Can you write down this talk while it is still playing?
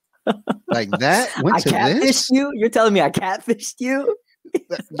Like that went I to catfished this. you. You're telling me I catfished you?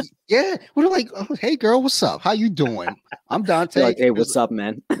 Yeah, we're like, oh, hey girl, what's up? How you doing? I'm Dante. You're like, hey, what's up,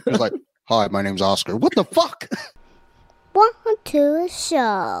 man? He was like, hi, my name's Oscar. What the fuck? Welcome to the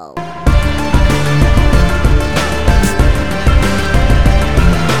show.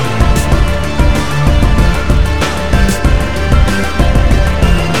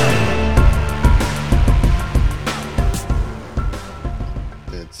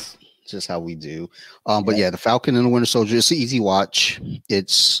 It's just how we do. But yeah, The Falcon and the Winter Soldier, it's an easy watch.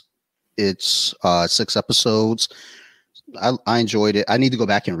 It's 6 episodes. I enjoyed it. I need to go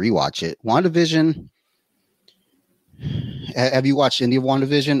back and rewatch it. WandaVision. Have you watched any of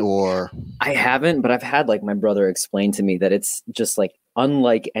WandaVision or? I haven't, but I've had like my brother explain to me that it's just like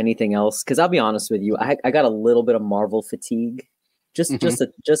unlike anything else. Because I'll be honest with you, I got a little bit of Marvel fatigue, just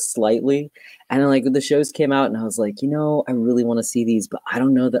slightly. And then like the shows came out, and I was like, I really want to see these, but I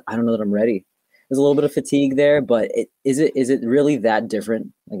don't know that I'm ready. There's a little bit of fatigue there, but is it really that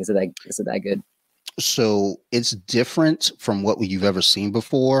different? Like, is it that good? So it's different from what you've ever seen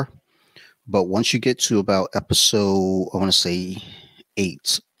before. But once you get to about episode, I want to say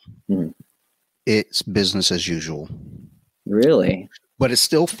 8, it's business as usual. Really? But it's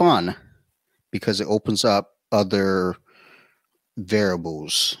still fun because it opens up other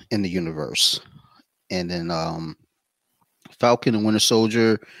variables in the universe. And then Falcon and Winter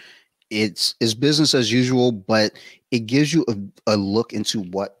Soldier, it's business as usual, but it gives you a look into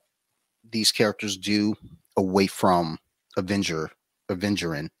what these characters do away from Avengerin.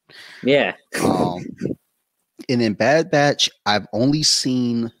 Yeah. And in Bad Batch, I've only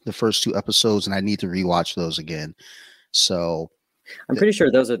seen the first 2 episodes, and I need to rewatch those again. So I'm pretty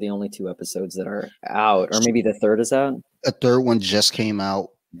sure those are the only 2 episodes that are out, or maybe the third is out. A third one just came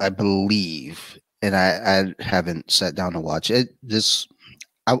out, I believe, and I haven't sat down to watch it.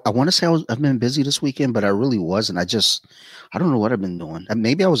 I want to say I've been busy this weekend, but I really wasn't. I don't know what I've been doing.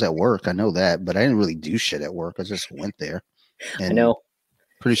 Maybe I was at work. I know that, but I didn't really do shit at work. I just went there. And I know.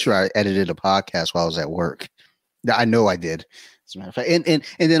 Pretty sure I edited a podcast while I was at work. I know I did. As a matter of fact, and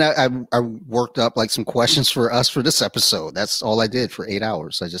then I worked up like some questions for us for this episode. That's all I did for 8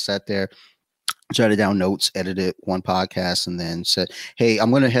 hours. I just sat there, jotted down notes, edited one podcast, and then said, "Hey, I'm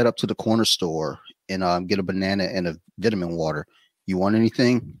going to head up to the corner store and get a banana and a vitamin water. You want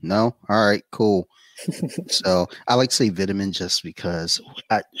anything? No? All right, cool." So I like to say vitamin just because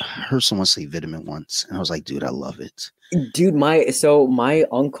I heard someone say vitamin once, and I was like, "Dude, I love it." Dude, my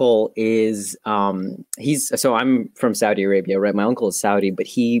uncle is I'm from Saudi Arabia, right? My uncle is Saudi, but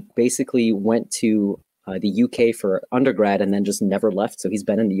he basically went to the UK for undergrad and then just never left. So he's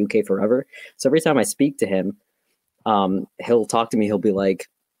been in the UK forever. So every time I speak to him, he'll talk to me. He'll be like,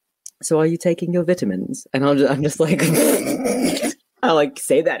 "So are you taking your vitamins?" And I'm just like, I like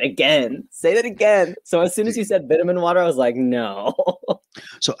say that again. So as soon as you said vitamin water, I was like, no.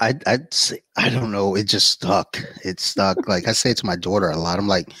 So I'd say, I don't know. It just stuck. It stuck. Like I say it to my daughter a lot. I'm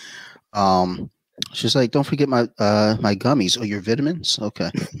like, she's like, "Don't forget my my gummies." "Oh, your vitamins?"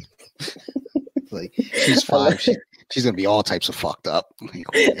 Okay. Like she's 5. She's gonna be all types of fucked up. Like,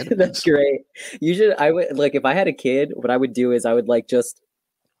 that's great. I would like if I had a kid, what I would do is I would like just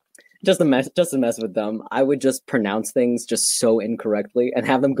to mess with them. I would just pronounce things just so incorrectly and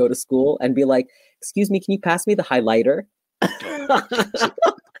have them go to school and be like, "Excuse me, can you pass me the highlighter?"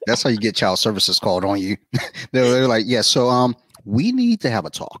 That's how you get child services called on you. They're like, "Yeah, so we need to have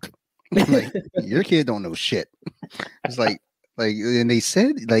a talk." Like, your kid don't know shit. It's like, and they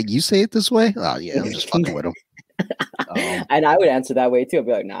said, like, "You say it this way?" "Oh yeah, I'm just fucking with them." And I would answer that way too. I'd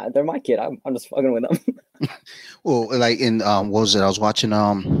be like, "Nah, they're my kid. I'm just fucking with them." Well, like in what was it? I was watching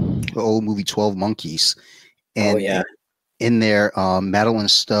the old movie 12 Monkeys, and in there, Madeline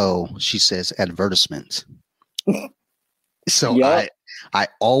Stowe, she says advertisement. So I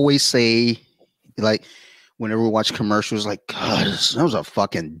always say, like, whenever we watch commercials, like, "God, that was a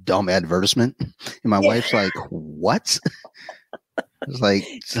fucking dumb advertisement," and my wife's like, "What?"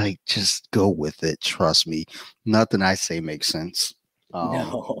 It's like just go with it. Trust me, nothing I say makes sense.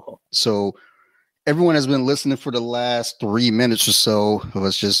 No. So everyone has been listening for the last 3 minutes or so of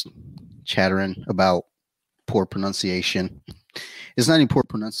us just chattering about poor pronunciation. It's not even poor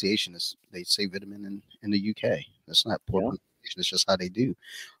pronunciation. They say vitamin in the UK. That's not poor pronunciation. It's just how they do.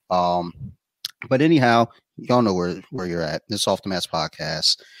 But anyhow, y'all know where you're at. This Off the Mats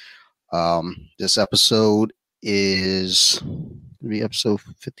podcast. This episode is maybe episode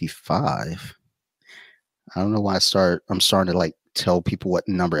 55. I don't know why I'm starting to like tell people what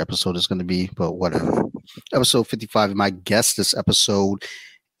number episode is going to be, but whatever. Episode 55. My guest this episode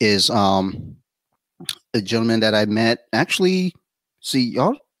is a gentleman that I met. Actually, see,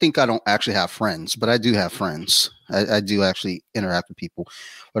 y'all think I don't actually have friends, but I do have friends. I do actually interact with people.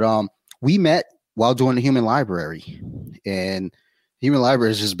 But we met while doing the Human Library, and Human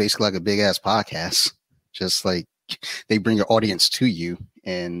Library is just basically like a big ass podcast. Just like they bring your audience to you,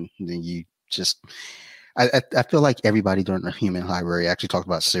 and then you just. I feel like everybody during the Human Library actually talked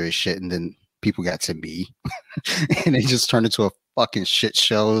about serious shit, and then people got to me, and it just turned into a fucking shit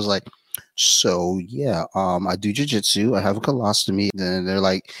show. It was like, so yeah, I do jujitsu. I have a colostomy. Then they're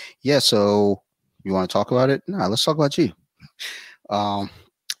like, yeah, so you want to talk about it? Nah, let's talk about you.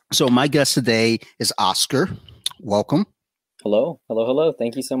 So my guest today is Oscar. Welcome. Hello.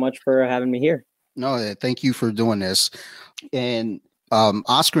 Thank you so much for having me here. No, thank you for doing this. And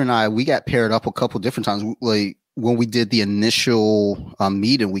Oscar and I, we got paired up a couple different times. Like when we did the initial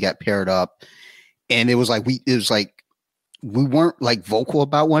meeting, we got paired up, and it was like we weren't like vocal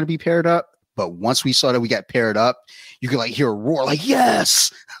about wanting to be paired up, but once we saw that we got paired up, you could like hear a roar, like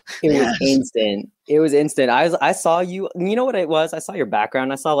yes. It was instant. I saw you. You know what it was? I saw your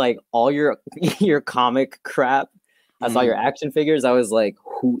background. I saw like all your comic crap. I saw your action figures. I was like,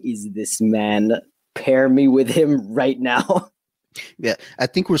 who is this man? Pair me with him right now. Yeah, I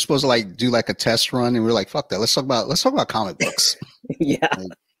think we're supposed to like do like a test run, and we're like, fuck that. Let's talk about comic books. Yeah.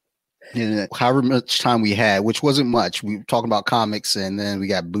 And however much time we had, which wasn't much, we were talking about comics, and then we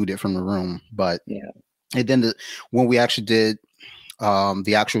got booted from the room. But yeah, and then when we actually did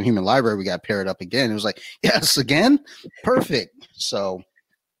the actual Human Library, we got paired up again. It was like, yes, again, perfect. So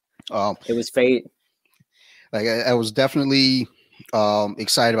it was fate. Like I was definitely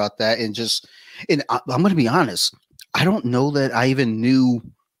excited about that, and I'm gonna be honest. I don't know that I even knew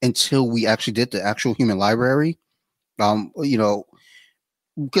until we actually did the actual Human Library.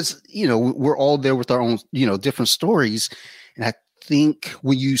 Because we're all there with our own different stories, and I think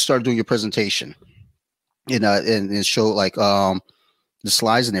when you started doing your presentation and show like the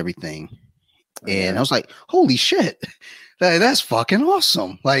slides and everything, and I was like, holy shit, that's fucking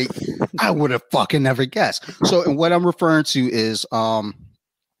awesome. Like I would have fucking never guessed. So, and what I'm referring to is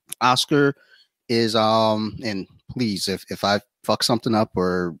Oscar is and please, if I fuck something up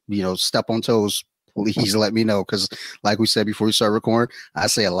or step on toes, please let me know, because like we said before we start recording, I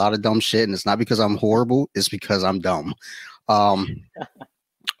say a lot of dumb shit, and it's not because I'm horrible, it's because I'm dumb. Oscar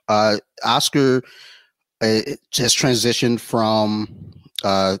just transitioned from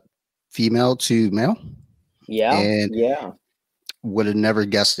female to male. Yeah, and yeah. Would have never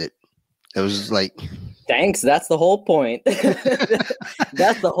guessed it. It was like, thanks. That's the whole point.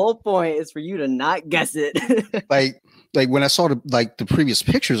 That's the whole point, is for you to not guess it. like when I saw the previous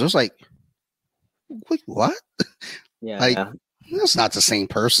pictures, I was like, wait, what? Yeah, like that's not the same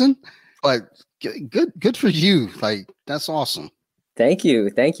person. But good for you. Like that's awesome. Thank you.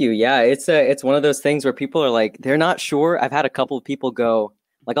 Yeah, it's one of those things where people are like, they're not sure. I've had a couple of people go,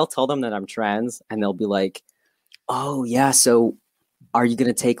 like, I'll tell them that I'm trans, and they'll be like, oh yeah, so are you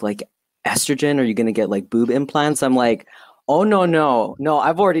gonna take like estrogen? Are you gonna get like boob implants? I'm like, oh no,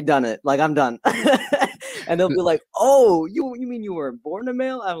 I've already done it. Like I'm done. And they'll be like, oh, you mean you were born a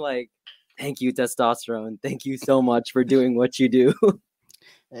male? I'm like, thank you, testosterone. Thank you so much for doing what you do.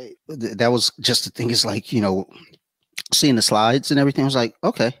 Hey, that was just the thing, is like, seeing the slides and everything. I was like,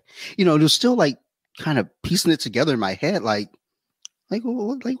 okay, there's still like kind of piecing it together in my head. Like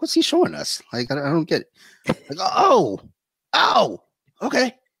what's he showing us? Like, I don't get it. Like, oh,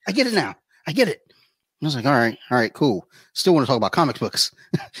 okay. I get it now. I get it. And I was like, all right, cool. Still want to talk about comic books.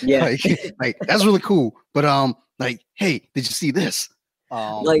 Yeah. like that's really cool. But like, hey, did you see this?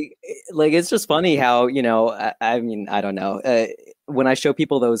 Like it's just funny how, I mean, I don't know. When I show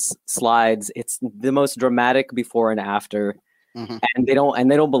people those slides, it's the most dramatic before and after, and they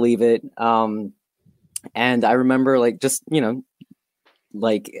don't believe it. And I remember like just,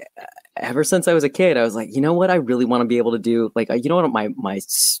 like ever since I was a kid, I was like, you know what I really want to be able to do? Like, you know what my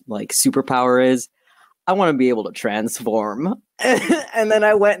like superpower is? I want to be able to transform. And then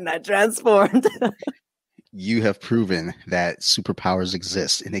I went and I transformed. You have proven that superpowers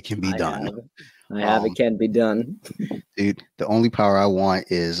exist and it can be done. I have. It can be done. Dude, the only power I want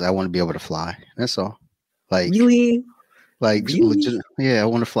is I want to be able to fly. That's all. Like really? Like, really? Legit, yeah, I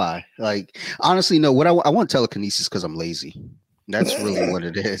want to fly. Like, honestly, no, what I want telekinesis because I'm lazy. That's really what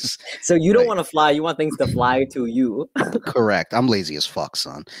it is. So you don't want to fly. You want things to fly to you. Correct. I'm lazy as fuck,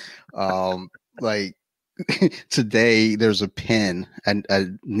 son. Like today there's a pen and I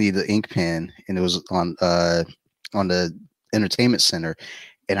need an ink pen, and it was on the entertainment center,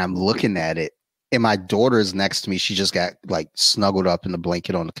 and I'm looking at it, and my daughter is next to me. She just got like snuggled up in the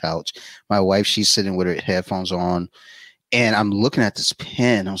blanket on the couch. My wife, she's sitting with her headphones on, and I'm looking at this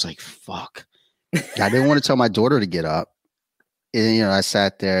pen. I was like, fuck. I didn't want to tell my daughter to get up. and, I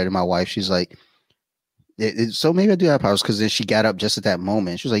sat there and my wife, she's like, so maybe I do have powers, because then she got up just at that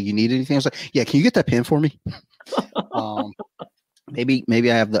moment. She was like, "You need anything?" I was like, "Yeah, can you get that pen for me?" um, maybe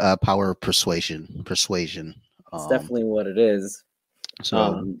I have the power of persuasion. It's definitely what it is.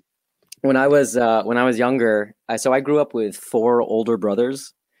 So when I was younger, so I grew up with 4 older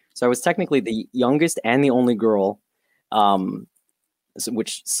brothers. So I was technically the youngest and the only girl,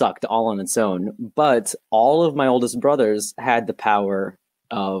 which sucked all on its own. But all of my oldest brothers had the power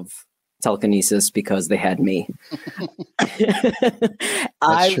of telekinesis because they had me.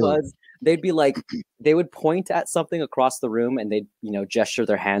 They'd be like, they would point at something across the room and they'd, gesture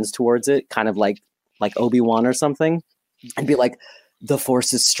their hands towards it, kind of like Obi-Wan or something, and be like, "The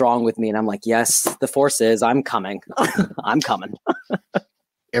force is strong with me." And I'm like, "Yes, the force is. I'm coming. I'm coming."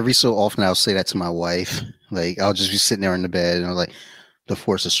 Every so often I'll say that to my wife. Like, I'll just be sitting there in the bed and I'm like, "The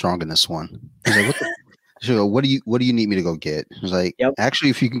force is strong in this one." I was like, she'll go, what do you need me to go get? I was like, Yep.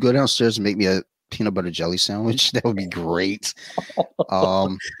 Actually, if you can go downstairs and make me a peanut butter jelly sandwich, that would be great.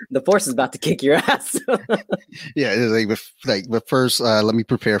 The force is about to kick your ass. Yeah, it's but first, let me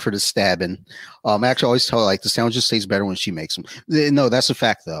prepare for the stabbing. Actually, I always tell her, like, the sandwiches taste better when she makes them. No, that's a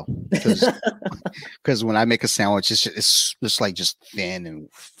fact though, because when I make a sandwich, it's just like just thin and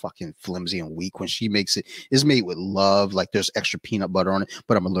fucking flimsy and weak. When she makes it, it's made with love. Like, there's extra peanut butter on it,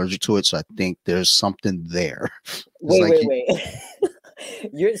 but I'm allergic to it, so I think there's something there. Wait.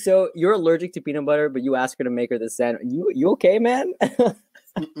 You're allergic to peanut butter, but you ask her to make her the sandwich. You okay, man?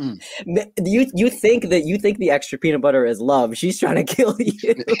 You think the extra peanut butter is love? She's trying to kill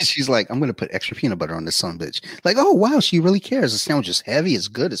you. She's like, "I'm gonna put extra peanut butter on this son bitch." Like, oh wow, she really cares. The sandwich is heavy, it's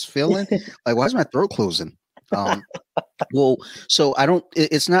good, it's filling. Like, why is my throat closing? Well, so I don't.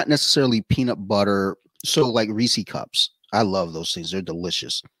 It's not necessarily peanut butter. So like Reese cups, I love those things. They're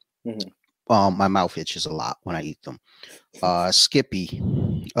delicious. Mm-hmm. My mouth itches a lot when I eat them. Skippy,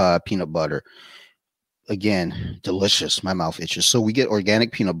 peanut butter. Again, delicious. My mouth itches. So we get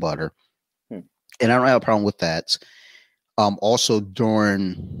organic peanut butter, and I don't have a problem with that. Also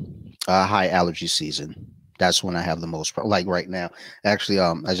during high allergy season, that's when I have the most problem. Like right now, actually,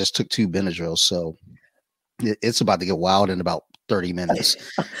 I just took 2 Benadryl, so it's about to get wild in about 30 minutes.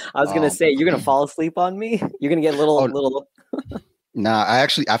 I was gonna say, you're gonna fall asleep on me. You're gonna get little. Nah, I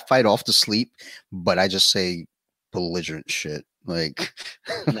fight off the sleep, but I just say belligerent shit. Like,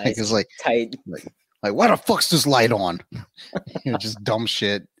 Nice. It's like tight. Like, why the fuck's this light on? Just dumb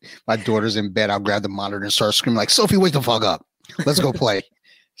shit. My daughter's in bed. I'll grab the monitor and start screaming like, "Sophie, wake the fuck up. Let's go play."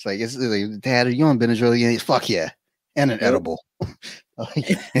 It's like, "Dad, are you on Benadryl?" Yeah, fuck yeah. And an edible.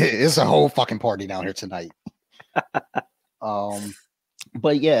 It's a whole fucking party down here tonight.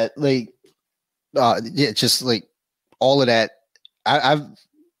 But yeah, just like all of that. I've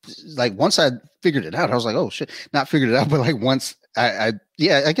like, once I figured it out, I was like, "Oh shit!" Not figured it out, but like once I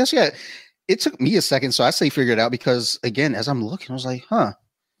guess it took me a second, so I say figure it out, because again, as I'm looking, I was like, "Huh,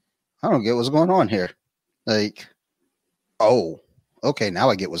 I don't get what's going on here." Like, oh, okay, now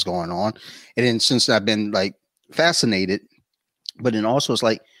I get what's going on. And then since I've been like fascinated, but then also it's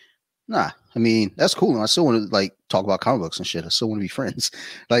like, nah, I mean, that's cool, and I still want to like talk about comic books and shit. I still want to be friends.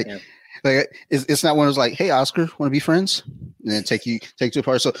 Like, it's not one of those like, "Hey, Oscar, want to be friends?" And then take you to a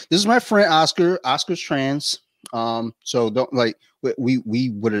party. So this is my friend Oscar. Oscar's trans. So don't like, we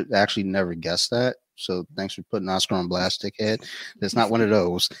would have actually never guessed that. So thanks for putting Oscar on blast, dickhead. It's not one of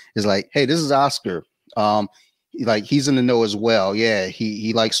those. It's like, "Hey, this is Oscar. Like, he's in the know as well. Yeah,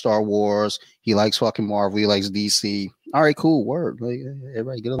 he likes Star Wars. He likes fucking Marvel. He likes DC. All right, cool. Word. Like,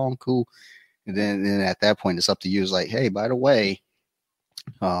 everybody get along, cool." And then at that point, it's up to you. It's like, "Hey, by the way,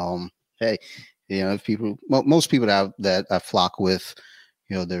 hey, if most people that I flock with,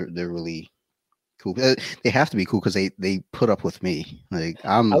 they're really cool. They have to be cool because they put up with me. Like,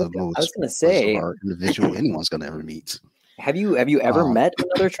 I'm the most. I was gonna say, individual anyone's gonna ever meet. Have you ever met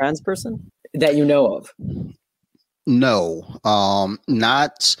another trans person that you know of? No,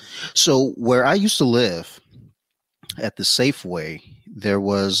 not. So where I used to live at the Safeway, there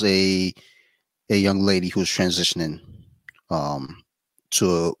was a young lady who was transitioning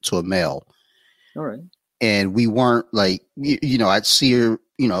to a male. All right. And we weren't like, I'd see her,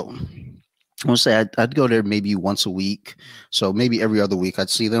 I would say I'd go there maybe once a week. So maybe every other week I'd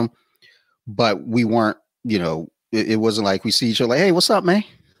see them, but we weren't, it wasn't like we see each other like, "Hey, what's up, man?"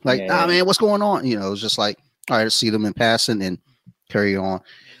 Like, man, what's going on? It was just like, all right, see them in passing and carry on.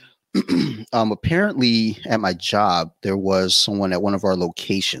 Apparently at my job, there was someone at one of our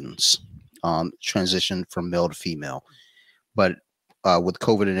locations, transitioned from male to female, but with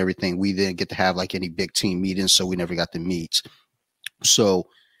COVID and everything, we didn't get to have like any big team meetings, so we never got to meet. So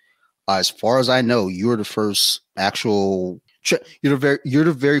as far as I know, you're the first actual You're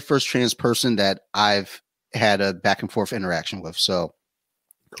the very first trans person that I've had a back and forth interaction with. So,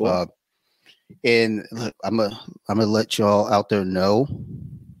 Cool. and look, I'm gonna let y'all out there know,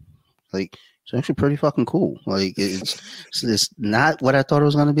 like, it's actually pretty fucking cool. Like, it's not what I thought it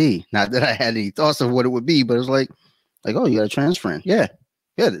was gonna be. Not that I had any thoughts of what it would be, but it's like, oh, you got a trans friend? Yeah,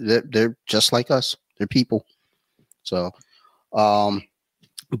 they're just like us. They're people. So,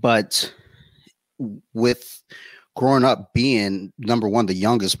 but with growing up being number one, the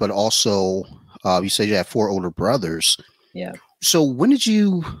youngest, but also you said you had 4 older brothers. Yeah. So when did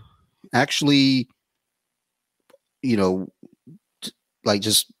you actually, like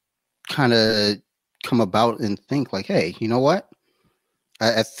just kind of come about and think like, hey, you know what?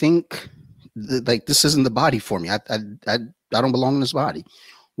 I think like this isn't the body for me. I don't belong in this body.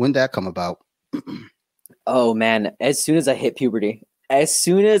 When did that come about? Oh man, as soon as I hit puberty, as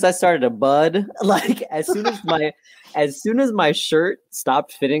soon as I started to bud, like as soon as my shirt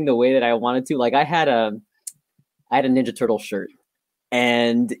stopped fitting the way that I wanted to, like I had a Ninja Turtle shirt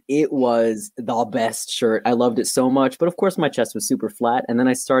and it was the best shirt. I loved it so much, but of course my chest was super flat. And then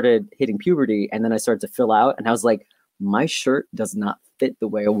I started hitting puberty and then I started to fill out and I was like, my shirt does not fit the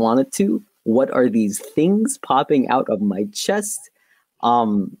way I want it to. What are these things popping out of my chest?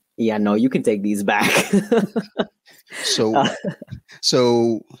 Yeah, no, you can take these back. So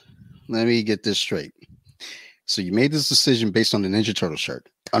let me get this straight. So you made this decision based on the Ninja Turtle shirt.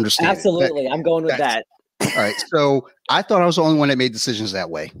 Understand? Absolutely. I'm going with that. All right. So I thought I was the only one that made decisions that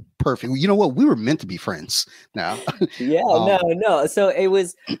way. Perfect. You know what? We were meant to be friends now. Yeah, no. So it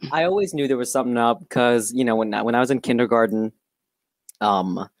was, I always knew there was something up because, when I was in kindergarten,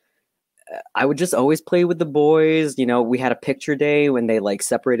 I would just always play with the boys. We had a picture day when they like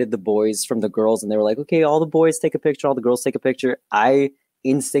separated the boys from the girls and they were like, okay, all the boys take a picture, all the girls take a picture. I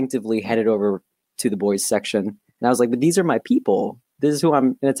instinctively headed over to the boys section and I was like, but these are my people. This is who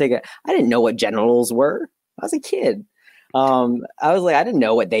I'm going to take it. I didn't know what genitals were. I was a kid. I was like, I didn't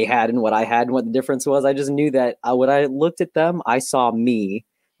know what they had and what I had and what the difference was. I just knew that when I looked at them, I saw me.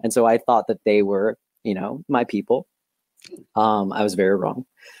 And so I thought that they were, my people. I was very wrong.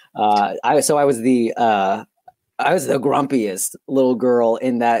 I was the grumpiest little girl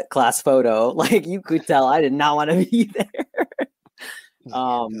in that class photo. Like you could tell I did not want to be there.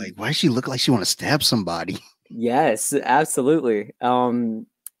 Like, why does she look like she want to stab somebody? Yes, absolutely.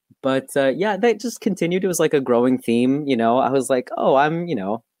 But that just continued. It was like a growing theme. I was like, oh, I'm,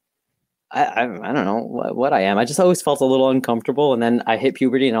 I don't know what I am. I just always felt a little uncomfortable. And then I hit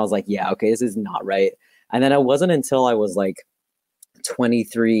puberty and I was like, yeah, okay, this is not right. And then it wasn't until I was like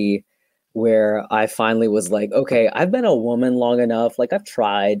 23 where I finally was like, okay, I've been a woman long enough. Like I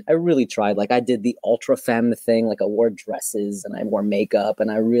really tried. Like I did the ultra femme thing. Like I wore dresses and I wore makeup and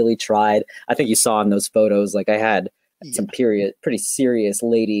I really tried. I think you saw in those photos, like I had some pretty serious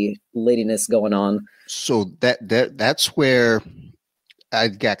ladiness going on. So that's where I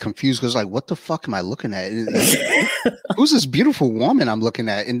got confused because like, what the fuck am I looking at? Who's this beautiful woman I'm looking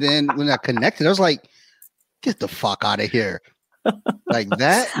at? And then when I connected, I was like, get the fuck out of here. Like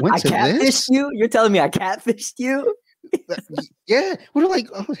that went to this? You? You're telling me I catfished you? Yeah. We're like,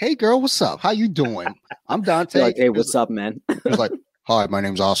 oh, hey girl, what's up? How you doing? I'm Dante. Like, hey, what's up, man? It was like, hi, my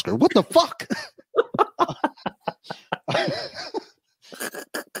name's Oscar. What the fuck?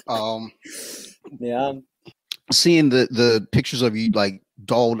 Yeah. Seeing the pictures of you like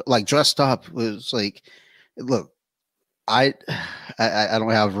dolled, like dressed up was like, look, I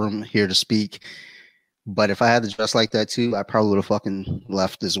don't have room here to speak. But if I had to dress like that too, I probably would have fucking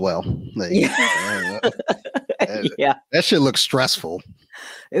left as well. Like, yeah, that shit looks stressful.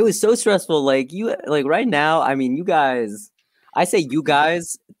 It was so stressful. Like right now, I mean, you guys. I say you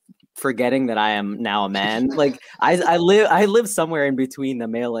guys, forgetting that I am now a man. Like I live somewhere in between the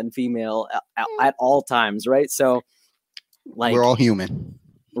male and female at all times, right? So, like we're all human,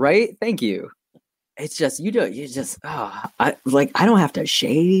 right? Thank you. It's just I don't have to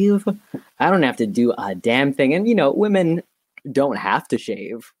shave. I don't have to do a damn thing. And women don't have to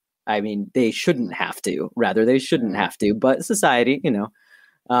shave. I mean, they shouldn't have to. Rather, they shouldn't have to. But society,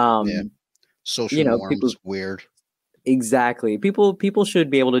 social norms, people, weird. Exactly. People should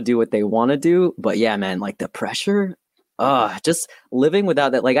be able to do what they want to do. But yeah, man, like the pressure. Just living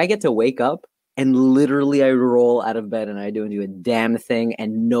without that. Like I get to wake up and literally I roll out of bed and I don't do a damn thing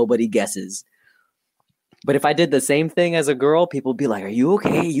and nobody guesses. But if I did the same thing as a girl, people would be like, are you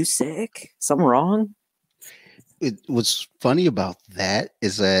okay? Are you sick? Something wrong? What's funny about that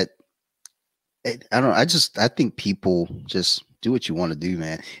is that I don't know. I think people just do what you want to do,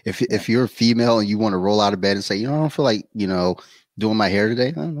 man. If you're a female and you want to roll out of bed and say, I don't feel like, doing my hair today,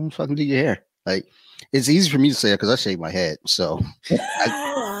 I don't fucking do your hair. Like, It's easy for me to say it because I shave my head. So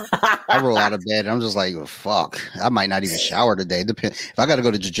I roll out of bed and I'm just like, oh, fuck. I might not even shower today. If I got to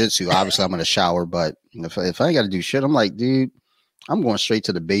go to jiu-jitsu, obviously I'm going to shower. But if I ain't got to do shit, I'm like, dude, I'm going straight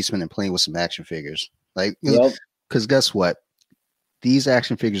to the basement and playing with some action figures. Like, because guess what? These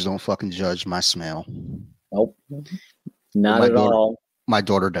action figures don't fucking judge my smell. Nope. Not at all. My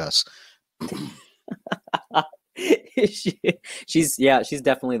daughter does. She's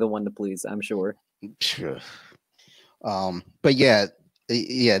definitely the one to please, I'm sure. Sure. But yeah,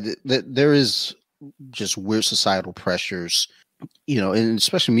 there is just weird societal pressures, and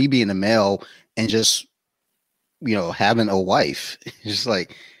especially me being a male and just, having a wife. Just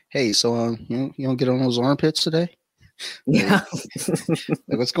like, hey, so you don't get on those armpits today? Yeah.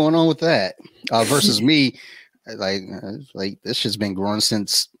 Like, what's going on with that? Versus me, like this shit's been growing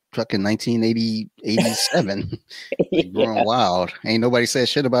since fucking 1987. Like, growing wild. Ain't nobody said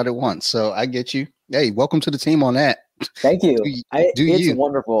shit about it once. So I get you. Hey, welcome to the team on that. Thank you. It's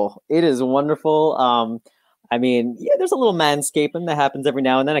wonderful. It is wonderful. I mean, yeah, there's a little manscaping that happens every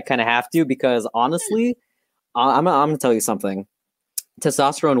now and then. I kind of have to, because honestly, I'm gonna tell you something.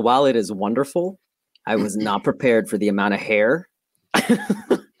 Testosterone, while it is wonderful, I was not prepared for the amount of hair.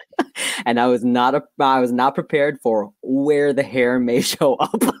 And I was not prepared for where the hair may show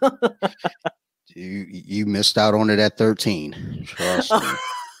up. You missed out on it at 13. Trust me.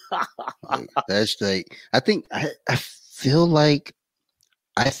 Like, that's like, I think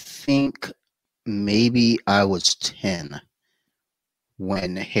maybe I was 10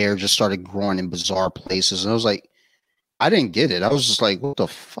 when hair just started growing in bizarre places, and I was like, I didn't get it. I was just like, what the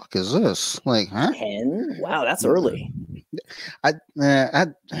fuck is this? Like, huh? 10? Wow, that's early. I've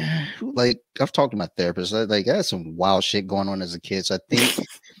talked to my therapist. I had some wild shit going on as a kid. So I think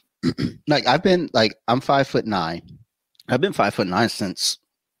I'm 5'9". I've been 5'9" since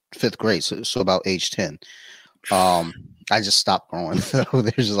 5th grade. So about age 10. I just stopped growing. So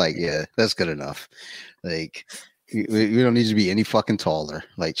they're just like, yeah, that's good enough. Like, we don't need to be any fucking taller.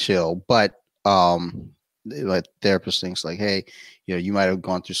 Like, chill. But like, therapist thinks like, hey, you might have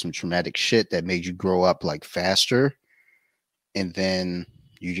gone through some traumatic shit that made you grow up like faster, and then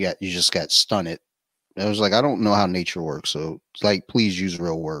you just got stunted. And I was like, I don't know how nature works, so it's like, please use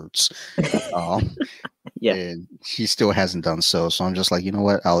real words. Yeah. And she still hasn't done so I'm just like, you know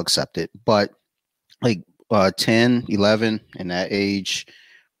what, I'll accept it. But like 10, 11 in that age,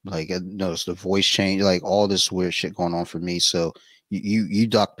 like, I noticed the voice change, like all this weird shit going on for me. So you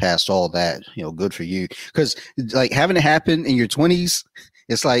duck past all that, good for you. Because like, having it happen in your 20s,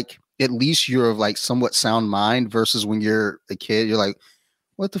 it's like, at least you're of like somewhat sound mind, versus when you're a kid, you're like,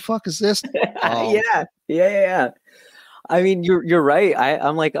 what the fuck is this? Yeah. I mean, you're right.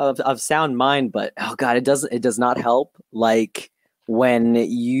 I'm like of sound mind, but oh god, it does not help. Like, when okay,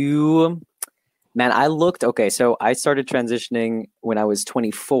 so I started transitioning when I was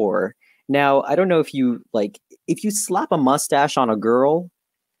 24. Now, I don't know if you slap a mustache on a girl,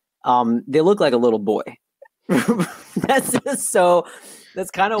 they look like a little boy. That's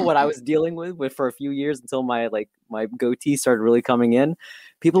kind of what I was dealing with for a few years, until my goatee started really coming in.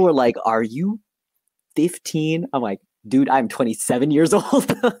 People were like, "Are you 15?" I'm like, "Dude, I'm 27 years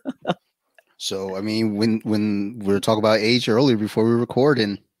old." So, I mean, when we were talking about age earlier before we record,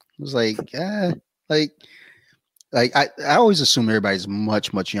 and it was like, I always assume everybody's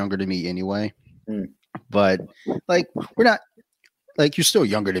much, much younger than me anyway. But like, we're not, like, you're still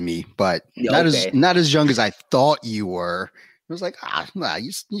younger than me, but not as young as I thought you were. It was like, nah,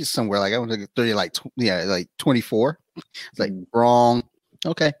 you're somewhere like, I want to get 30, like 24. It's like, wrong.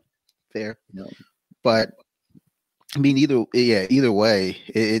 Okay, fair. No. But I mean, either way,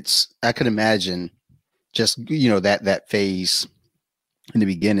 I could imagine just, that phase in the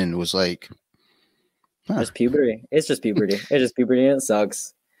beginning was like, Just puberty. It's just puberty. It's just puberty, and it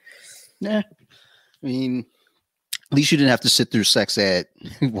sucks. Yeah. I mean, at least you didn't have to sit through sex ed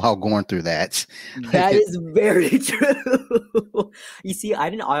while going through that. That is very true. You see,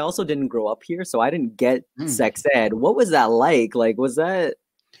 I also didn't grow up here, so I didn't get sex ed. What was that like? Like, was that?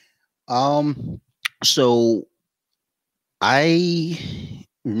 So I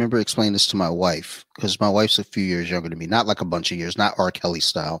remember explaining this to my wife, because my wife's a few years younger than me, not like a bunch of years, not R. Kelly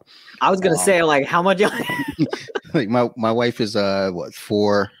style. I was gonna say, like, how much? Like, my wife is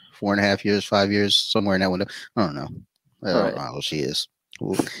 4.5 years, 5 years, somewhere in that window. I don't know. I don't know how old she is.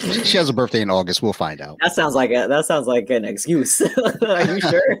 She has a birthday in August. We'll find out. That sounds like an excuse. Are you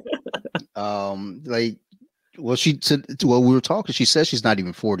sure? Well, she said, we were talking. She says she's not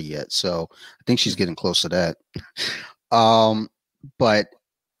even 40 yet, so I think she's getting close to that. But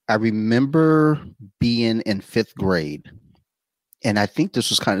I remember being in 5th grade, and I think this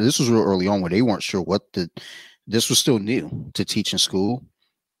was real early on where they weren't sure this was still new to teach in school.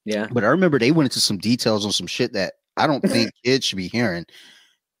 Yeah. But I remember they went into some details on some shit that I don't think kids should be hearing.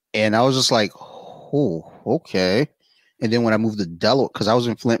 And I was just like, oh, okay. And then when I moved to Delaware, because I was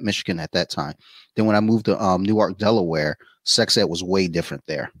in Flint, Michigan at that time. Then when I moved to Newark, Delaware, sex ed was way different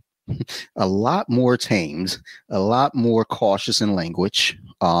there. A lot more tamed, a lot more cautious in language.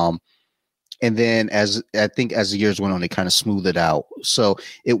 And then as the years went on, they kind of smoothed it out. So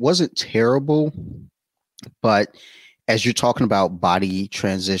it wasn't terrible, but as you're talking about body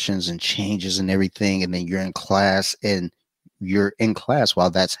transitions and changes and everything, and then you're in class while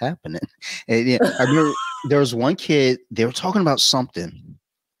that's happening. And yeah, I remember there was one kid, they were talking about something,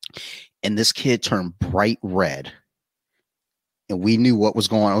 and this kid turned bright red. And we knew what was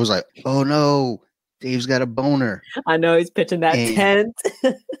going on. I was like, oh no, Dave's got a boner. I know, he's pitching that tent.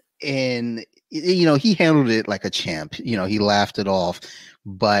 And, you know, he handled it like a champ. You know, he laughed it off.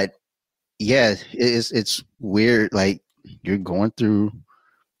 But yeah, it's weird. Like, you're going through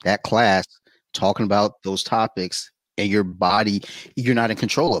that class talking about those topics, and your body, you're not in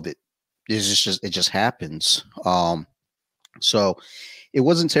control of it. It just happens. So it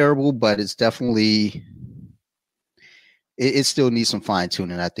wasn't terrible, but it's definitely, it still needs some fine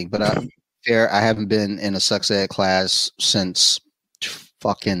tuning, I think. But I haven't been in a sex ed class since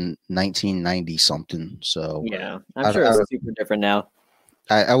fucking 1990 something. So yeah, I'm sure it's super different now.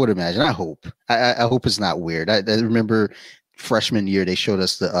 I would imagine. I hope. I hope it's not weird. I remember freshman year they showed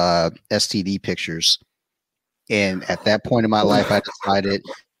us the STD pictures, and at that point in my life, I decided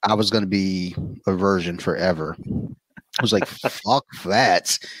I was going to be a virgin forever. I was like, fuck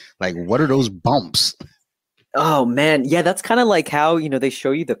that. Like, what are those bumps? Oh man, yeah, that's kind of like how, you know, they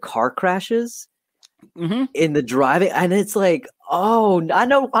show you the car crashes in the driving, and it's like, oh, I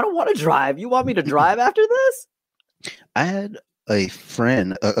don't want to drive. You want me to drive after this? I had a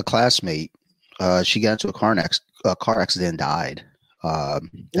friend, a classmate. She got into a car accident and died. I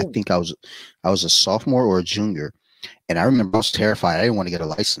think I was a sophomore or a junior, and I remember I was terrified. I didn't want to get a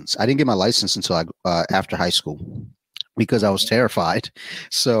license. I didn't get my license until after high school because I was terrified.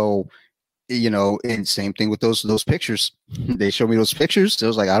 So, you know, and same thing with those pictures. They showed me those pictures. It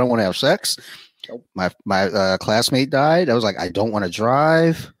was like, I don't want to have sex. My classmate died. I was like, I don't want to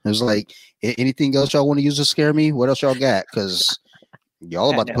drive. It was like, anything else y'all want to use to scare me? What else y'all got? Because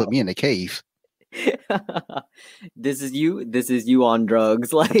y'all about to put me in a cave. This is you on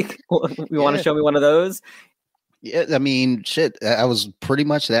drugs. Like, you want to show me one of those? Yeah, I mean, shit. I was pretty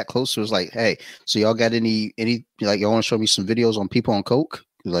much that close. It was like, hey, so y'all got any like, y'all want to show me some videos on people on coke?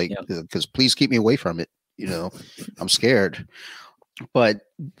 Like, because please keep me away from it. You know, I'm scared. But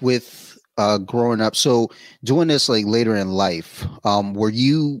with growing up, so doing this like later in life, when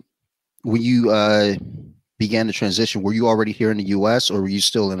you began the transition, were you already here in the U.S. or were you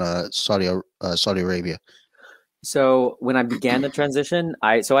still in Saudi Arabia? So when I began the transition,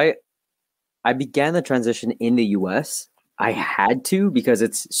 I began the transition in the U.S. I had to, because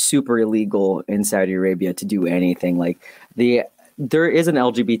it's super illegal in Saudi Arabia to do anything. Like, there is an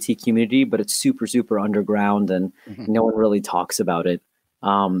LGBT community, but it's super, super underground, and no one really talks about it.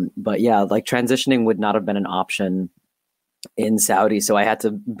 But yeah, like, transitioning would not have been an option in Saudi, so I had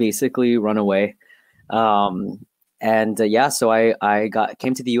to basically run away. So I came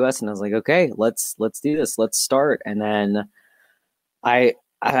to the US, and I was like, okay, let's do this. Let's start. And then I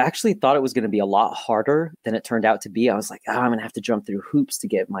actually thought it was going to be a lot harder than it turned out to be. I was like, I'm going to have to jump through hoops to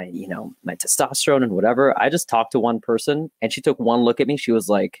get my testosterone and whatever. I just talked to one person, and she took one look at me. She was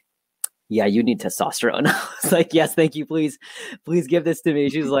like, yeah, you need testosterone. I was like, yes, thank you. Please give this to me.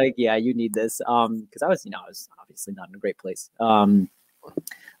 She was like, yeah, you need this. Cause I was obviously not in a great place.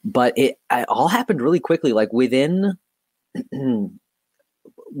 But it all happened really quickly. Like within, I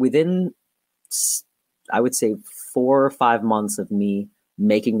would say 4 or 5 months of me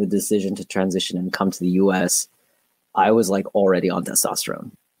making the decision to transition and come to the US, I was like already on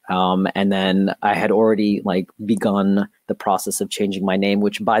testosterone. And then I had already like begun the process of changing my name,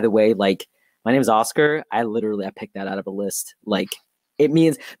 which, by the way, like, my name is Oscar. I picked that out of a list. Like, it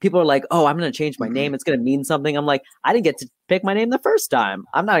means, people are like, oh, I'm going to change my name, it's going to mean something. I'm like, I didn't get to pick my name the first time.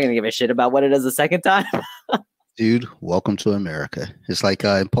 I'm not going to give a shit about what it is the second time. Dude, welcome to America. It's like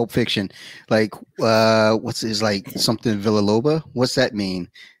in Pulp Fiction, like is like something Villalobos. What's that mean?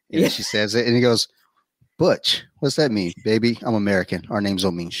 And she says it, and he goes, Butch, what's that mean, baby? I'm American. Our names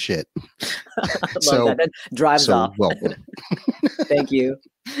don't mean shit. So that drives off. Welcome. Thank you.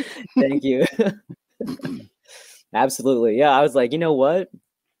 Absolutely. Yeah. I was like, you know what?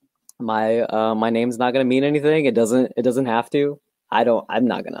 My name's not gonna mean anything. It doesn't have to. I don't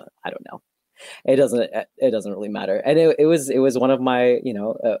know. it doesn't really matter. And it was one of my,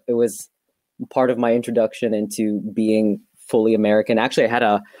 it was part of my introduction into being fully American. Actually,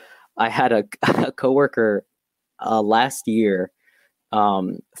 I had a a coworker last year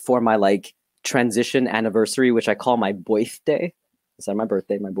for my like transition anniversary, which I call my birthday. Is that my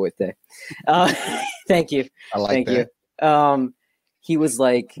birthday? My birthday. Thank you. I like Thank that. you. He was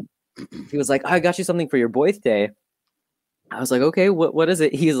like, I got you something for your birthday. I was like, okay, what is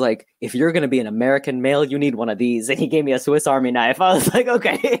it? He's like, if you're gonna be an American male, you need one of these. And he gave me a Swiss Army knife. I was like,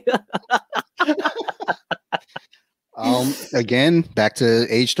 okay. Again, back to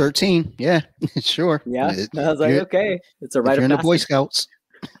age 13. Yeah, sure. Yeah. I was like, okay, it's a rite You're of in the Boy passage. Scouts.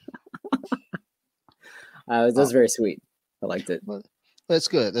 That's very sweet. I liked it. That's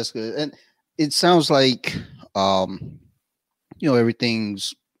good. That's good. And it sounds like,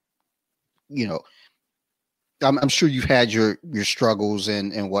 everything's, I'm sure you've had your struggles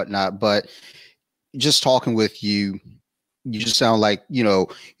and whatnot, but just talking with you, you just sound like, you're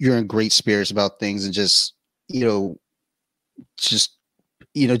in great spirits about things and just,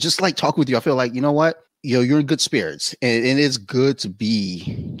 just like talking with you, I feel like, you know what, you're in good spirits, and it's good to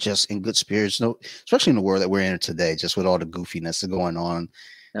be just in good spirits. No, especially in the world that we're in today, just with all the goofiness that's going on.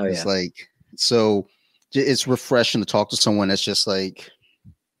 Oh It's yeah. like, so it's refreshing to talk to someone that's just like,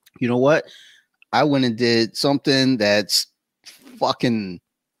 you know what, I went and did something that's fucking,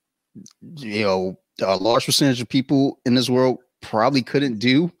 a large percentage of people in this world probably couldn't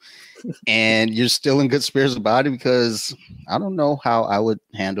do. And you're still in good spirits about it, because I don't know how I would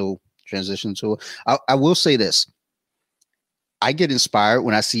handle transition to it. I will say this. I get inspired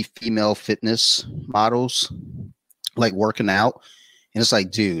when I see female fitness models like working out. And it's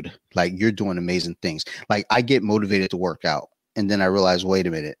like, dude, like, you're doing amazing things. Like, I get motivated to work out. And then I realize, wait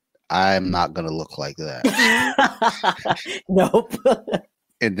a minute, I'm not going to look like that. Nope.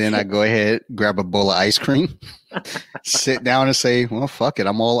 And then I go ahead, grab a bowl of ice cream, sit down and say, well, fuck it.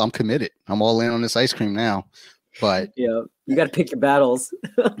 I'm committed. I'm all in on this ice cream now. But yeah, you got to pick your battles.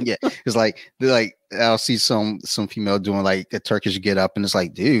 yeah, it's like, I'll see some female doing like a Turkish get up, and it's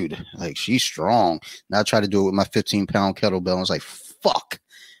like, dude, like, she's strong. And I try to do it with my 15-pound kettlebell, and it's like, fuck,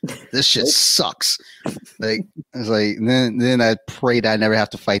 this shit sucks. Like, it's like, then I prayed I never have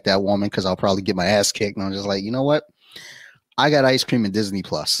to fight that woman, because I'll probably get my ass kicked. And I'm just like, you know what? I got ice cream and Disney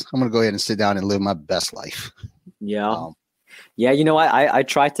Plus. I'm gonna go ahead and sit down and live my best life. Yeah. Yeah, I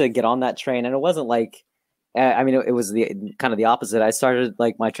tried to get on that train, and it wasn't like, I mean, it was the kind of the opposite. I started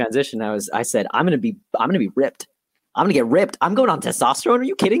like my transition. I said, I'm gonna be ripped. I'm gonna get ripped. I'm going on testosterone. Are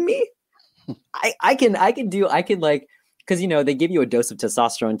you kidding me? I can like, because they give you a dose of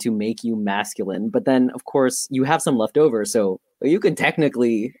testosterone to make you masculine, but then of course you have some left over, so you can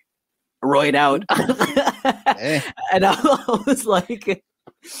technically roid out. Hey. And I was like,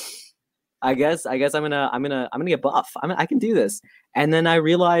 I guess I'm gonna get buff. I can do this. And then I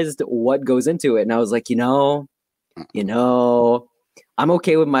realized what goes into it, and I was like, I'm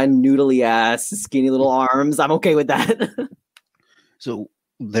okay with my noodly ass, skinny little arms. I'm okay with that. So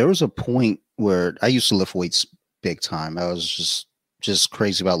there was a point where I used to lift weights big time. I was just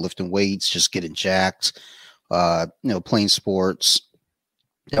crazy about lifting weights, just getting jacked, playing sports.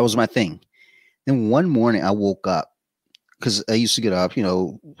 That was my thing. Then one morning I woke up, because I used to get up,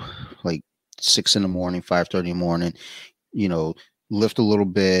 like 6 in the morning, 5:30 in the morning, lift a little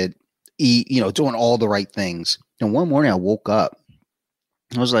bit, eat, doing all the right things. And one morning I woke up,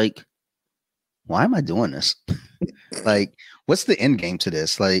 I was like, why am I doing this? Like, what's the end game to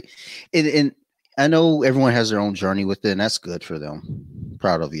this? Like, and I know everyone has their own journey with it, and that's good for them.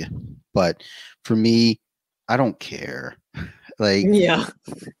 Proud of you. But for me, I don't care. Like, Yeah.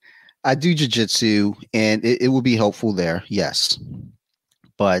 I do jiu-jitsu, and it will be helpful there, yes.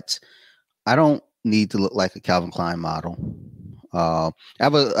 But I don't need to look like a Calvin Klein model. I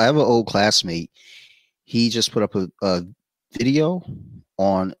have an old classmate. He just put up a video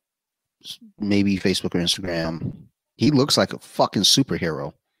on maybe Facebook or Instagram. He looks like a fucking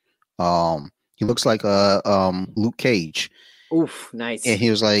superhero. He looks like a Luke Cage. Oof, nice. And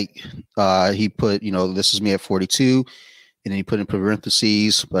he was like, he put, this is me at 42. And then he put in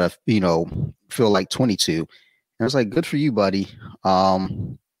parentheses, but I, feel like 22. And I was like, good for you, buddy.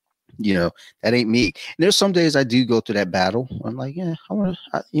 That ain't me. And there's some days I do go through that battle. I'm like, yeah,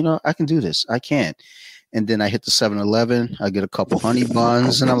 I can do this. I can. And then I hit the 7-Eleven. I get a couple honey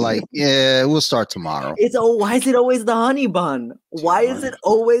buns, and I'm like, yeah, we'll start tomorrow. Why is it always the honey bun? Why is it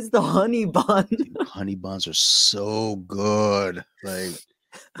always the honey bun? Honey buns are so good.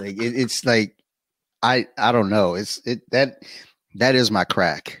 It's like, I don't know. That is my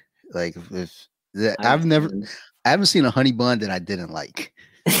crack. Like, I haven't seen a honey bun that I didn't like.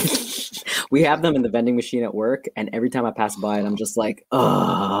 We have them in the vending machine at work, and every time I pass by it, I'm just like,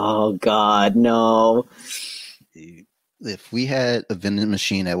 oh God, no. Dude, if we had a vending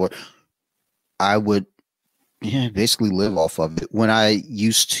machine at work, I would basically live off of it. When I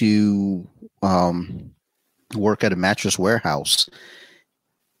used to work at a mattress warehouse,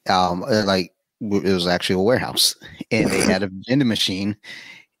 like it was actually a warehouse, and they had a vending machine,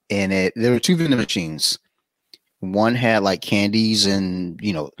 and there were two vending machines. One had like candies and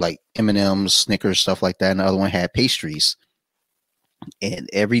like M&Ms, Snickers, stuff like that, and the other one had pastries. And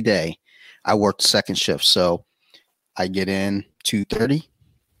every day, I worked second shift, so I get in 2:30,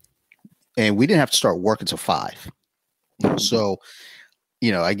 and we didn't have to start work until 5. So,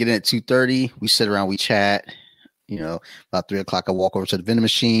 I get in at 2:30. We sit around, we chat. About 3 o'clock, I walk over to the vending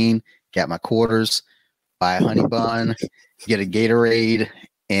machine, get my quarters, buy a honey bun, get a Gatorade.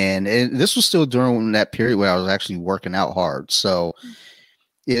 And this was still during that period where I was actually working out hard. So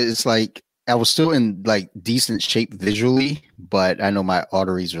it's like I was still in like decent shape visually, but I know my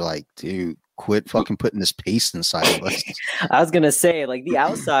arteries are like, dude, quit fucking putting this paste inside of us. I was gonna say, like, the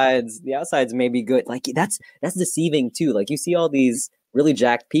outsides may be good. Like that's deceiving too. Like you see all these really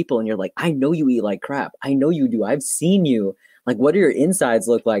jacked people and you're like, I know you eat like crap. I know you do. I've seen you. Like, what do your insides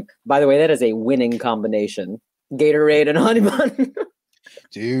look like? By the way, that is a winning combination. Gatorade and honey bun.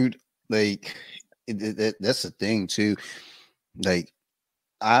 Dude, like that's the thing too. Like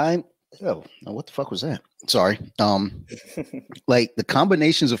what the fuck was that? Sorry. Like the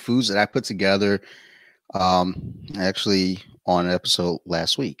combinations of foods that I put together, actually on an episode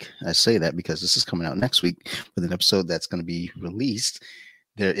last week. I say that because this is coming out next week with an episode that's going to be released.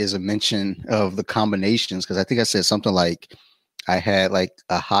 There is a mention of the combinations because I think I said something like I had like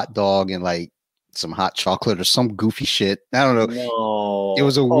a hot dog and like some hot chocolate or some goofy shit. I don't know. No. It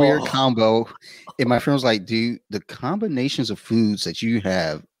was a weird combo. And my friend was like, dude, the combinations of foods that you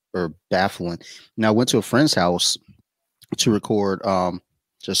have are baffling. And I went to a friend's house to record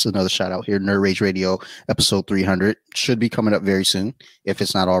just another shout out here, Nerd Rage Radio episode 300 should be coming up very soon if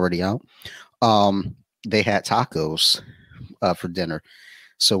it's not already out. They had tacos for dinner.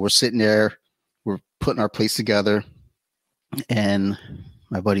 So we're sitting there, we're putting our plates together, and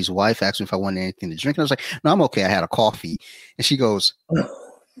my buddy's wife asked me if I wanted anything to drink. And I was like, no, I'm okay. I had a coffee. And she goes,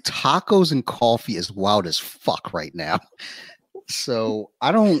 tacos and coffee is wild as fuck right now. So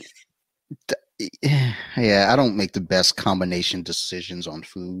I don't make the best combination decisions on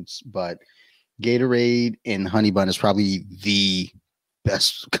foods, but Gatorade and honey bun is probably the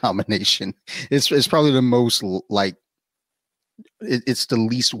best combination. It's probably the most like it's the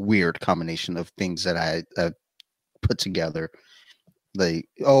least weird combination of things that I put together. Like,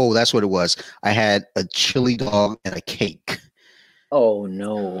 oh, that's what it was. I had a chili dog and a cake. Oh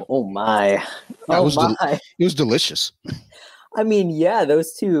no! Oh my! It was delicious. I mean, yeah,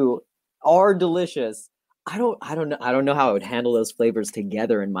 those two are delicious. I don't know how I would handle those flavors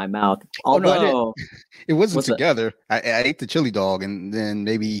together in my mouth. Although it wasn't together. I ate the chili dog, and then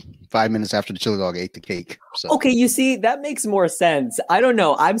maybe 5 minutes after the chili dog, I ate the cake. So. Okay, you see, that makes more sense. I don't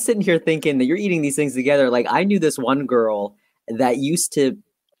know. I'm sitting here thinking that you're eating these things together. Like, I knew this one girl that used to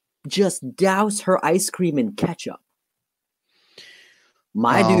just douse her ice cream in ketchup.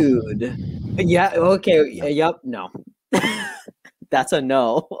 My dude. Yeah, okay. Yep, no. That's a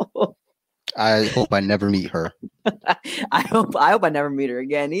no. I hope I never meet her. I hope I never meet her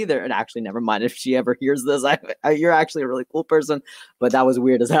again either. And actually, never mind if she ever hears this. You're actually a really cool person, but that was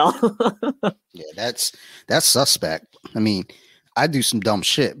weird as hell. Yeah, that's suspect. I mean, I do some dumb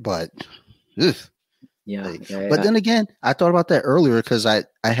shit, but ugh. Yeah, But then again, I thought about that earlier because I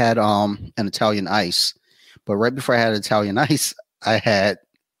had an Italian ice, but right before I had Italian ice, I had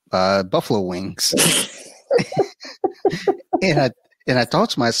buffalo wings. and I thought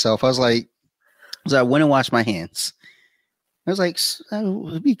to myself, I was like, so I went and washed my hands. I was like, it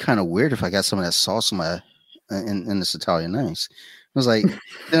would be kind of weird if I got some of that sauce in this Italian ice. I was like,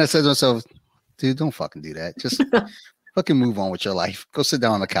 then I said to myself, dude, don't fucking do that. Just fucking move on with your life. Go sit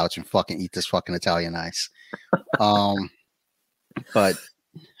down on the couch and fucking eat this fucking Italian ice. But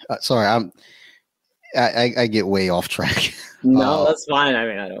sorry, I get way off track. No, that's fine. I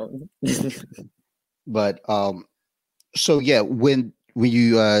mean, I don't. But so yeah, when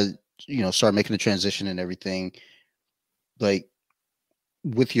you start making the transition and everything, like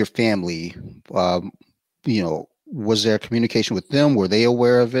with your family, was there communication with them? Were they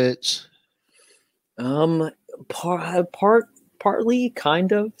aware of it? Partly,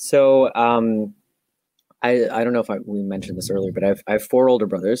 kind of. So, I don't know if we mentioned this earlier, but I have 4 older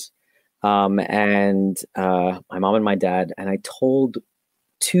brothers, and my mom and my dad, and I told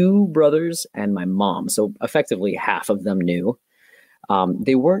 2 brothers and my mom. So effectively half of them knew.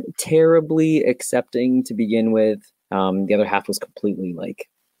 They weren't terribly accepting to begin with. The other half was completely like,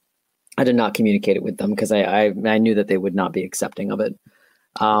 I did not communicate it with them because I knew that they would not be accepting of it.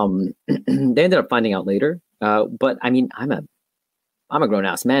 They ended up finding out later. But I mean, I'm a grown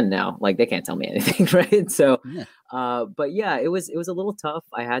ass man now. Like they can't tell me anything, right? So, but yeah, it was a little tough.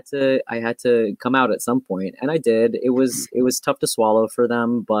 I had to come out at some point, and I did. It was tough to swallow for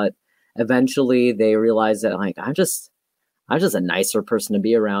them, but eventually they realized that like I'm just a nicer person to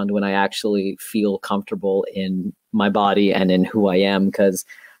be around when I actually feel comfortable in my body and in who I am. Because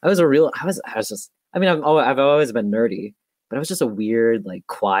I've always been nerdy, but I was just a weird, like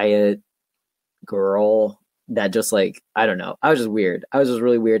quiet girl that just like, I don't know. I was just weird. I was just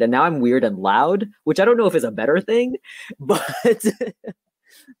really weird. And now I'm weird and loud, which I don't know if is a better thing, but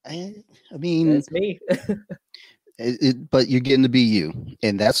I mean, it's me. But you're getting to be you.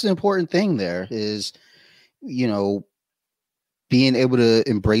 And that's the important thing there is, being able to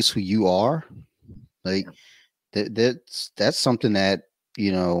embrace who you are. Like that's something that,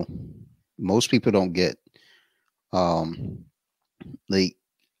 most people don't get. Like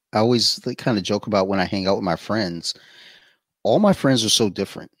I always kind of joke about when I hang out with my friends, all my friends are so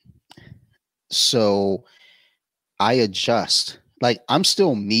different. So I adjust. Like I'm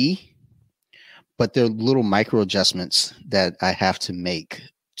still me, but there are little micro adjustments that I have to make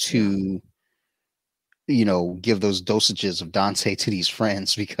to, give those dosages of Dante to these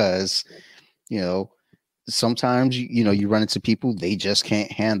friends because, sometimes, you run into people, they just can't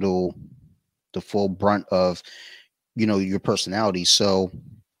handle the full brunt of, your personality. So,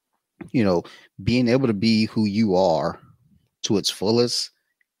 being able to be who you are to its fullest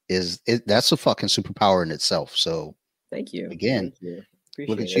that's a fucking superpower in itself. So thank you. Again, Thank you.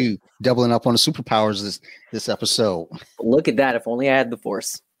 look at you doubling up on the superpowers this episode. Look at that. If only I had the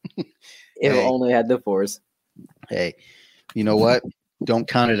force. If only I had the force. Hey, you know what? Don't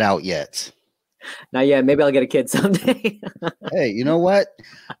count it out yet. Not yet. Maybe I'll get a kid someday. Hey, you know what?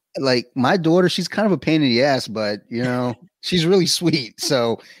 Like my daughter, she's kind of a pain in the ass, but she's really sweet.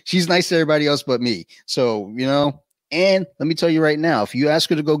 So she's nice to everybody else but me. So, and let me tell you right now, if you ask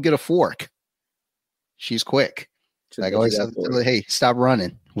her to go get a fork, she's quick. Like I always have to tell her, hey, stop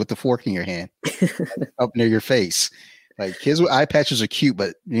running with the fork in your hand up near your face. Like kids with eye patches are cute,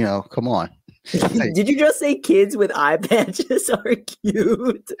 but come on. Like, did you just say kids with eye patches are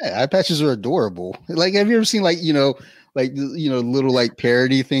cute? Yeah, eye patches are adorable. Like, have you ever seen little like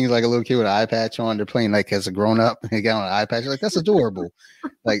parody things, like a little kid with an eye patch on? They're playing like as a grown up, and they got on an eye patch. Like that's adorable.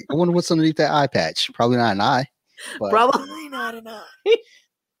 Like I wonder what's underneath that eye patch. Probably not an eye. But, probably not an eye.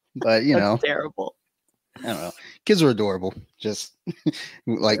 But That's terrible. I don't know. Kids are adorable. Just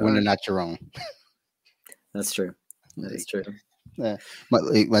like when they're not your own. That's true. That's true. Yeah.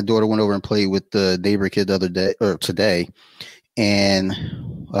 My daughter went over and played with the neighbor kid the other day or today, and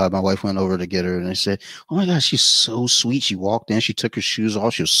my wife went over to get her, and I said, "Oh my gosh, she's so sweet." She walked in, she took her shoes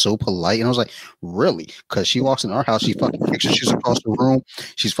off, she was so polite, and I was like, "Really?" Because she walks in our house, she fucking kicks her shoes across the room,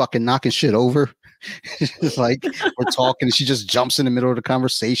 she's fucking knocking shit over. It's like we're talking, and she just jumps in the middle of the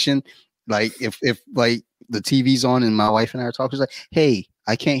conversation. Like if like the TV's on and my wife and I are talking, she's like, "Hey,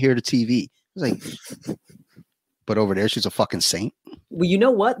 I can't hear the TV." I was like, but over there, she's a fucking saint. Well, you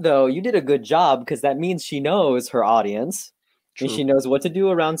know what though? You did a good job because that means she knows her audience. True. And she knows what to do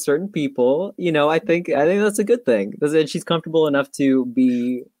around certain people. I think that's a good thing. And she's comfortable enough to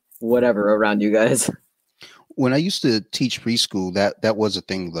be whatever around you guys. When I used to teach preschool, that was a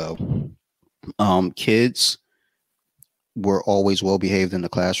thing though. Kids were always well behaved in the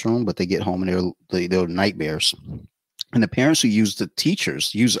classroom, but they get home and they're nightmares. And the parents who use the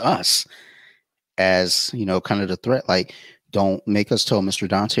teachers use us as kind of the threat. Like, don't make us tell Mr.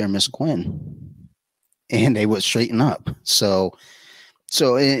 Dante or Miss Gwen. And they would straighten up. So,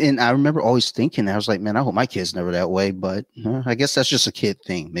 and I remember always thinking, I was like, man, I hope my kid's never that way. But I guess that's just a kid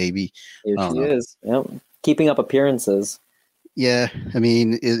thing, maybe. Here she is. Yep. Keeping up appearances. Yeah. I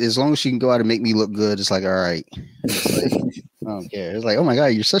mean, as long as she can go out and make me look good, it's like, all right. It's like, I don't care. It's like, oh my God,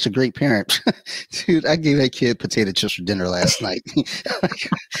 you're such a great parent. Dude, I gave that kid potato chips for dinner last night.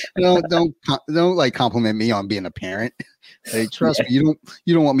 Don't like compliment me on being a parent. Hey, trust me, you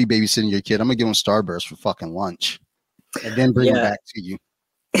don't want me babysitting your kid. I'm gonna give him Starburst for fucking lunch, and then bring him back to you.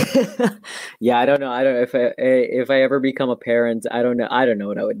 Yeah, I don't know. I don't know if I ever become a parent. I don't know. I don't know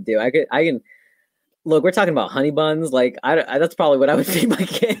what I would do. I can look. We're talking about honey buns. Like that's probably what I would feed my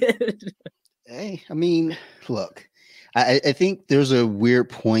kid. Hey, I mean, look, I think there's a weird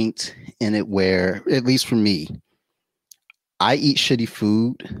point in it where, at least for me, I eat shitty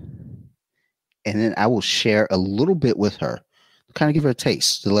food. And then I will share a little bit with her, kind of give her a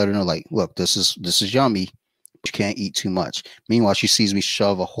taste to let her know, like, look, this is yummy, you can't eat too much. Meanwhile, she sees me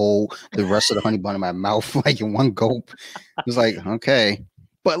shove the rest of the honey bun in my mouth like in one gulp. It's like, okay,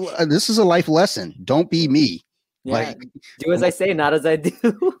 but this is a life lesson. Don't be me. Yeah. Like, do as I say, not as I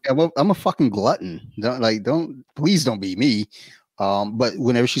do. I'm a fucking glutton. Please don't be me. But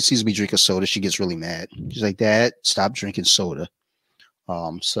whenever she sees me drink a soda, she gets really mad. She's like, Dad, stop drinking soda.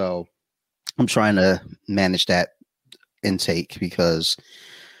 So I'm trying to manage that intake because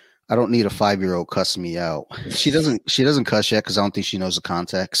I don't need a 5-year-old cussing me out. She doesn't cuss yet because I don't think she knows the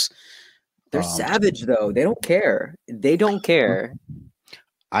context. They're savage though. They don't care. They don't care.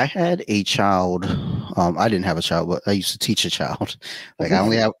 I had a child. I didn't have a child, but I used to teach a child. Like I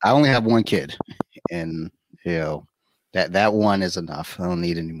only have one kid, and that one is enough. I don't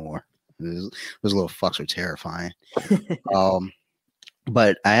need any more. Those little fucks are terrifying.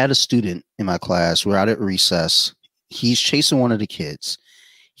 But I had a student in my class. We're out at recess. He's chasing one of the kids.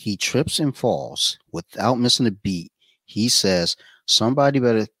 He trips and falls without missing a beat. He says, somebody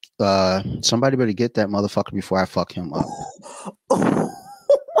better get that motherfucker before I fuck him up.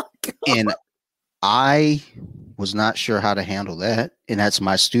 And I was not sure how to handle that. And that's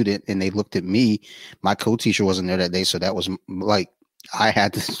my student. And they looked at me. My co-teacher wasn't there that day. So that was like, I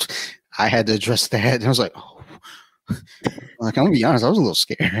had to address that. And I was like, oh. Like, I'm gonna be honest, I was a little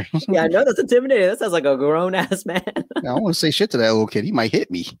scared. Yeah, I know that's intimidating. That sounds like a grown ass man. I don't want to say shit to that little kid. He might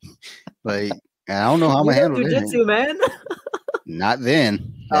hit me. Like, I don't know how I'm gonna handle jiu-jitsu, man. Not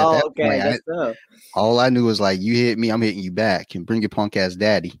then. Okay. All I knew was like, you hit me, I'm hitting you back, and bring your punk ass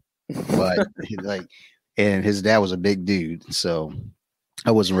daddy. But and his dad was a big dude, so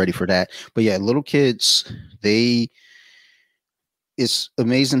I wasn't ready for that. But yeah, little kids, it's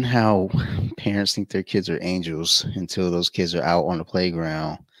amazing how parents think their kids are angels until those kids are out on the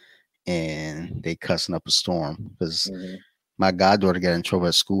playground and they cussing up a storm. Because my goddaughter got in trouble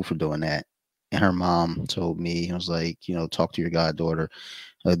at school for doing that. And her mom told me, I was like, talk to your goddaughter,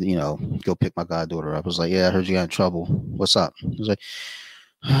 go pick my goddaughter up. I was like, yeah, I heard you got in trouble. What's up? I was like,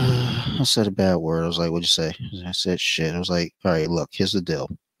 I said a bad word. I was like, what'd you say? I said shit. I was like, all right, look, here's the deal.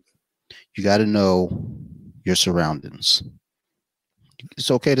 You got to know your surroundings.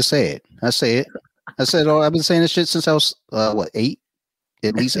 It's okay to say it. I say it. I said, I've been saying this shit since I was 8,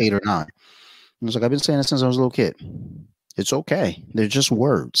 at least 8 or 9. I was like, I've been saying it since I was a little kid. It's okay. They're just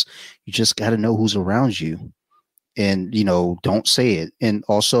words. You just got to know who's around you, and don't say it. And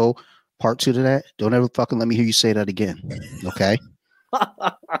also, part 2 to that, don't ever fucking let me hear you say that again. Okay.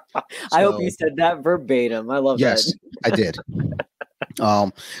 I hope you said that verbatim. I love that. Yes, I did.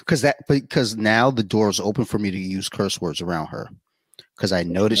 Because now the door is open for me to use curse words around her. Because I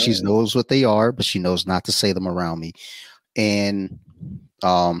know that she knows what they are, but she knows not to say them around me. And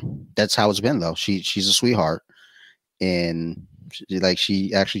that's how it's been, though. She's a sweetheart. And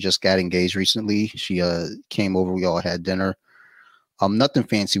she actually just got engaged recently. She came over. We all had dinner. Nothing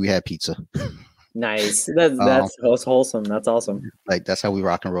fancy. We had pizza. Nice. That's wholesome. That's awesome. Like, that's how we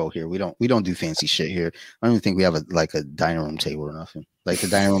rock and roll here. We don't do fancy shit here. I don't even think we have a dining room table or nothing. Like the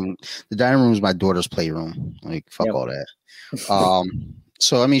dining room is my daughter's playroom. Like, fuck all that.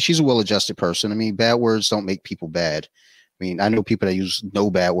 So I mean, she's a well-adjusted person. I mean, bad words don't make people bad. I mean, I know people that use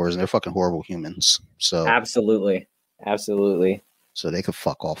no bad words and they're fucking horrible humans. So absolutely. So they could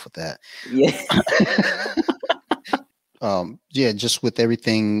fuck off with that. Yeah. Yeah, just with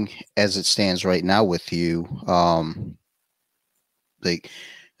everything as it stands right now with you, like,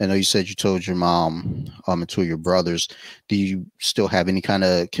 I know you said you told your mom and 2 of your brothers. Do you still have any kind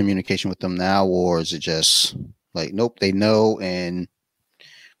of communication with them now, or is it just like, nope, they know and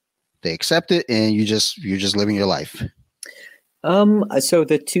they accept it, and you're just living your life? So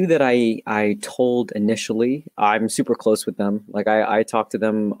the 2 that I told initially, I'm super close with them. Like I talk to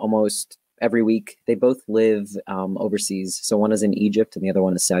them almost every week. They both live overseas. So one is in Egypt and the other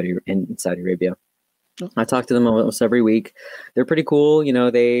one is Saudi Arabia. I talk to them almost every week. They're pretty cool.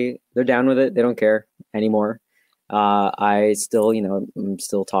 They're down with it. They don't care anymore. I still, I'm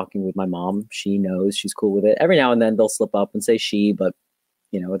still talking with my mom. She knows, she's cool with it. Every now and then they'll slip up and say she, but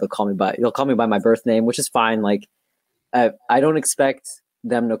they'll call me by my birth name, which is fine. Like, I don't expect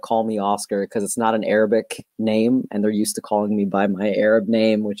them to call me Oscar because it's not an Arabic name and they're used to calling me by my Arab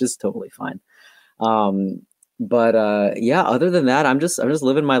name, which is totally fine. But yeah, other than that, I'm just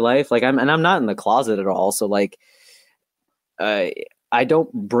living my life. Like I'm not in the closet at all. So like, I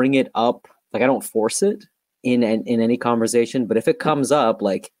don't bring it up. Like I don't force it in any conversation, but if it comes up,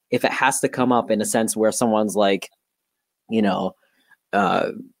 like if it has to come up in a sense where someone's like,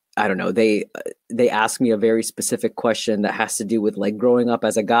 I don't know, they ask me a very specific question that has to do with like growing up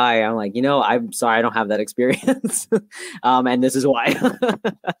as a guy. I'm like, I'm sorry, I don't have that experience. And this is why.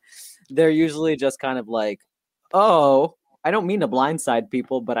 They're usually just kind of like, oh, I don't mean to blindside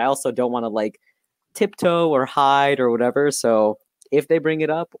people, but I also don't want to like tiptoe or hide or whatever. So if they bring it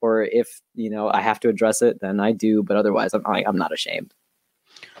up, or if I have to address it, then I do. But otherwise, I'm not ashamed.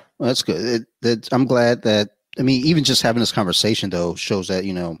 Well, that's good. I'm glad that, I mean, even just having this conversation though shows that,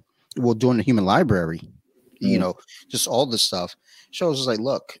 well, doing the human library, just all this stuff shows us like,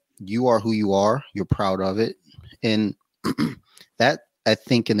 look, you are who you are. You're proud of it. And that, I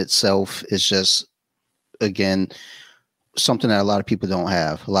think in itself is just, again, something that a lot of people don't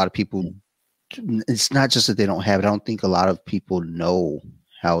have. A lot of people, it's not just that they don't have it. I don't think a lot of people know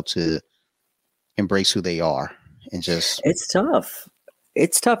how to embrace who they are, and just, It's tough.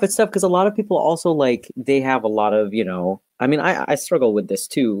 It's tough because a lot of people also like they have a lot of I mean, I struggle with this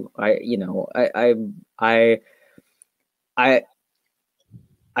too. I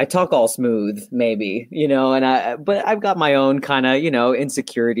talk all smooth maybe, but I've got my own kind of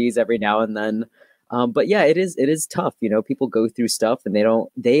insecurities every now and then. But yeah, it is tough. People go through stuff and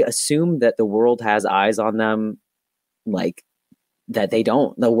they assume that the world has eyes on them, like that they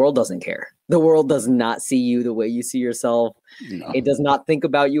don't. The world doesn't care. The world does not see you the way you see yourself. No. It does not think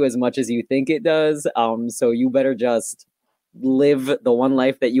about you as much as you think it does. So you better just live the one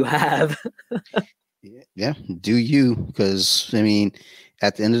life that you have. Yeah, do you? Because I mean,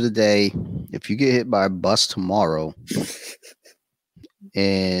 at the end of the day, if you get hit by a bus tomorrow,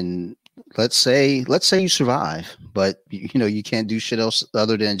 and let's say you survive, but you can't do shit else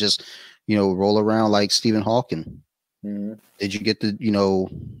other than just roll around like Stephen Hawking. Mm-hmm. Did you get to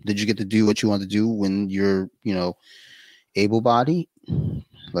do what you want to do when you're able-bodied?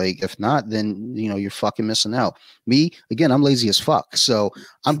 Like, if not, then you're fucking missing out. Me, again, I'm lazy as fuck, so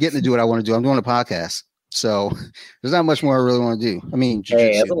I'm getting to do what I want to do. I'm doing a podcast, so there's not much more I really want to do. I mean,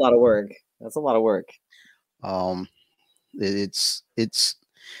 hey, that's a lot of work.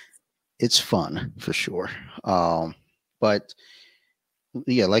 It's fun for sure. But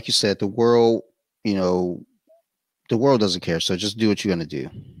yeah, like you said, the world doesn't care. So just do what you're gonna do.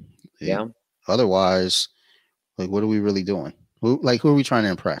 Yeah. Otherwise, like, what are we really doing? Who are we trying to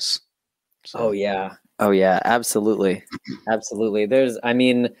impress? So. Oh yeah, absolutely, absolutely. That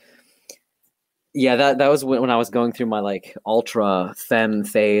was when I was going through my like ultra femme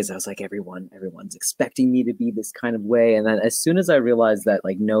phase. I was like, everyone's expecting me to be this kind of way, and then as soon as I realized that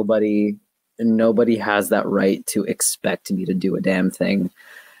like nobody has that right to expect me to do a damn thing,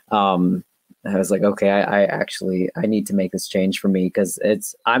 I was like, okay, I need to make this change for me, because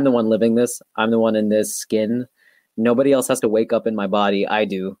I'm the one living this. I'm the one in this skin. Nobody else has to wake up in my body. I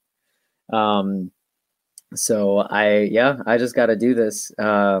do. So I just got to do this.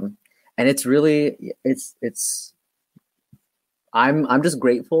 And it's really, I'm just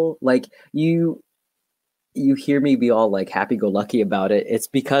grateful. Like you hear me be all like happy-go-lucky about it. It's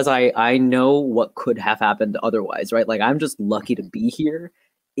because I know what could have happened otherwise, right? Like I'm just lucky to be here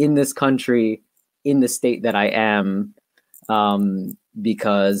in this country, in the state that I am,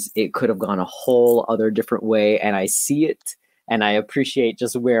 because it could have gone a whole other different way, and I see it and I appreciate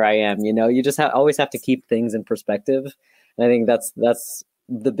just where I am. You just always have to keep things in perspective. And I think that's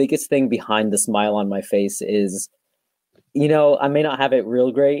the biggest thing behind the smile on my face is, I may not have it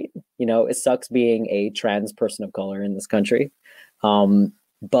real great. It sucks being a trans person of color in this country.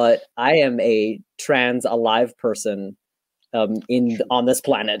 But I am a trans alive person on this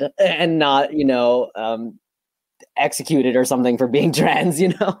planet, and not, executed or something for being trans,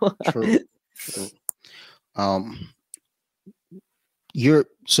 True. You're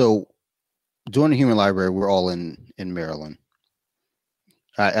so doing the human library. We're all in Maryland.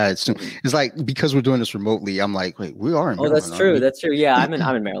 I assume it's like, because we're doing this remotely, I'm like, wait, we are in Maryland. That's true. That's true. Yeah, I'm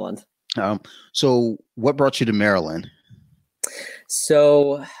in Maryland. So what brought you to Maryland?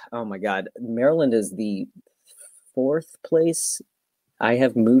 So, oh my God, Maryland is the 4th place I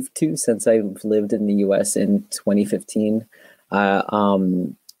have moved to since I've lived in the U.S. in 2015.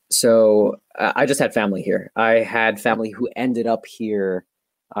 So I just had family here. I had family who ended up here.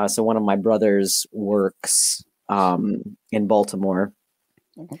 So one of my brothers works in Baltimore.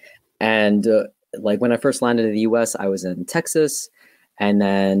 Okay. And like when I first landed in the U.S., I was in Texas, and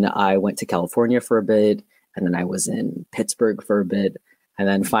then I went to California for a bit, and then I was in Pittsburgh for a bit. And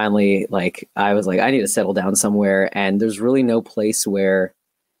then finally, like, I was like, I need to settle down somewhere. And there's really no place where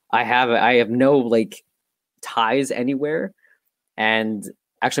I have no like ties anywhere. And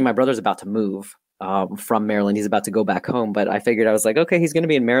actually, my brother's about to move from Maryland. He's about to go back home. But I figured, I was like, okay, he's going to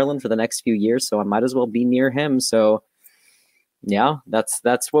be in Maryland for the next few years, so I might as well be near him. So yeah,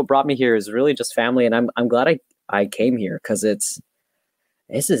 that's what brought me here, is really just family. And I'm glad I came here, because this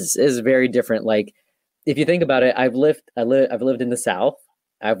is very different. Like, if you think about it, I've lived in the South.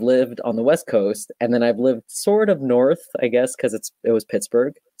 I've lived on the West Coast, and then I've lived sort of north, I guess, because it was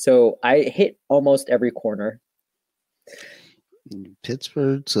Pittsburgh. So I hit almost every corner.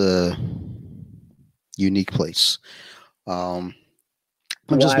 Pittsburgh's a unique place. I'm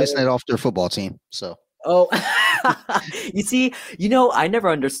just basing it off their football team. So. Oh, you see, I never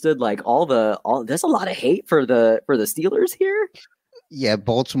understood like all there's a lot of hate for the Steelers here. Yeah,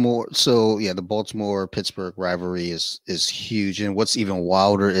 Baltimore. So yeah, the Baltimore Pittsburgh rivalry is huge. And what's even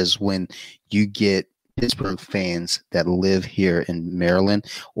wilder is when you get Pittsburgh fans that live here in Maryland,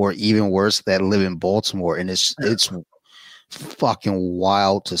 or even worse, that live in Baltimore, and it's fucking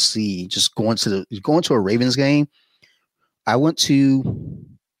wild to see. Just going to a Ravens game. I went to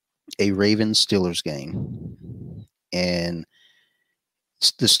a Ravens Steelers game, and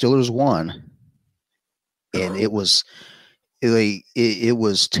the Steelers won, and it was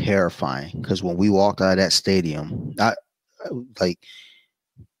terrifying because when we walked out of that stadium,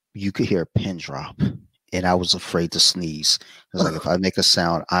 you could hear a pin drop, and I was afraid to sneeze. I was like, if I make a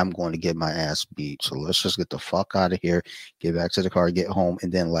sound, I'm going to get my ass beat. So let's just get the fuck out of here, get back to the car, get home,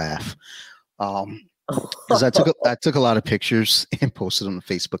 and then laugh. Because I took a lot of pictures and posted them on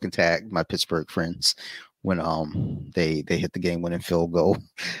Facebook and tagged my Pittsburgh friends when they hit the game-winning field goal.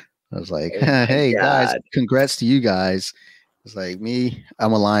 I was like, hey guys, congrats to you guys. It's like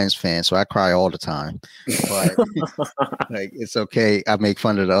I'm a Lions fan, so I cry all the time. But like, it's okay. I make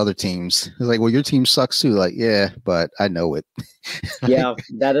fun of the other teams. It's like, well, your team sucks too. Like, yeah, but I know it. Yeah,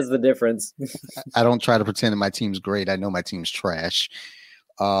 that is the difference. I don't try to pretend that my team's great. I know my team's trash.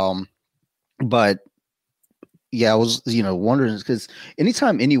 But yeah, I was, wondering because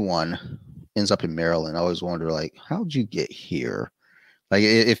anytime anyone ends up in Maryland, I always wonder, like, how'd you get here? Like,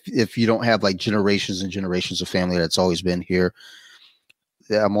 if you don't have like generations and generations of family that's always been here,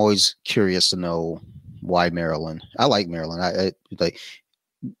 I'm always curious to know why Maryland. I like Maryland. I like,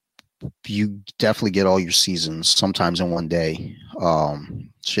 you definitely get all your seasons sometimes in one day.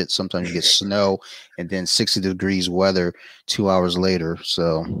 Sometimes you get snow and then 60 degrees weather 2 hours later.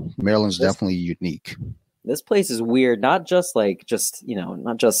 So Maryland's definitely unique. This place is weird, not just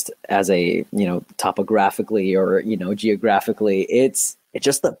as a, topographically or, geographically. It's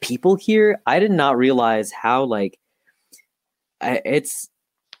just the people here. I did not realize how it's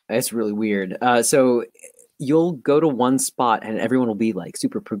really weird. So you'll go to one spot and everyone will be like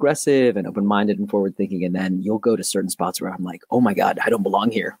super progressive and open-minded and forward-thinking. And then you'll go to certain spots where I'm like, oh my God, I don't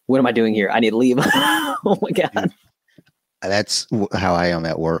belong here. What am I doing here? I need to leave. Oh my God. That's how I am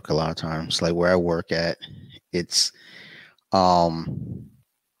at work a lot of times. Like where I work at, it's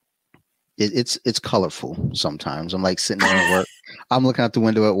colorful sometimes. I'm like sitting there at work. I'm looking out the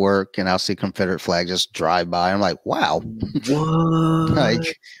window at work and I'll see Confederate flag just drive by. I'm like, wow.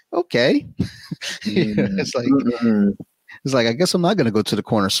 Like, okay. It's like, I guess I'm not going to go to the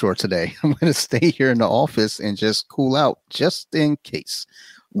corner store today. I'm going to stay here in the office and just cool out just in case.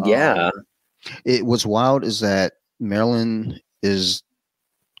 Yeah. What's wild is that Maryland is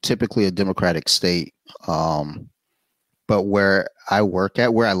typically a Democratic state. But where I work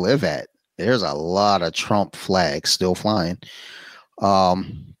at, where I live at, there's a lot of Trump flags still flying.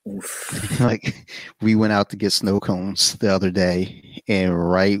 Like we went out to get snow cones the other day, and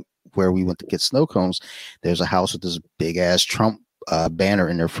right where we went to get snow cones, there's a house with this big ass Trump banner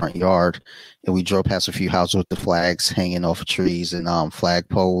in their front yard. And we drove past a few houses with the flags hanging off of trees and flag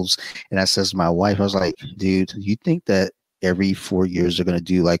poles. And I says to my wife, I was like, dude, you think that every 4 years they're going to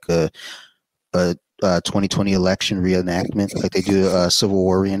do like a 2020 election reenactment, like they do a Civil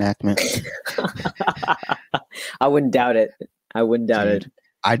War reenactment? I wouldn't doubt it. Dude,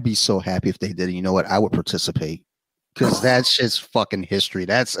 I'd be so happy if they did it. You know what? I would participate because that's just fucking history.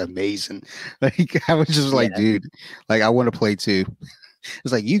 That's amazing. Like I was just like, dude, like I want to play too.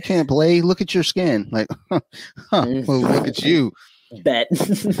 It's like, you can't play. Look at your skin. Like, well, look at you. Bet.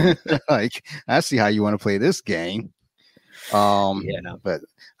 Like, I see how you want to play this game. Yeah, but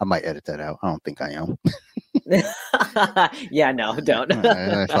I might edit that out. I don't think I am. Yeah, no, don't.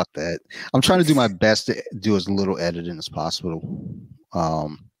 Fuck that. I'm trying to do my best to do as little editing as possible.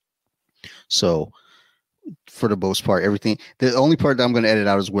 So for the most part, everything. The only part that I'm going to edit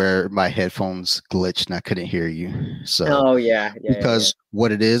out is where my headphones glitched and I couldn't hear you. So, because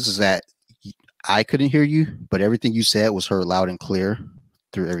what it is that I couldn't hear you, but everything you said was heard loud and clear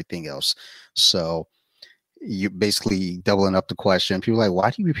through everything else. So you're basically doubling up the question. People are like, why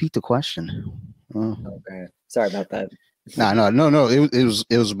do you repeat the question? Okay, sorry about that. No.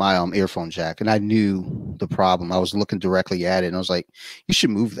 It was my earphone jack, and I knew the problem. I was looking directly at it, and I was like, "You should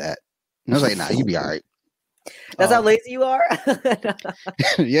move that." And I was like, "Nah, you'll be all right." That's how lazy you are.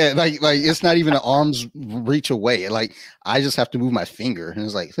 Yeah, like it's not even an arm's reach away. Like I just have to move my finger, and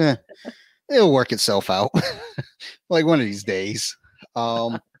it's like it'll work itself out, like one of these days.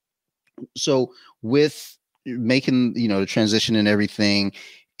 So with making the transition and everything,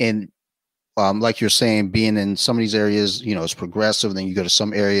 and like you're saying, being in some of these areas, it's progressive. Then you go to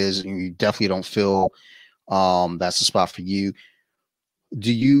some areas, and you definitely don't feel that's the spot for you.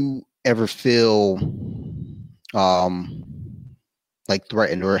 Do you ever feel like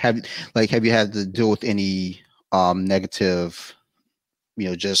threatened, or have you had to deal with any negative,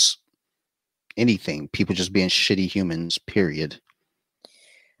 just anything, people just being shitty humans, period?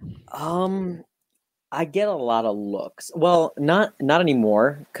 I get a lot of looks. Well, not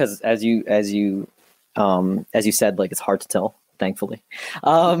anymore, because as you said, like, it's hard to tell, thankfully.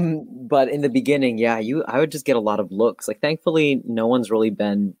 But in the beginning, yeah, I would just get a lot of looks. Like, thankfully, no one's really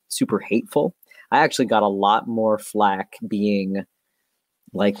been super hateful. I actually got a lot more flack being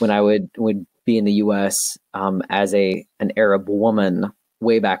like when I would be in the US as an Arab woman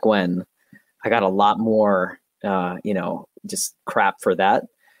way back when. I got a lot more just crap for that.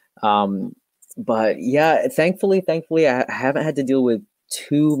 But yeah, thankfully, I haven't had to deal with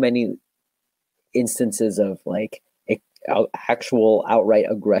too many instances of like actual outright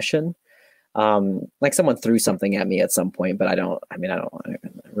aggression. Like someone threw something at me at some point, but I don't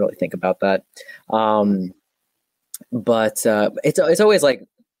really think about that. But it's always like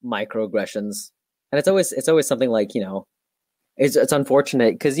microaggressions, and it's always something like, it's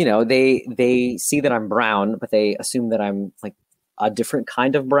unfortunate because they see that I'm brown, but they assume that I'm like a different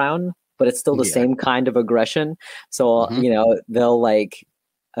kind of brown, but it's still the same kind of aggression. So they'll like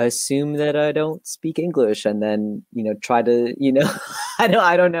assume that I don't speak English, and then try to I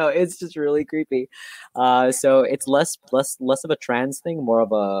don't know. It's just really creepy. So it's less of a trans thing, more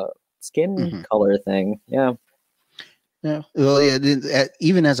of a skin color thing. Yeah. Yeah. Well, yeah.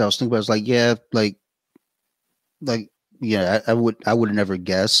 Even as I was thinking about it, I was like, yeah, I would have never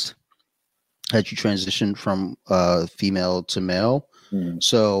guessed that you transitioned from female to male.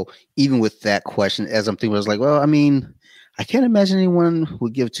 So even with that question, as I'm thinking, I was like, well, I mean, I can't imagine anyone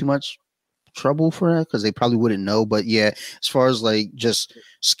would give too much trouble for that, because they probably wouldn't know. But yeah, as far as like just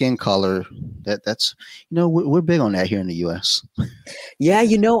skin color, that's we're big on that here in the US. Yeah,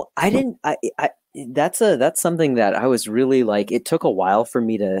 that's something that I was really like, it took a while for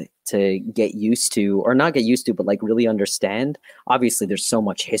me to get used to, or not get used to, but like really understand. Obviously there's so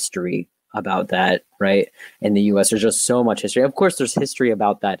much history about that, right? In the US, there's just so much history. Of course, there's history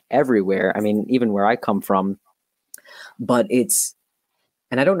about that everywhere. I mean, even where I come from. But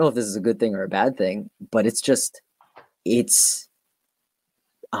and I don't know if this is a good thing or a bad thing, but it's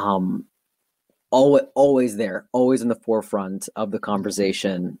always there, always in the forefront of the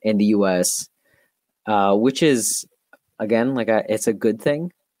conversation in the US, which is, again, like it's a good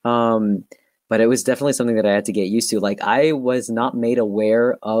thing. But it was definitely something that I had to get used to. Like, I was not made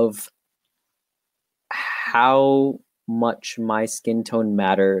aware of how much my skin tone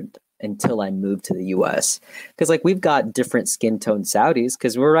mattered until I moved to the US. Because like we've got different skin tone Saudis,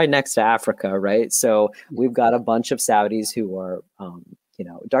 because we're right next to Africa, right? So we've got a bunch of Saudis who are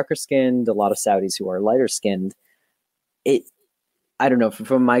darker skinned, a lot of Saudis who are lighter skinned. I don't know,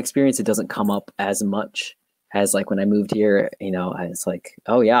 from my experience, it doesn't come up as much as like when I moved here. It's like,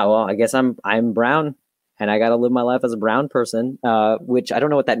 oh yeah, well, I guess I'm brown, and I got to live my life as a brown person, which I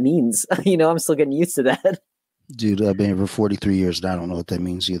don't know what that means. I'm still getting used to that. Dude, I've been here for 43 years, and I don't know what that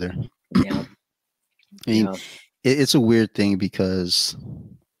means either. Yeah. I mean, it's a weird thing, because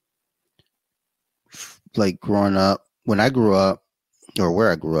like growing up, when I grew up, or where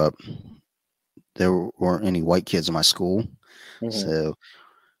I grew up, there weren't any white kids in my school. So,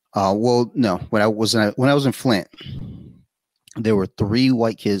 well, no, when I was in Flint, there were 3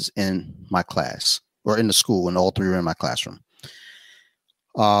 white kids in my class, or in the school, and all 3 were in my classroom.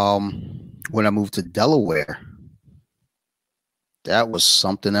 When I moved to Delaware, that was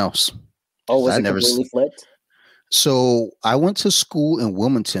something else. Oh, was it completely flipped? So I went to school in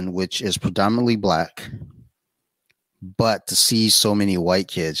Wilmington, which is predominantly black, but to see so many white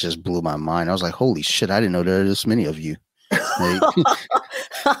kids just blew my mind. I was like, holy shit, I didn't know there are this many of you. Like,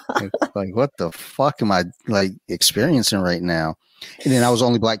 what the fuck am I like experiencing right now? And then I was the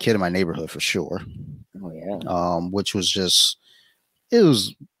only black kid in my neighborhood, for sure. Oh yeah. Which was just, it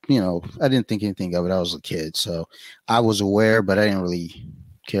was, I didn't think anything of it. I was a kid, so I was aware, but I didn't really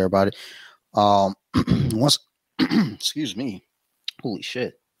care about it. Once, excuse me, holy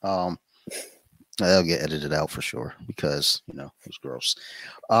shit. That'll get edited out for sure, because it was gross.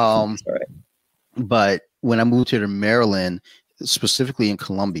 All right. But when I moved here to Maryland, specifically in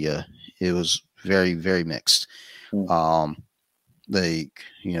Columbia, it was very, very mixed. Like,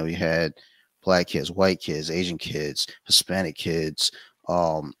 you know, you had black kids, white kids, Asian kids, Hispanic kids.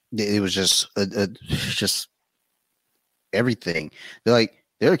 It was just just everything. They're like,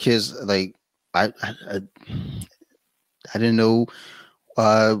 there are kids like I didn't know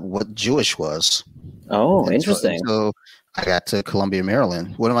what Jewish was. Oh, interesting. So I got to Columbia,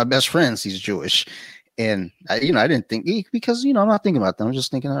 Maryland. One of my best friends, he's Jewish. And I didn't think, because, I'm not thinking about them. I'm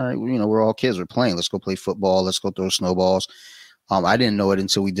just thinking, all right, we're all kids. We're playing. Let's go play football. Let's go throw snowballs. I didn't know it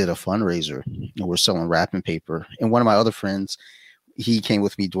until we did a fundraiser. We're selling wrapping paper. And one of my other friends, he came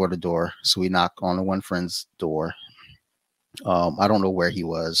with me door to door. So we knocked on one friend's door. I don't know where he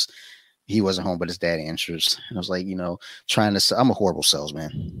was. He wasn't home, but his dad answers. And I was like, trying to, I'm a horrible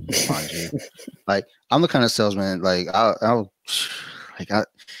salesman. Mind you. Like, I'm the kind of salesman, like,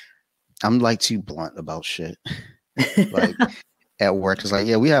 I'm like too blunt about shit. Like at work, it's like,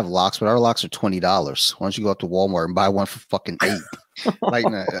 yeah, we have locks, but our locks are $20. Why don't you go up to Walmart and buy one for fucking $8? Like,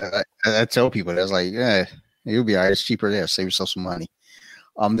 I tell people that's like, yeah, you'll be all right. It's cheaper there. Save yourself some money.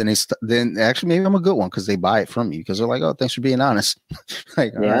 Then actually maybe I'm a good one because they buy it from you because they're like, oh, thanks for being honest.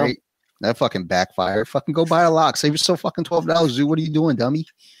 Like, all right, that fucking backfired. Fucking go buy a lock. Save yourself fucking $12, dude. What are you doing, dummy?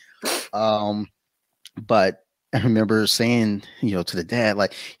 But I remember saying, to the dad,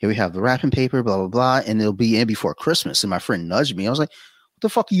 like, here we have the wrapping paper, blah, blah, blah, and it'll be in before Christmas. And my friend nudged me. I was like, what the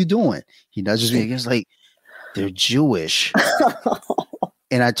fuck are you doing? He nudges me again. He's like, they're Jewish.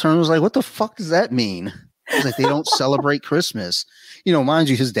 And I turned and was like, what the fuck does that mean? He's like, they don't celebrate Christmas. Mind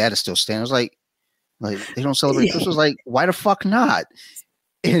you, his dad is still standing. I was like they don't celebrate Christmas. Like, why the fuck not?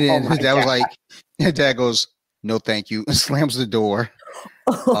 And then his dad was like, his dad goes, no, thank you, and slams the door.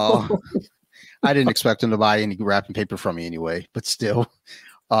 I didn't expect him to buy any wrapping paper from me anyway, but still,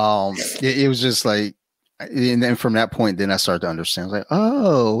 it was just like, and then from that point, then I started to understand. I was like,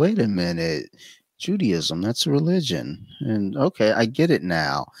 oh, wait a minute, Judaism, that's a religion, and okay, I get it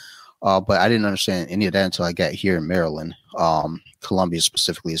now. But I didn't understand any of that until I got here in Maryland. Columbia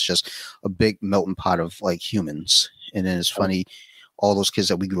specifically is just a big melting pot of like humans, and then it's funny. All those kids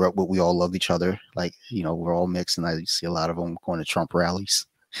that we grew up with, we all love each other. Like, we're all mixed, and I see a lot of them going to Trump rallies.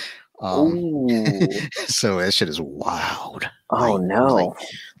 So that shit is wild. Oh, like, no.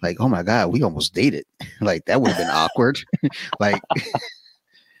 Like, oh my God, we almost dated. Like, that would have been awkward. like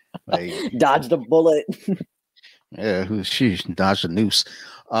dodged a bullet. Yeah, she dodged a noose.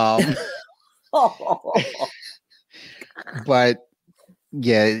 But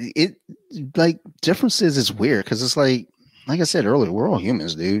yeah, it like differences is weird because it's like I said earlier, we're all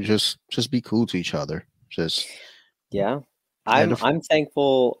humans, dude. Just be cool to each other. Just I'm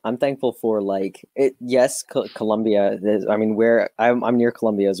thankful. I'm thankful for like it. Yes, Columbia. I'm near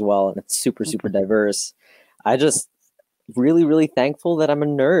Columbia as well, and it's super diverse. I just really thankful that I'm a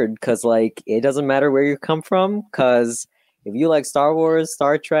nerd because like it doesn't matter where you come from. Because if you like Star Wars,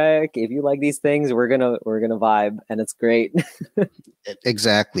 Star Trek, if you like these things, we're gonna vibe, and it's great.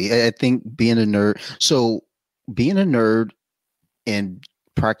 Exactly. I think being a nerd and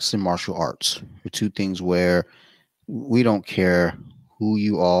practicing martial arts are two things where we don't care who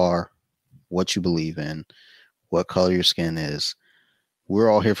you are, what you believe in, what color your skin is.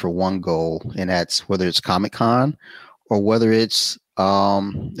 We're all here for one goal, and that's whether it's Comic-Con or whether it's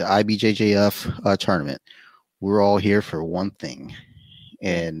the IBJJF tournament. We're all here for one thing,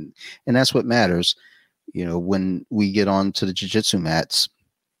 and that's what matters. When we get on to the jiu-jitsu mats,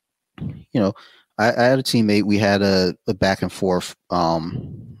 I had a teammate. We had a back and forth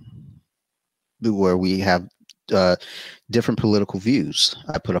where we have different political views.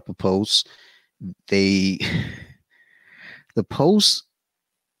 I put up a post. The post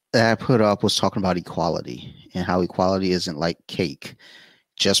that I put up was talking about equality and how equality isn't like cake.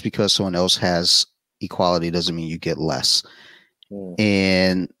 Just because someone else has equality doesn't mean you get less.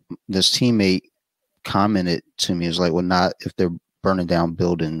 And this teammate commented to me, is like, well, not if they're burning down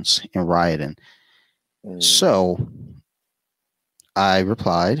buildings and rioting. So I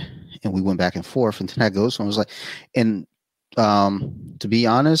replied, and we went back and forth, and then I goes and was like, and to be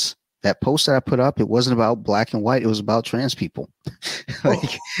honest, that post that I put up, it wasn't about black and white, it was about trans people.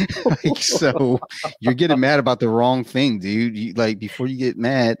 So you're getting mad about the wrong thing, dude. Before you get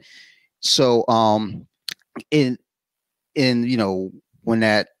mad. So when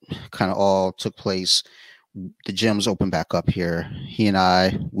that kind of all took place, the gyms opened back up here. He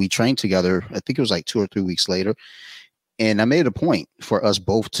and we trained together. I think it was like 2 or 3 weeks later. And I made a point for us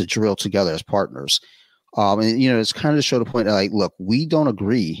both to drill together as partners. It's kind of to show the point that, like, look, we don't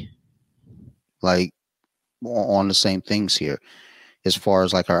agree, like, on the same things here as far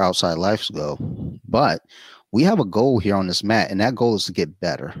as, like, our outside lives go. But we have a goal here on this mat, and that goal is to get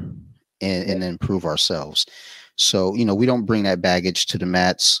better. and improve ourselves. So, you know, we don't bring that baggage to the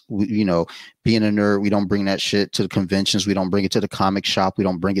mats. You know, being a nerd, we don't bring that shit to the conventions. We don't bring it to the comic shop. We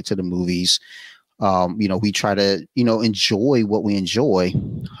don't bring it to the movies. You know, we try to, you know, enjoy what we enjoy.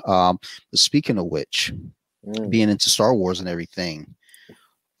 But speaking of which, being into Star Wars and everything,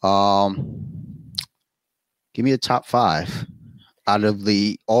 give me a top 5 out of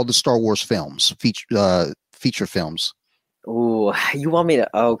all the Star Wars films, feature films. Ooh, you want me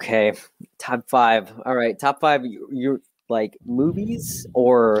to? Okay, top 5. All right, top 5. You're like movies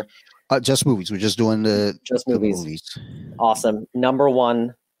or just movies? We're just doing the movies. Awesome. Number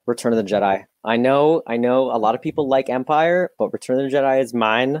 1, Return of the Jedi. I know. A lot of people like Empire, but Return of the Jedi is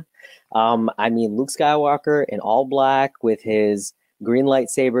mine. I mean, Luke Skywalker in all black with his green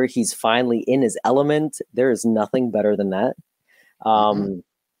lightsaber. He's finally in his element. There is nothing better than that.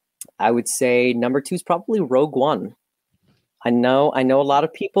 I would say number 2 is probably Rogue One. I know a lot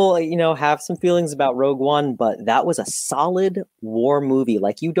of people, you know, have some feelings about Rogue One, but that was a solid war movie.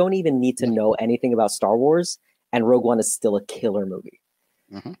 Like, you don't even need to know anything about Star Wars, and Rogue One is still a killer movie.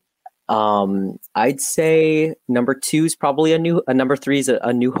 I'd say number 2 is probably number 3 is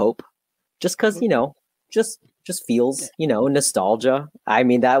a New Hope, just because, you know, just feels, you know, nostalgia. I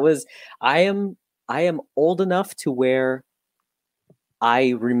mean, I am old enough to where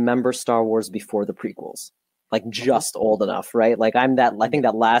I remember Star Wars before the prequels. Like, just old enough, right? Like, I think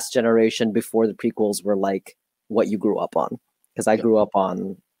that last generation before the prequels were like what you grew up on, because I grew up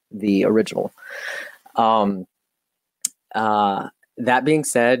on the original. That being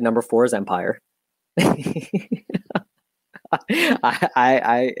said, number 4 is Empire. I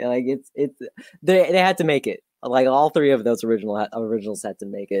like it's they had to make it. Like, all 3 of those originals had to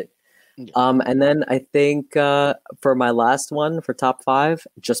make it. And then I think for my last one, for top 5,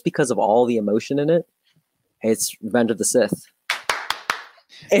 just because of all the emotion in it, it's Revenge of the Sith.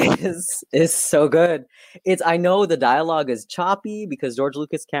 It's so good. I know the dialogue is choppy because George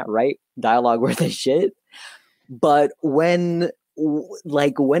Lucas can't write dialogue worth of shit, but when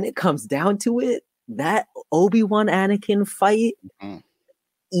it comes down to it, that Obi-Wan Anakin fight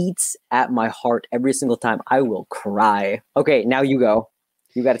eats at my heart every single time. I will cry. Okay, now you go.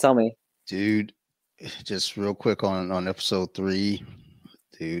 You got to tell me. Dude, just real quick on episode 3,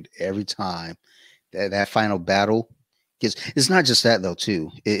 dude, every time that final battle, because it's not just that though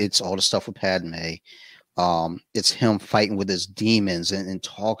too. It's all the stuff with Padme. It's him fighting with his demons and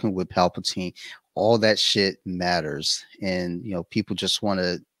talking with Palpatine. All that shit matters. And, you know, people just want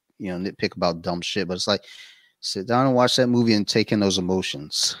to, you know, nitpick about dumb shit, but it's like, sit down and watch that movie and take in those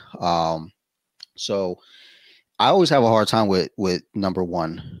emotions. So I always have a hard time with number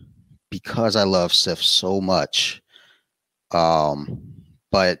 1 because I love Sith so much.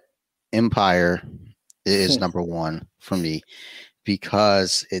 But Empire is number 1 for me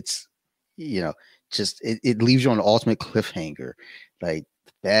because it's, you know, just it leaves you on the ultimate cliffhanger. Like,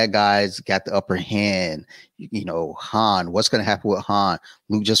 bad guys got the upper hand. You know, Han, what's going to happen with Han?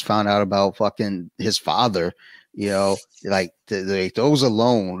 Luke just found out about fucking his father. You know, like those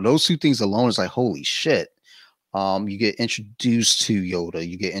 2 things alone is like, holy shit. You get introduced to Yoda,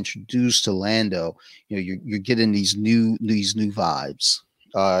 you get introduced to Lando. You know, you're getting these new vibes.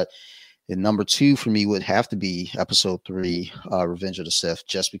 And number 2 for me would have to be episode 3, Revenge of the Sith,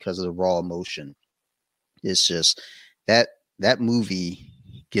 just because of the raw emotion. It's just that movie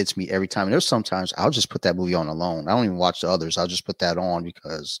gets me every time. And there's sometimes I'll just put that movie on alone. I don't even watch the others. I'll just put that on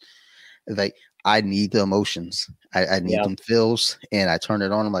because, like, I need the emotions. I need them feels, and I turn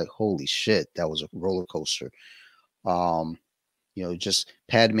it on. I'm like, holy shit, that was a roller coaster. You know, just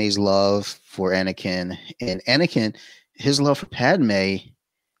Padme's love for Anakin, and Anakin, his love for Padme.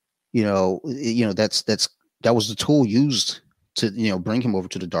 You know, that was the tool used to, you know, bring him over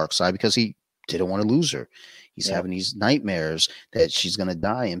to the dark side because he didn't want to lose her. He's having these nightmares that she's gonna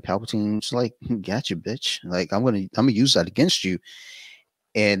die, and Palpatine's like, "Got you, bitch! Like, I'm gonna use that against you."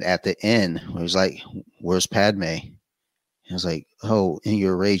 And at the end, where he's like, "Where's Padme?" I was like, "Oh, in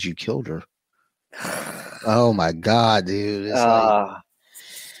your rage, you killed her." Oh my god, dude! It's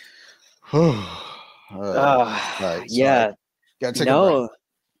yeah. Gotta take a breath.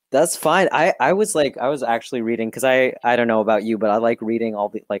 That's fine. I was actually reading, because I don't know about you, but I like reading all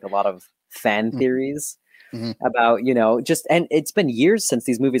the, like, a lot of fan theories about, you know, just, and it's been years since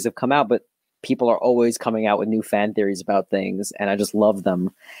these movies have come out, but people are always coming out with new fan theories about things, and I just love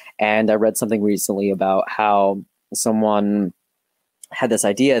them. And I read something recently about how someone had this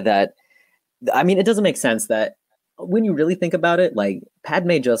idea that, I mean, it doesn't make sense that when you really think about it, like,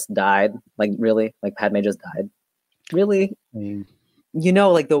 Padme just died. Like, really? Like, Padme just died? Really? I mean,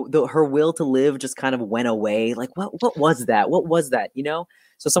 like the her will to live just kind of went away. Like what was that? What was that?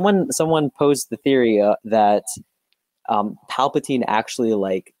 So someone posed the theory that Palpatine actually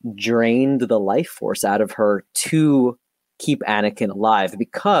like drained the life force out of her to keep Anakin alive,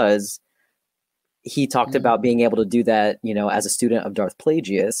 because he talked about being able to do that, as a student of Darth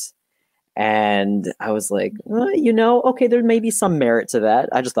Plagueis. And I was like, okay, there may be some merit to that.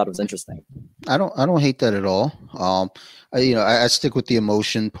 I just thought it was interesting. I don't hate that at all. I stick with the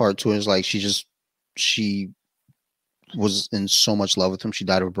emotion part to it. Is like she was in so much love with him. She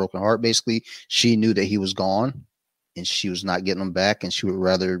died of a broken heart. Basically, she knew that he was gone, and she was not getting him back, and she would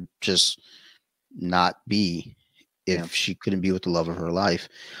rather just not be if she couldn't be with the love of her life.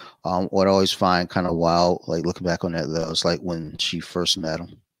 What I always find kind of wild, like looking back on that, though, it's like when she first met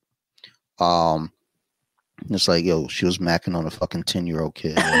him. It's like, yo, she was macking on a fucking 10-year-old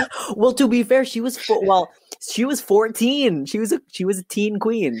kid. Well, to be fair, she was 14. She was a teen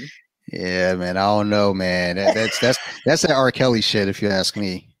queen. Yeah, man. I don't know, man. That's that R. Kelly shit, if you ask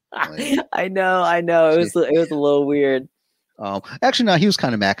me. Like, I know. It was a little weird. Actually, no, he was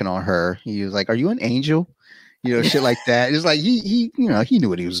kind of macking on her. He was like, "Are you an angel?" Shit like that. It's like he knew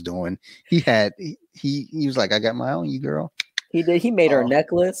what he was doing. He was like, "I got my own, you girl." He did. He made her a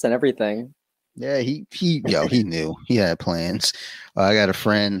necklace and everything. Yeah, he knew. He had plans. I got a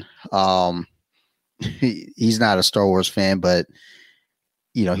friend. He's not a Star Wars fan, but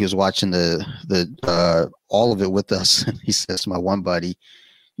he was watching the all of it with us. He says to my one buddy,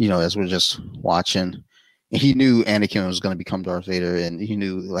 as we're just watching, and he knew Anakin was going to become Darth Vader, and he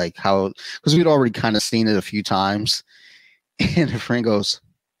knew like how, because we'd already kind of seen it a few times. And a friend goes,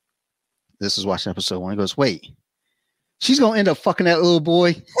 "This is watching episode 1." He goes, "Wait, she's gonna end up fucking that little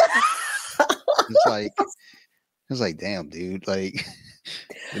boy." It's like, damn, dude. Like,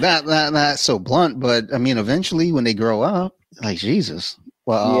 not so blunt, but I mean, eventually when they grow up, like, Jesus.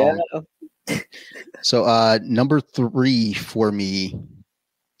 Well, yeah. So, number 3 for me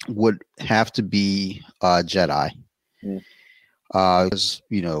would have to be Jedi. Because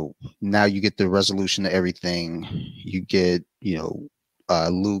now you get the resolution to everything. You get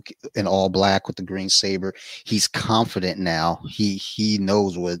Luke in all black with the green saber. He's confident now. He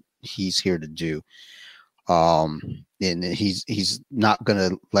knows what he's here to do. And he's not gonna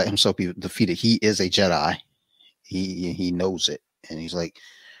let himself be defeated. He is a Jedi. He knows it, and he's like,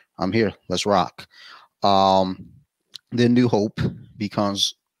 "I'm here. Let's rock." Then New Hope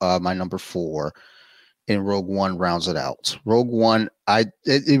becomes my number 4, and Rogue One rounds it out. Rogue One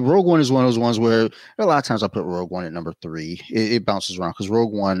is one of those ones where a lot of times I put Rogue One at number 3. It bounces around because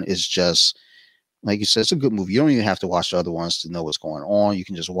Rogue One is just, like you said, it's a good movie. You don't even have to watch the other ones to know what's going on. You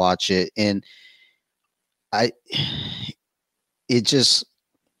can just watch it, and it's just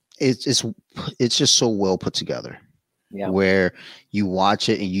so well put together. Yeah. Where you watch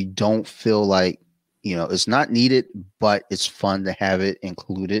it and you don't feel like it's not needed, but it's fun to have it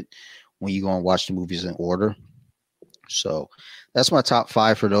included when you go and watch the movies in order. So that's my top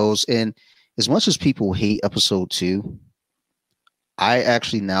 5 for those. And as much as people hate episode 2, I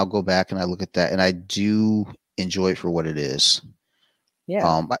actually now go back and I look at that and I do enjoy it for what it is.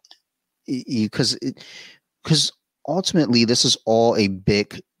 Yeah. Because ultimately this is all a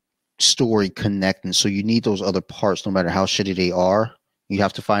big story connecting. So you need those other parts, no matter how shitty they are. You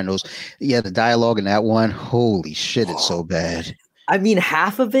have to find those. Yeah, the dialogue in that one, holy shit, it's so bad. I mean,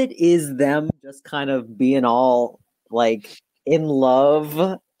 half of it is them just kind of being all like in love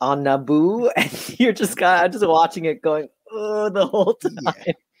on Naboo, and you're just kind of just watching it going, oh, the whole time.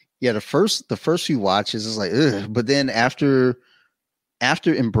 Yeah, the first few watches is like, ugh. But then after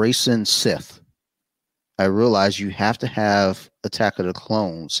embracing Sith, I realized you have to have Attack of the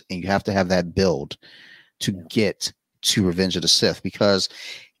Clones, and you have to have that build to get to Revenge of the Sith, because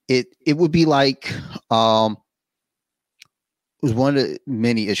it would be like it was one of the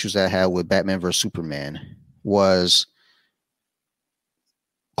many issues that I had with Batman vs Superman was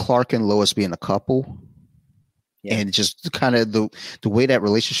Clark and Lois being a couple. Yeah. And just kind of the way that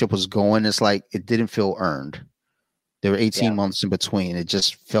relationship was going, it's like it didn't feel earned. There were 18 months in between. It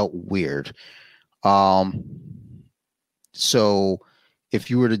just felt weird. So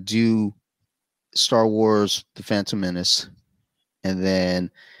if you were to do Star Wars The Phantom Menace and then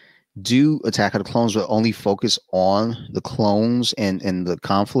do Attack of the Clones, but only focus on the clones and the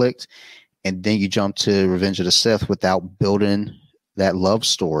conflict, and then you jump to Revenge of the Sith without building that love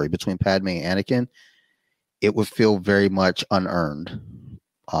story between Padme and Anakin, it would feel very much unearned.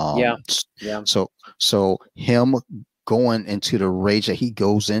 So him going into the rage that he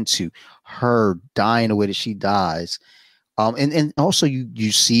goes into, her dying the way that she dies, and also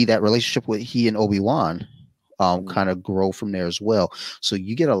you see that relationship with he and Obi-Wan, kind of grow from there as well. So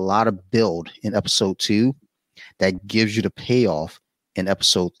you get a lot of build in episode 2 that gives you the payoff in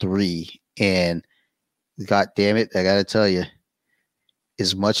episode 3. And God damn it, I gotta tell you,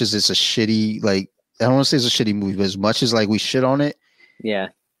 as much as it's a shitty, like, I don't want to say it's a shitty movie, but as much as like we shit on it, Yeah.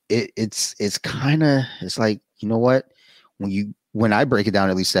 it's kind of, it's like, you know what, when I break it down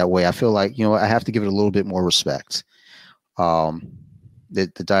at least that way, I feel like, you know what, I have to give it a little bit more respect. The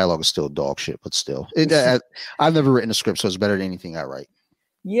dialogue is still dog shit, but still, I've never written a script, so it's better than anything I write.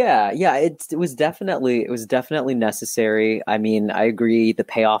 Yeah, it was definitely necessary. I mean, I agree, the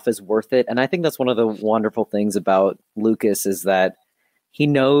payoff is worth it, and I think that's one of the wonderful things about Lucas is that he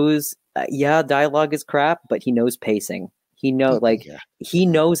knows, dialogue is crap, but he knows pacing. He knows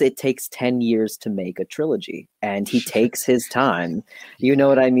it takes 10 years to make a trilogy, and he takes his time. You know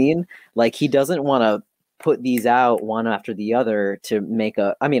what I mean? Like, he doesn't want to put these out one after the other to make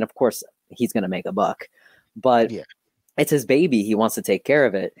I mean, of course, he's going to make a buck, but it's his baby. He wants to take care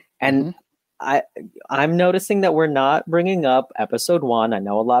of it. And I'm noticing that we're not bringing up episode 1. I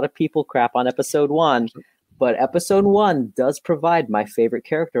know a lot of people crap on episode 1, but episode 1 does provide my favorite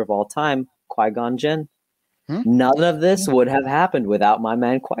character of all time, Qui-Gon Jinn. None of this would have happened without my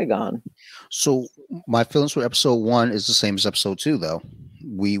man Qui-Gon. So my feelings for episode 1 is the same as episode 2, though.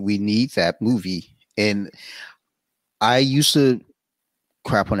 We need that movie. And I used to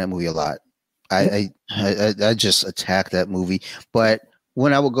crap on that movie a lot. I just attacked that movie. But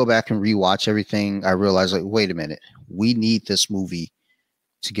when I would go back and rewatch everything, I realized, like, wait a minute, we need this movie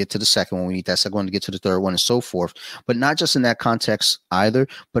to get to the second one. We need that second one to get to the third one, and so forth. But not just in that context either,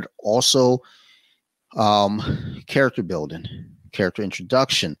 but also character building, character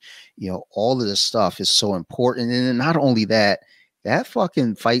introduction. You know, all of this stuff is so important. And then not only that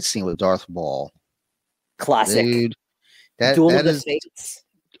fucking fight scene with Darth Maul. Classic. Dude, Duel of the Fates.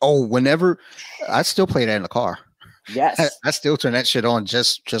 Oh, whenever I still play that in the car. Yes. I still turn that shit on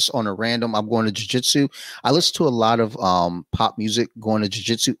just on a random. I'm going to jiu-jitsu. I listen to a lot of pop music going to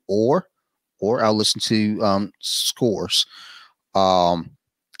jiu-jitsu, or I'll listen to scores.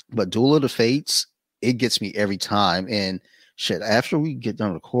 But Duel of the Fates, it gets me every time. And shit, after we get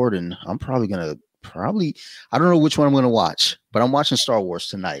done recording, I'm probably gonna I don't know which one I'm gonna watch, but I'm watching Star Wars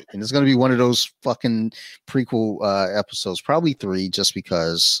tonight, and it's gonna be one of those fucking prequel episodes, probably 3, just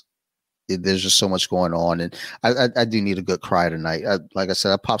because there's just so much going on, and I do need a good cry tonight. Like I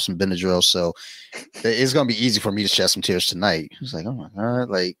said, I popped some Benadryl, so it's gonna be easy for me to shed some tears tonight. It's like, oh my god,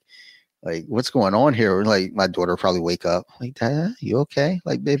 like what's going on here? Like, my daughter will probably wake up, like, Dad, you okay?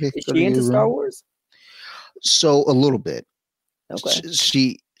 Like, baby, is she into Star Wars? So a little bit. Okay.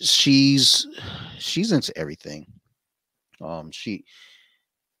 She's into everything.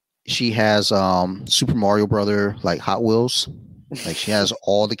 She has Super Mario Brother, like Hot Wheels. Like, she has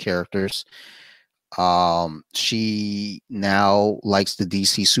all the characters. She now likes the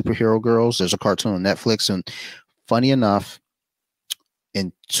DC superhero girls. There's a cartoon on Netflix, and funny enough,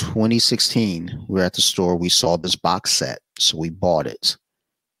 in 2016, we were at the store, we saw this box set, so we bought it.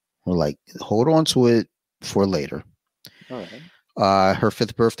 We're like, hold on to it for later. All right. Her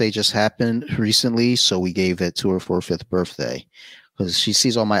 5th birthday just happened recently, so we gave it to her for her 5th birthday, because she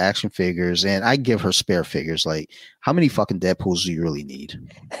sees all my action figures, and I give her spare figures. Like, how many fucking Deadpools do you really need?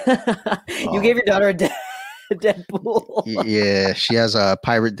 You gave your daughter a Deadpool. Yeah, she has a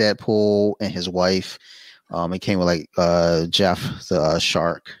pirate Deadpool and his wife. It came with like Jeff the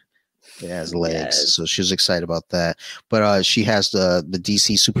shark. It has legs, so she was excited about that. But she has the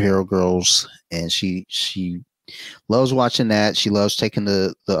DC superhero girls, and she loves watching that. She loves taking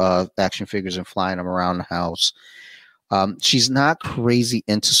the action figures and flying them around the house. She's not crazy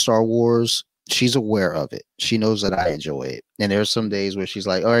into Star Wars. She's aware of it. She knows that I enjoy it. And there are some days where she's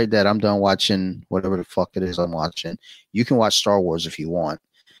like, all right, Dad, I'm done watching whatever the fuck it is I'm watching. You can watch Star Wars if you want.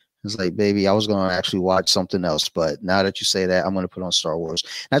 It's like, baby, I was going to actually watch something else, but now that you say that, I'm going to put on Star Wars.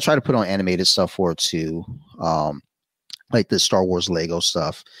 And I try to put on animated stuff for her too, like the Star Wars Lego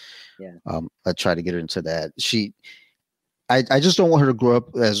stuff. Yeah. I try to get her into that. I just don't want her to grow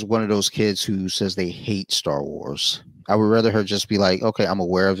up as one of those kids who says they hate Star Wars. I would rather her just be like, okay, I'm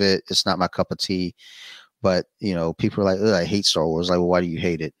aware of it. It's not my cup of tea. But, you know, people are like, I hate Star Wars. Like, well, why do you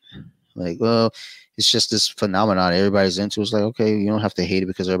hate it? Like, well, it's just this phenomenon everybody's into. It's like, okay, you don't have to hate it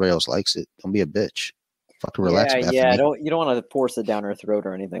because everybody else likes it. Don't be a bitch. Fucking relax. Yeah. You don't want to force it down her throat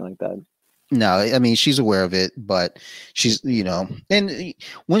or anything like that. No, I mean, she's aware of it, but she's, you know, and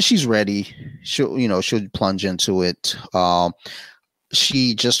when she's ready, she'll plunge into it.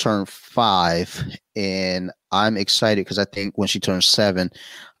 She just turned 5, and I'm excited because I think when she turns 7,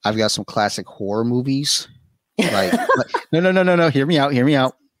 I've got some classic horror movies. No. Hear me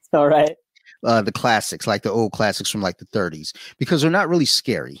out. All right. the classics, like the old classics from like the 30s, because they're not really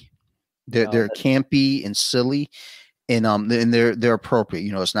scary. They're campy and silly, and they're appropriate.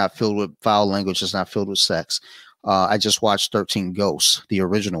 You know, it's not filled with foul language. It's not filled with sex. I just watched 13 Ghosts, the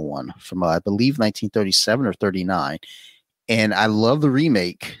original one from I believe 1937 or 39, and I love the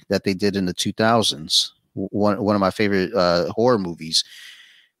remake that they did in the 2000s. One of my favorite horror movies,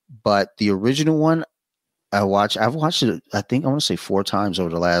 but the original one I've watched it. I think I want to say 4 times over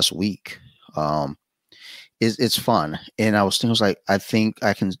the last week. It's fun, and I was thinking, I was like, I think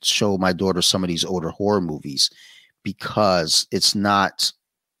I can show my daughter some of these older horror movies because it's not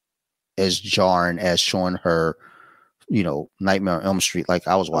as jarring as showing her, you know, Nightmare on Elm Street like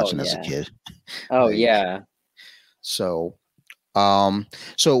I was watching as a kid. Oh Like, yeah. So,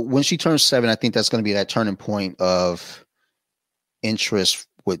 so when she turns 7, I think that's going to be that turning point of interest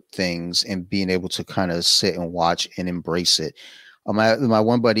with things and being able to kind of sit and watch and embrace it. My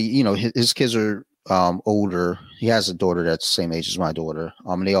one buddy, you know, his kids are older. He has a daughter that's the same age as my daughter.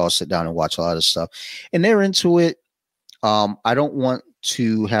 And they all sit down and watch a lot of stuff, and they're into it. I don't want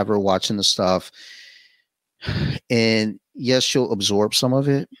to have her watching the stuff, and yes, she'll absorb some of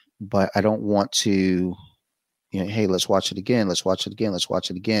it, but I don't want to, you know, hey, let's watch it again. Let's watch it again. Let's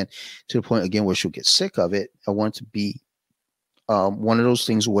watch it again, to the point again where she'll get sick of it. I want it to be one of those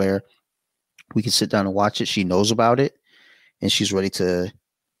things where we can sit down and watch it. She knows about it, and she's ready to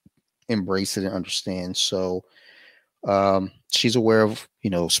embrace it and understand. So she's aware of, you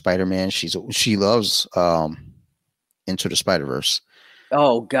know, Spider-Man. She loves Into the Spider-Verse.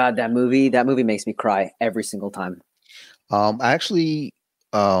 Oh God, that movie makes me cry every single time. I actually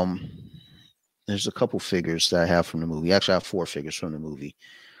there's a couple figures that I have from the movie. Actually, I have 4 figures from the movie.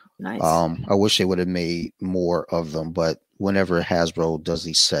 Nice. I wish they would have made more of them, but whenever Hasbro does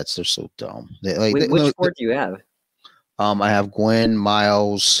these sets, they're so dumb. Which 4 do you have? I have Gwen,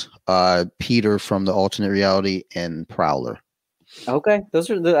 Miles, Peter from the alternate reality, and Prowler. Okay, those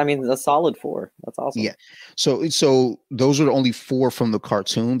are a solid 4. That's awesome. Yeah. So those are the only 4 from the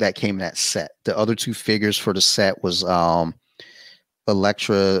cartoon that came in that set. The other 2 figures for the set was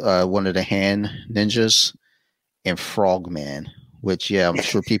Elektra, one of the hand ninjas, and Frogman, which, yeah, I'm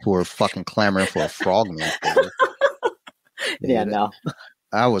sure people were fucking clamoring for a Frogman figure. Yeah, no.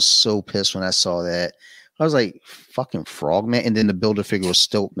 I was so pissed when I saw that. I was like, fucking Frogman. And then the builder figure was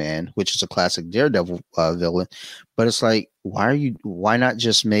Stiltman, which is a classic Daredevil villain. But it's like, why not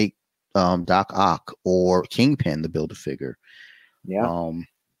just make Doc Ock or Kingpin the builder figure? Yeah.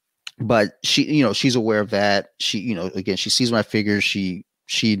 But she, you know, she's aware of that. She, you know, again, she sees my figures. She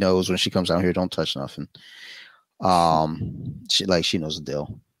knows when she comes out here, don't touch nothing. She knows the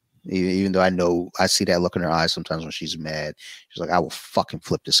deal. Even though I see that look in her eyes sometimes when she's mad. She's like, I will fucking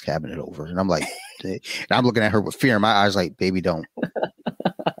flip this cabinet over. And I'm like, and I'm looking at her with fear in my eyes, like, baby, don't.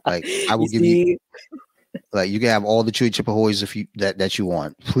 Like, I will give you, like, you can have all the Chewy Chippehoys if you that you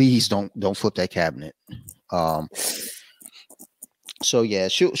want. Please don't flip that cabinet. So yeah,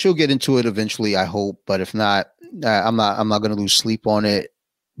 she'll get into it eventually, I hope. But if not, I'm not gonna lose sleep on it.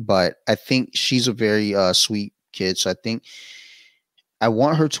 But I think she's a very sweet kid, so I think I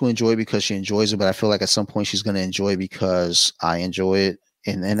want her to enjoy because she enjoys it, but I feel like at some point she's going to enjoy because I enjoy it,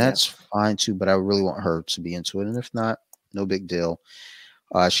 and that's fine too. But I really want her to be into it, and if not, no big deal.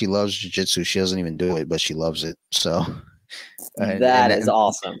 She loves jiu-jitsu. She doesn't even do it, but she loves it. So that is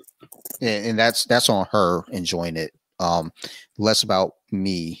awesome. And that's on her enjoying it. Less about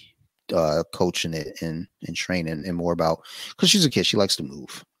me coaching it and training, and more about, because she's a kid, she likes to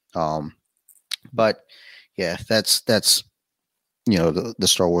move. But yeah, that's you know, the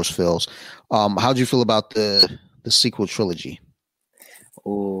Star Wars fills. How'd you feel about the sequel trilogy?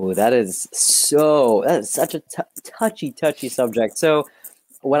 Oh, that is such a touchy subject. So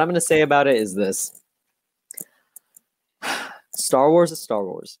what I'm going to say about it is this. Star Wars is Star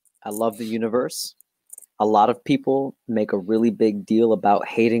Wars. I love the universe. A lot of people make a really big deal about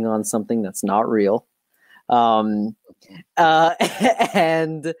hating on something that's not real. And I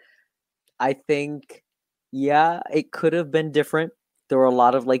think, yeah, it could have been different. There were a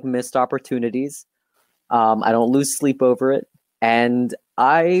lot of like missed opportunities. I don't lose sleep over it. And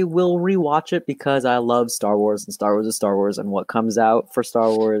I will rewatch it because I love Star Wars, and Star Wars is Star Wars. And what comes out for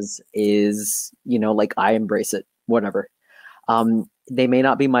Star Wars is, you know, like, I embrace it, whatever. They may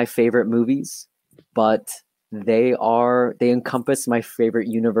not be my favorite movies, but they encompass my favorite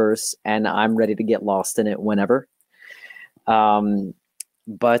universe, and I'm ready to get lost in it whenever.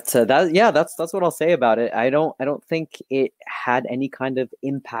 But that's what I'll say about it. I don't think it had any kind of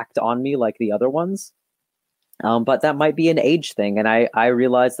impact on me like the other ones. But that might be an age thing. And I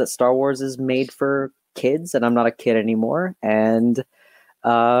realized that Star Wars is made for kids, and I'm not a kid anymore. And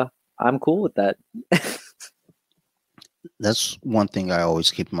I I'm cool with that. That's one thing I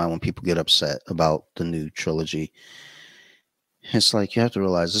always keep in mind when people get upset about the new trilogy. It's like you have to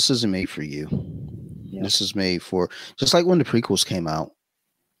realize this isn't made for you. Yeah. This is made for, just like when the prequels came out.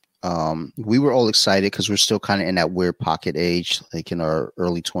 We were all excited because we're still kind of in that weird pocket age, like in our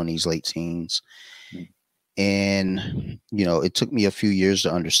early 20s, late teens. And, it took me a few years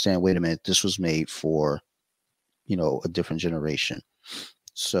to understand, wait a minute, this was made for, a different generation.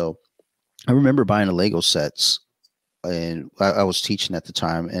 So I remember buying the Lego sets, and I was teaching at the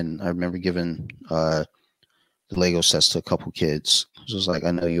time, and I remember giving the Lego sets to a couple kids. It was like,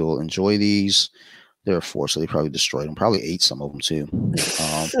 I know you'll enjoy these. There were 4, so they probably destroyed them. Probably ate some of them too.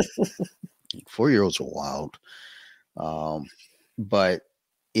 4-year-olds are wild. But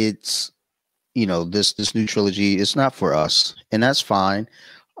it's, this new trilogy, it's not for us, and that's fine.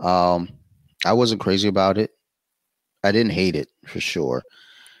 I wasn't crazy about it. I didn't hate it for sure.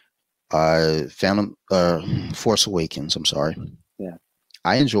 Force Awakens, I'm sorry. Yeah.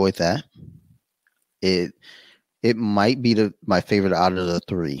 I enjoyed that. It might be my favorite out of the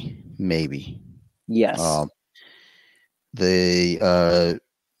 3, maybe. Yes. The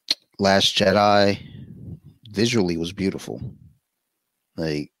Last Jedi visually was beautiful.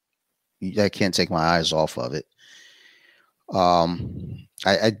 Like, I can't take my eyes off of it.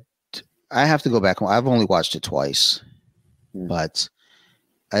 I have to go back. I've only watched it twice, but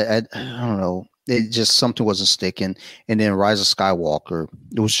I don't know. It just, something wasn't sticking. And then Rise of Skywalker,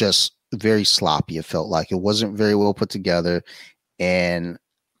 it was just very sloppy. It felt like it wasn't very well put together. And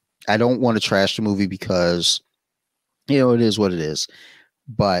I don't want to trash the movie because, it is what it is.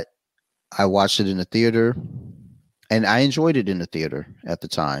 But I watched it in the theater, and I enjoyed it in the theater at the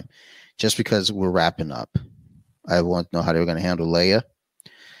time, just because we're wrapping up. I want to know how they were going to handle Leia.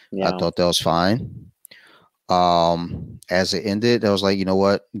 Yeah. I thought that was fine. As it ended, I was like, you know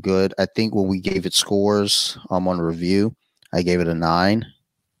what? Good. I think when we gave it scores on the review, I gave it a 9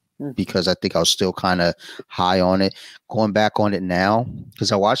 because I think I was still kind of high on it. Going back on it now,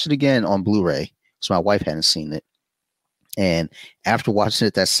 because I watched it again on Blu-ray, so my wife hadn't seen it. And after watching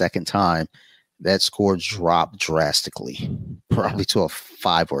it that second time, that score dropped drastically, probably to a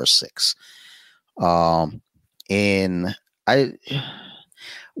 5 or a 6. And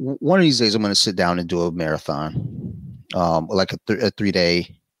one of these days I'm going to sit down and do a marathon, like a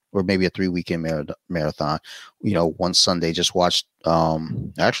 3-day or maybe a 3-weekend marathon. One Sunday, just watch.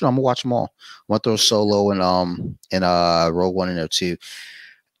 Actually, I'm gonna watch them all. I want to throw Solo and Rogue One in there too.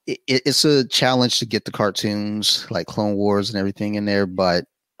 It's a challenge to get the cartoons like Clone Wars and everything in there, but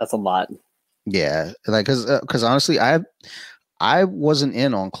that's a lot. Yeah, like because honestly, I wasn't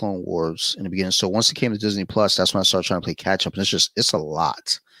in on Clone Wars in the beginning. So once it came to Disney Plus, that's when I started trying to play catch up, and it's a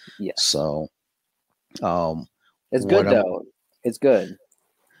lot. Yeah. So, it's good though. It's good.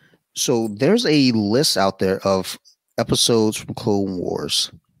 So there's a list out there of episodes from Clone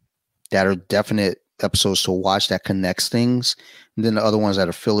Wars that are definite episodes to watch that connects things, and then the other ones that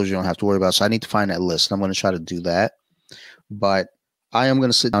are fillers you don't have to worry about. So I need to find that list, and I'm going to try to do that. But I am going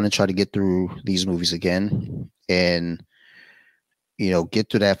to sit down and try to get through these movies again, and get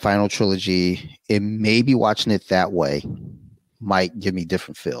through that final trilogy. And maybe watching it that way might give me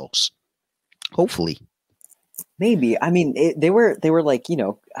different feels. Hopefully. Maybe. I mean, they were like,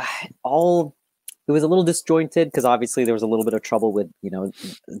 all, it was a little disjointed because obviously there was a little bit of trouble with,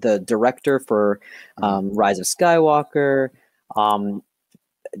 the director for Rise of Skywalker. The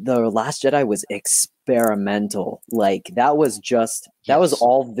Last Jedi was experimental. Like that was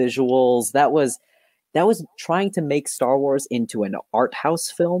all visuals. That was trying to make Star Wars into an art house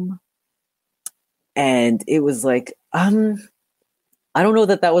film. And it was like, I don't know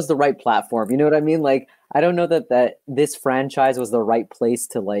that was the right platform. You know what I mean? Like, I don't know that this franchise was the right place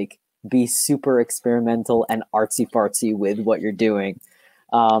to like be super experimental and artsy fartsy with what you're doing.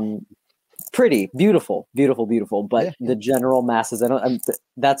 Pretty beautiful, but yeah. The general masses,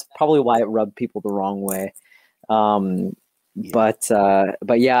 that's probably why it rubbed people the wrong way.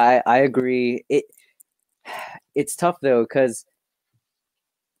 But yeah, I agree. It's tough though, because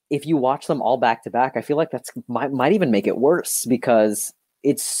if you watch them all back to back, I feel like that's might even make it worse because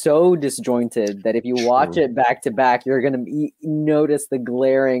it's so disjointed that if you watch it back to back, you're going to notice the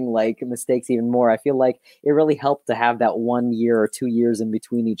glaring like mistakes even more. I feel like it really helped to have that 1 year or 2 years in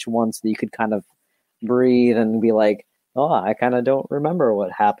between each one so that you could kind of breathe and be like, oh, I kind of don't remember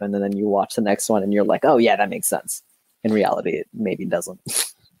what happened. And then you watch the next one and you're like, oh yeah, that makes sense. In reality, it maybe doesn't.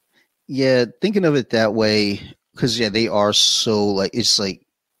 Yeah, thinking of it that way, because they are so like, it's like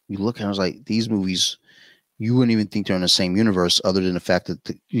you look at it, I was like, these movies, you wouldn't even think they're in the same universe other than the fact that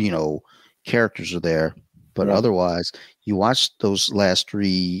the characters are there. But Yeah. otherwise, you watch those last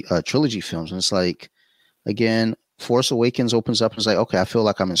three trilogy films, and it's like, again, Force Awakens opens up and it's like, okay, I feel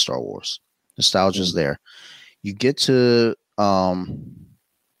like I'm in Star Wars. Nostalgia's there. You get to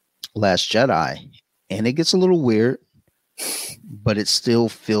Last Jedi, and it gets a little weird, but it still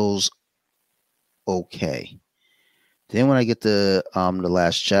feels okay. Then when I get to the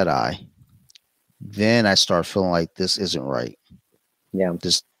Last Jedi, then I start feeling like this isn't right. Yeah.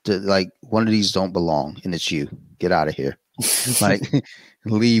 Like one of these don't belong, and it's you. Get out of here. Like,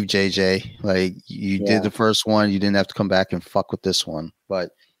 leave, JJ. Like, you did the first one, you didn't have to come back and fuck with this one.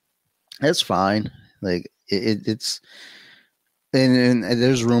 But that's fine. Like, it's and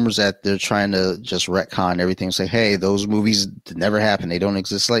there's rumors that they're trying to just retcon everything. Say, hey, those movies never happened. They don't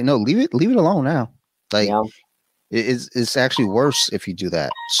exist. Like, no, leave it alone now. Like, it's actually worse if you do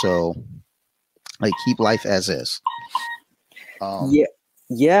that. So, like, keep life as is. Yeah.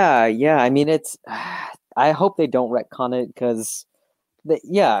 I mean, it's. I hope they don't retcon it because,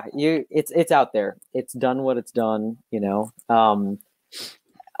 it's out there. It's done what it's done. You know.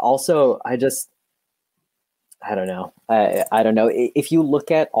 Also, I don't know. I don't know. If you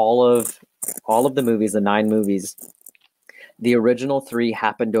look at all of the movies, the 9 movies, the original 3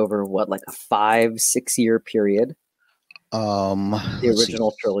 happened over what, like a 5-6 year period. The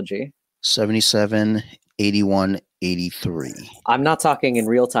original trilogy. 77, 81, 83. I'm not talking in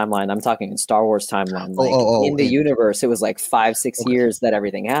real timeline. I'm talking in Star Wars timeline. Like in the universe, it was like 5-6 years that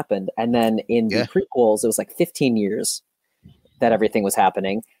everything happened, and then in the prequels, it was like 15 years that everything was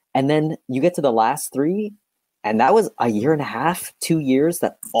happening. And then you get to the last 3, and that was a year and a half, 2 years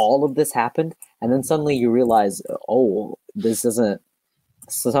that all of this happened. And then suddenly you realize, oh, this isn't.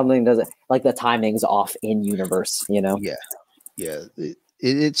 So something doesn't, like, the timing's off in universe. You know? Yeah.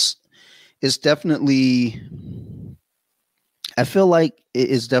 It's definitely. I feel like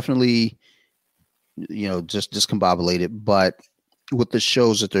it's definitely, just discombobulated, but with the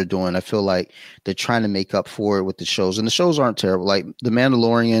shows that they're doing, I feel like they're trying to make up for it with the shows, and the shows aren't terrible. Like The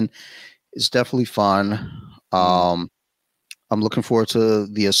Mandalorian is definitely fun. I'm looking forward to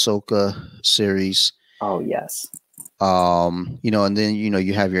the Ahsoka series. Oh yes. And then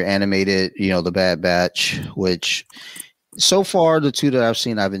you have your animated, The Bad Batch, which so far the 2 that I've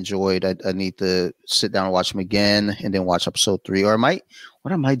seen I've enjoyed. I need to sit down and watch them again, and then watch episode 3. Or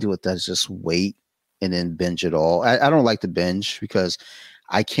what I might do with that is just wait and then binge it all. I don't like to binge because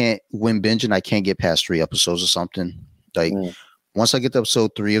when binging, I can't get past 3 episodes or something. Like, once I get to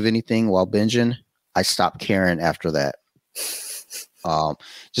episode 3 of anything while binging, I stop caring after that.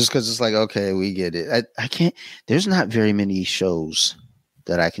 Just because it's like, okay, we get it. I can't. There's not very many shows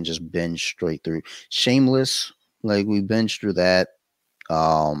that I can just binge straight through. Shameless, like, we binged through that.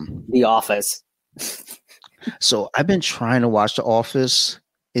 The Office. So I've been trying to watch The Office.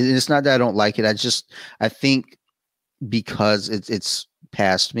 It's not that I don't like it. I think because it's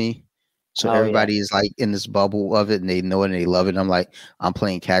past me. So everybody is like in this bubble of it, and they know it and they love it. And I'm like, I'm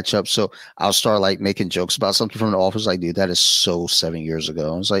playing catch up. So I'll start like making jokes about something from The Office. Like, dude, that is so 7 years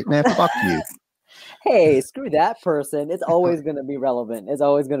ago. I was like, man, fuck you. Hey, screw that person. It's always going to be relevant. It's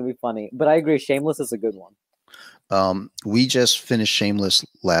always going to be funny. But I agree. Shameless is a good one. We just finished Shameless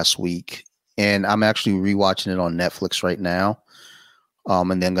last week, and I'm actually rewatching it on Netflix right now.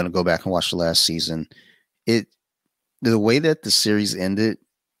 And then going to go back and watch the last season. The way that the series ended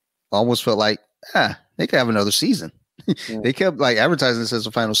almost felt like, they could have another season. They kept like advertising this as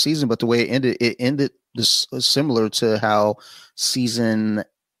a final season, but the way it ended this similar to how season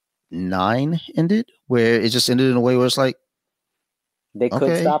 9 ended, where it just ended in a way where it's like, they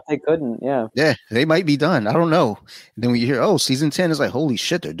could stop, they couldn't. Yeah, they might be done. I don't know. And then when you hear, season 10 is like, holy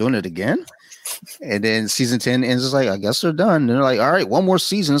shit, they're doing it again. And then season 10 ends, it's like, I guess they're done. And they're like, all right, one more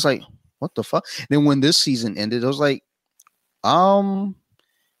season. It's like, what the fuck? Then when this season ended, I was like,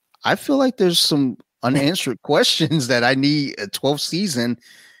 I feel like there's some unanswered questions that I need a 12th season.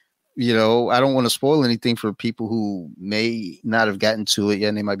 I don't want to spoil anything for people who may not have gotten to it yet,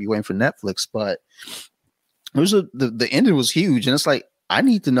 and they might be waiting for Netflix, but the ending was huge, and it's like, I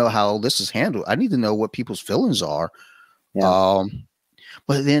need to know how this is handled. I need to know what people's feelings are.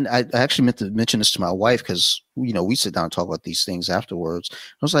 But then I actually meant to mention this to my wife, because we sit down and talk about these things afterwards. I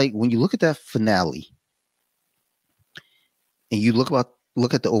was like, when you look at that finale and you look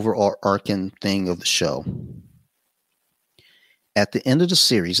at the overall arcing thing of the show, at the end of the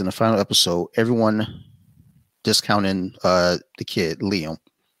series, in the final episode, everyone, discounting the kid Liam,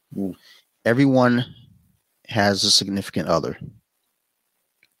 everyone has a significant other.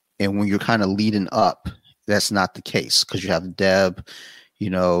 And when you're kind of leading up, that's not the case, because you have Deb,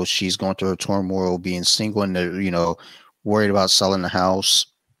 she's going through her turmoil being single, and they're, worried about selling the house.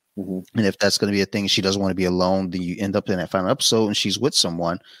 And if that's going to be a thing, she doesn't want to be alone, then you end up in that final episode and she's with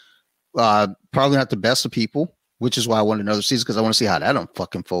someone. Probably not the best of people, which is why I want another season, because I want to see how that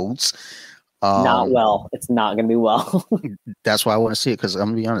fucking folds. Not well. It's not going to be well. That's why I want to see it, because I'm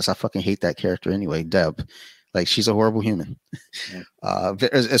going to be honest, I fucking hate that character anyway, Deb. Like, she's a horrible human.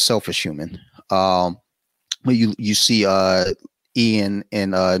 A selfish human. But you see Ian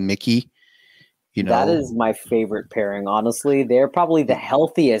and Mickey. You know, that is my favorite pairing, honestly. They're probably the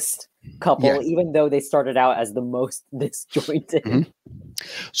healthiest couple, even though they started out as the most disjointed.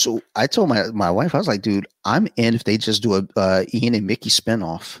 So I told my wife, I was like, dude, I'm in if they just do a Ian and Mickey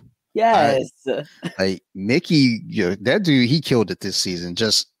spinoff. Yes. Like Mickey, that dude, he killed it this season.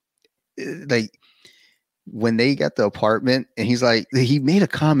 Just like when they got the apartment and he's like, he made a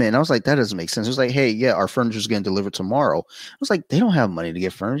comment and I was like, that doesn't make sense. It was like, hey, yeah, our furniture's getting delivered tomorrow. I was like, they don't have money to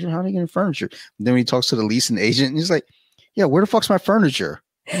get furniture. How are they getting furniture? And then when he talks to the leasing agent and he's like, yeah, where the fuck's my furniture?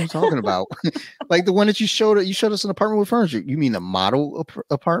 What are you talking about? Like the one that you showed us an apartment with furniture. You mean a model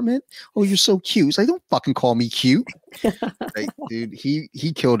apartment? Oh, you're so cute. He's like, don't fucking call me cute. Like, dude,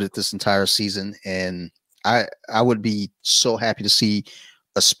 he killed it this entire season. And I would be so happy to see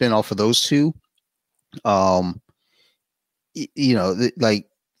a spinoff of those two. You know, like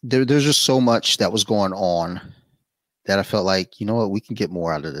there's just so much that was going on that I felt like, you know what, we can get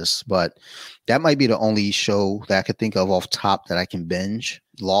more out of this. But that might be the only show that I could think of off top that I can binge.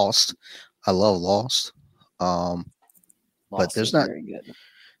 Lost. I love Lost. But there's not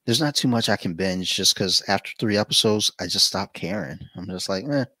too much I can binge, just because after 3 episodes, I just stopped caring. I'm just like,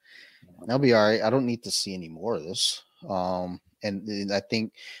 I'll be all right. I don't need to see any more of this. And I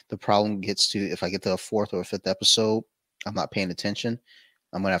think the problem gets to, if I get to a 4th or 5th episode, I'm not paying attention.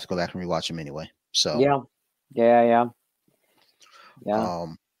 I'm gonna have to go back and rewatch them anyway. So yeah.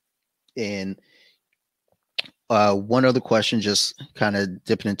 And one other question, just kind of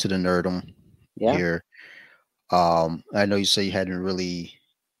dipping into the nerdum here. I know you say you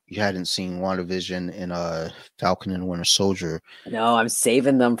hadn't seen WandaVision and Falcon and Winter Soldier. No, I'm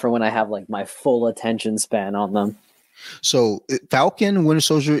saving them for when I have like my full attention span on them. So Falcon, Winter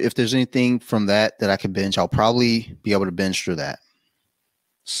Soldier, if there's anything from that I can binge, I'll probably be able to binge through that.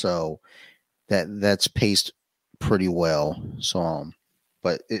 So that's paced pretty well. So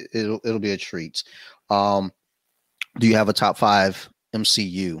but it'll be a treat. Do you have a top 5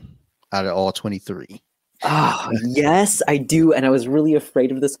 MCU out of all 23? Yes, I do. And I was really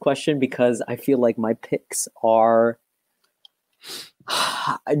afraid of this question because I feel like my picks are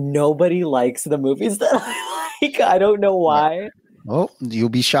nobody likes the movies that I like. I don't know why. Well, you'll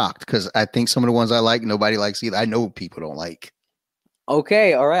be shocked because I think some of the ones I like, nobody likes either. I know people don't like.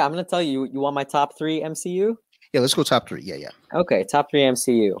 Okay, all right. I'm going to tell you. You want my top 3 MCU? Yeah, let's go top 3. Yeah. Okay, top 3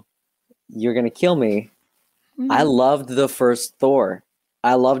 MCU. You're going to kill me. I loved the first Thor.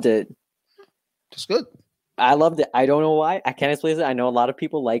 I loved it. That's good. I loved it. I don't know why. I can't explain it. I know a lot of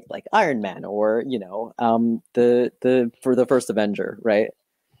people like Iron Man or the for the first Avenger, right?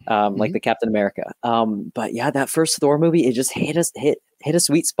 Like the Captain America. But yeah, that first Thor movie, it just hit a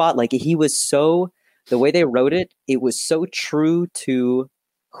sweet spot. Like he was so, the way they wrote it, it was so true to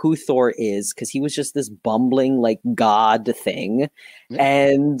who Thor is, because he was just this bumbling like god thing,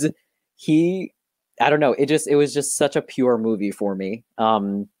 and I don't know. It was just such a pure movie for me.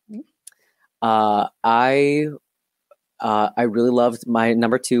 I really loved, my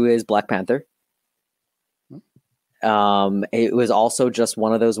number 2 is Black Panther. It was also just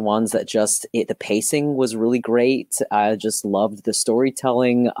one of those ones that the pacing was really great. I just loved the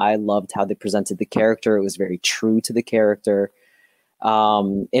storytelling. I loved how they presented the character. It was very true to the character,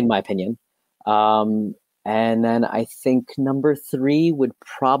 in my opinion. And then I think number 3 would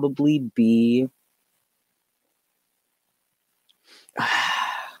probably be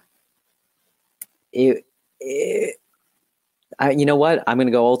you know what? I'm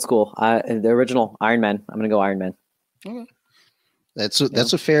gonna go old school. The original Iron Man. I'm gonna go Iron Man. Okay. That's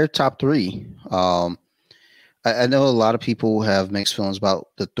a fair top 3. I know a lot of people have mixed feelings about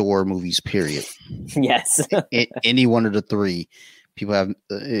the Thor movies, period. Yes. Any one of the 3, people have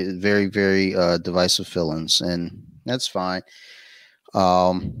very, very divisive feelings, and that's fine.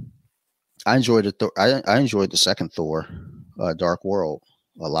 I enjoyed it. I enjoyed the second Thor, Dark World,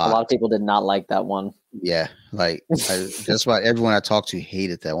 a lot. A lot of people did not like that one. Yeah, like that's why everyone I talked to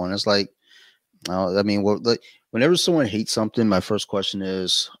hated that one. It's like, I mean, whenever someone hates something, my first question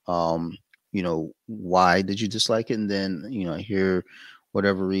is, why did you dislike it? And then, I hear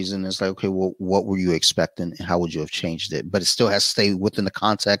whatever reason. It's like, okay, well, what were you expecting and how would you have changed it? But it still has to stay within the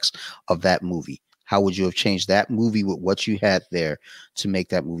context of that movie. How would you have changed that movie with what you had there to make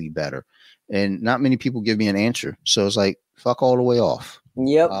that movie better? and not many people give me an answer. So it's like, fuck all the way off.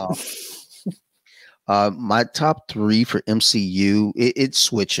 Yep. My top 3 for MCU, it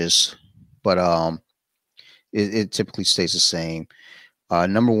switches, but it typically stays the same.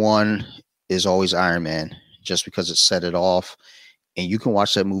 Number 1 is always Iron Man, just because it set it off, and you can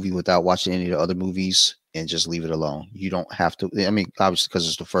watch that movie without watching any of the other movies and just leave it alone. You don't have to. I mean, obviously because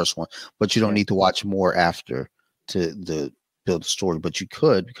it's the first one, but you don't need to watch more after to build the story. But you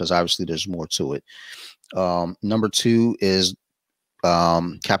could, because obviously there's more to it. Number 2 is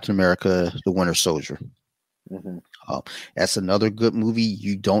Captain America: The Winter Soldier. That's another good movie.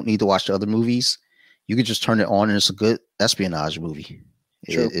 You don't need to watch the other movies. You can just turn it on, and it's a good espionage movie.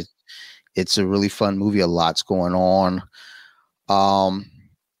 It's a really fun movie. A lot's going on.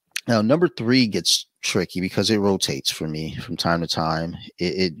 Now number 3 gets tricky because it rotates for me from time to time.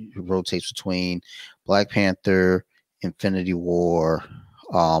 It rotates between Black Panther, Infinity War,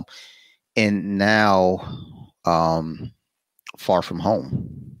 and now Far From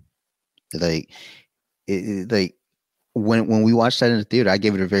Home. Like when we watched that in the theater, I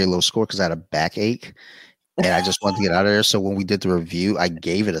gave it a very low score because I had a backache and I just wanted to get out of there. So when we did the review, I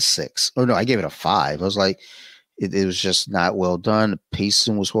gave it a 6. Or no, I gave it a 5. I was like, it was just not well done. The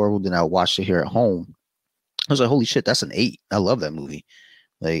pacing was horrible. Then I watched it here at home. I was like, holy shit, that's an 8. I love that movie.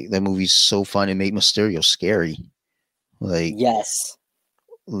 Like, that movie's so fun. It made Mysterio scary. Like, yes.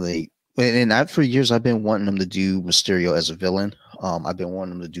 Like, and for years I've been wanting them to do Mysterio as a villain. I've been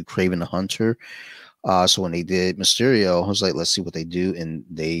wanting them to do Kraven the Hunter. So when they did Mysterio, I was like, let's see what they do, and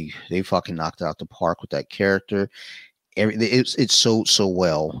they fucking knocked it out the park with that character. It's so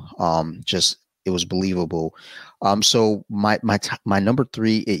well. Just it was believable. So my number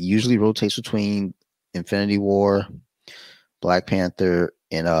 3, it usually rotates between Infinity War, Black Panther,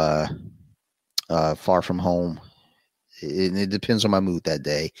 and Far From Home. It depends on my mood that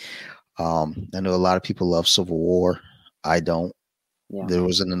day. I know a lot of people love Civil War. I don't. Yeah. There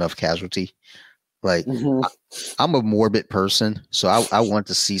wasn't enough casualty. Like, I'm a morbid person, so I want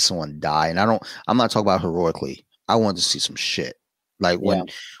to see someone die, and I'm not talking about heroically. I want to see some shit. Like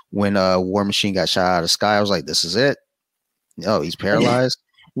when War Machine got shot out of the sky, I was like, this is it. No, he's paralyzed.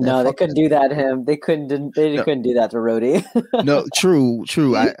 No, they couldn't do that to him. They couldn't do that to Rhodey. No, true.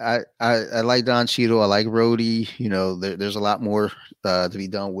 I like Don Cheadle. I like Rhodey. You know, there's a lot more to be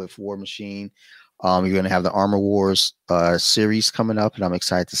done with War Machine. You're going to have the Armor Wars series coming up, and I'm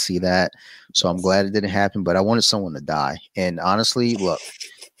excited to see that. So I'm glad it didn't happen, but I wanted someone to die. And honestly, look,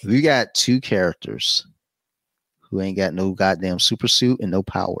 we got 2 characters who ain't got no goddamn super suit and no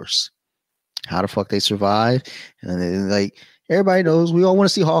powers. How the fuck they survive? And then, like, everybody knows we all want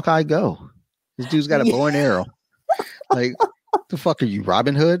to see Hawkeye go. This dude's got a bow and arrow. Like, the fuck are you,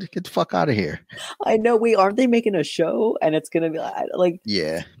 Robin Hood? Get the fuck out of here. I know. Aren't they making a show? And it's gonna be like,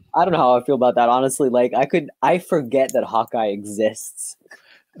 yeah. I don't know how I feel about that, honestly. Like, I forget that Hawkeye exists.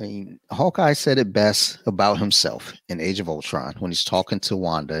 I mean, Hawkeye said it best about himself in Age of Ultron when he's talking to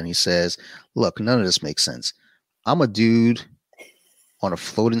Wanda, and he says, "Look, none of this makes sense. I'm a dude on a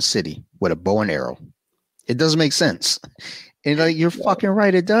floating city with a bow and arrow. It doesn't make sense." And like, you're fucking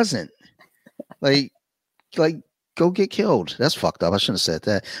right, it doesn't. Like, go get killed. That's fucked up. I shouldn't have said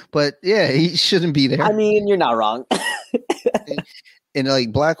that. But yeah, he shouldn't be there. I mean, you're not wrong. And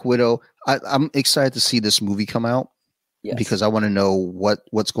like Black Widow, I'm excited to see this movie come out because I want to know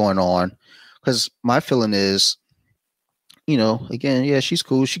what's going on. Because my feeling is, you know, again, yeah, she's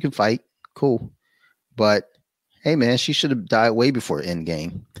cool. She can fight. Cool. But hey, man, she should have died way before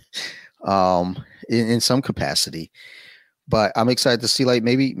Endgame in some capacity. But I'm excited to see, like,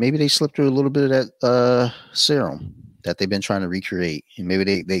 maybe they slipped her a little bit of that serum that they've been trying to recreate, and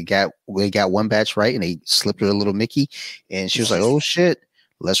maybe they got one batch right, and they slipped her a little Mickey, and she was like, "Oh shit,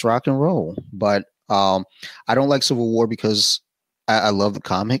 let's rock and roll." But I don't like Civil War because I love the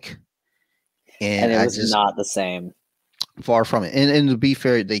comic, and it was not the same. Far from it. And to be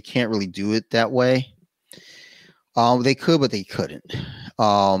fair, they can't really do it that way. They could, but they couldn't.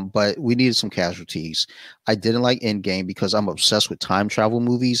 But we needed some casualties. I didn't like Endgame because I'm obsessed with time travel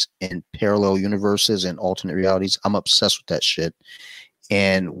movies and parallel universes and alternate realities. I'm obsessed with that shit.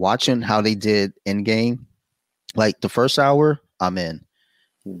 And watching how they did Endgame, like the first hour, I'm in.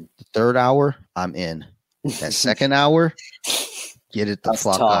 The third hour, I'm in. That second hour, get it the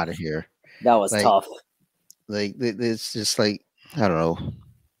fuck out of here. That was tough. Like, it's just like, I don't know.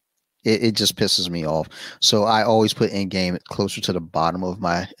 It just pisses me off. So I always put Endgame closer to the bottom of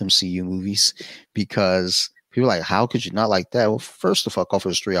my MCU movies because people are like, how could you not like that? Well, first the fuck off, it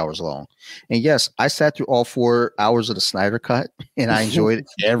was 3 hours long. And yes, I sat through all 4 hours of the Snyder Cut and I enjoyed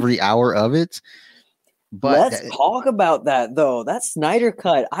every hour of it. But Let's talk about that though. That Snyder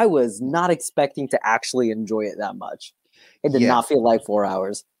cut, I was not expecting to actually enjoy it that much. It did not feel like 4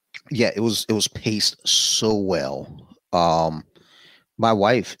 hours. Yeah, it was paced so well. My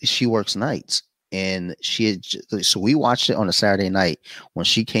wife, she works nights, and so we watched it on a Saturday night when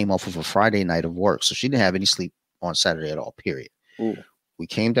she came off of a Friday night of work, so she didn't have any sleep on Saturday at all. Period. Ooh. We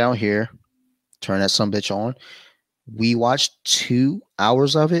came down here, turned that some bitch on. We watched 2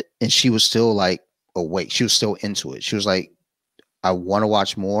 hours of it, and she was still like awake. She was still into it. She was like, "I want to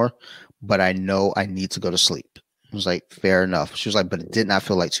watch more, but I know I need to go to sleep." I was like, fair enough. She was like, but it did not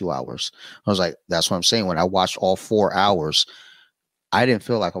feel like 2 hours. I was like, that's what I'm saying. When I watched all 4 hours, I didn't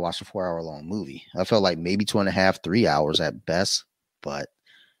feel like I watched a 4 hour long movie. I felt like maybe 2.5, 3 hours at best. But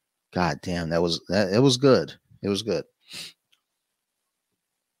god damn, it was good. It was good.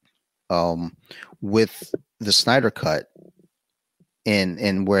 With the Snyder cut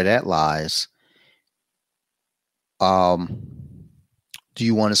and where that lies, do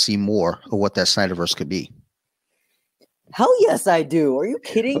you want to see more of what that Snyderverse could be? Hell yes, I do. Are you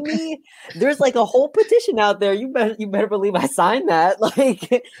kidding me? There's like a whole petition out there. You better believe I signed that.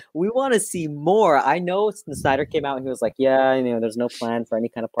 Like, we want to see more. I know the Snyder came out and he was like, yeah, there's no plan for any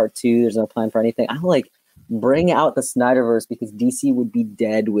kind of part 2. There's no plan for anything. I'm like, bring out the Snyderverse because DC would be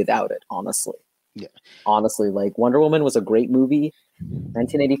dead without it, honestly. Yeah. Honestly, like Wonder Woman was a great movie.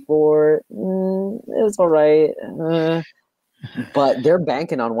 1984, it was all right. But they're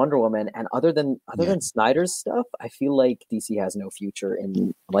banking on Wonder Woman, and other than Snyder's stuff, I feel like DC has no future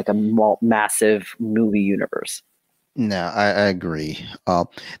in like a massive movie universe. No, I agree.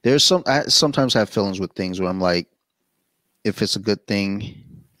 There's I sometimes have feelings with things where I'm like, if it's a good thing,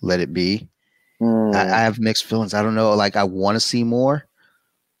 let it be. I have mixed feelings. I don't know. Like, I want to see more,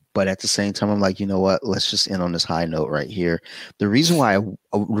 but at the same time, I'm like, you know what? Let's just end on this high note right here. The reason why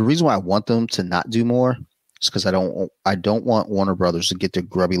I want them to not do more. Because I don't want Warner Brothers to get their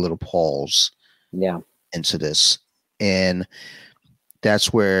grubby little paws into this. And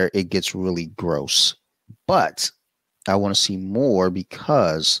that's where it gets really gross. But I want to see more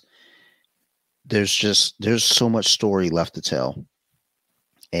because there's so much story left to tell.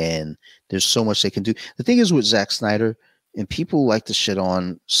 And there's so much they can do. The thing is with Zack Snyder, and people like to shit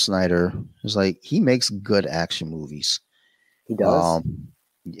on Snyder, is like he makes good action movies. He does.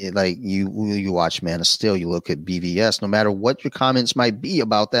 Like you watch Man of Steel, you look at BVS, no matter what your comments might be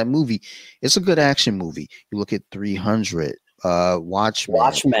about that movie, it's a good action movie. You look at 300,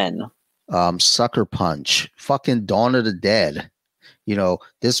 Watchmen, Sucker Punch, fucking Dawn of the Dead.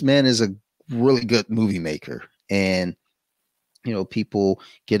 This man is a really good movie maker. And people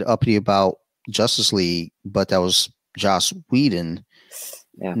get uppity about Justice League, but that was Joss Whedon,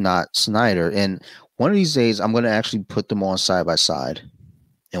 not Snyder. And one of these days I'm going to actually put them on side by side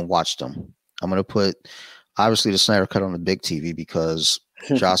and watch them. I'm going to put, obviously, the Snyder cut on the big TV because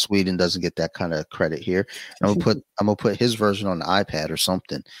Joss Whedon doesn't get that kind of credit here. And I'm gonna put his version on the iPad or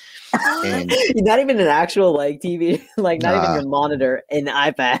something. And not even an actual like TV, like not even your monitor, an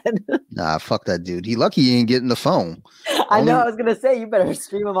iPad. Nah, fuck that dude. He lucky he ain't getting the phone. I know. I was gonna say you better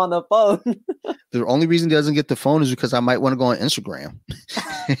stream him on the phone. The only reason he doesn't get the phone is because I might want to go on Instagram.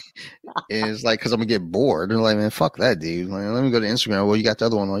 And it's like because I'm gonna get bored. And like, man, fuck that dude. Like, let me go to Instagram. Well, you got the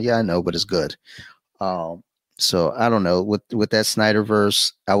other one. Well, yeah, I know, but it's good. So I don't know. With that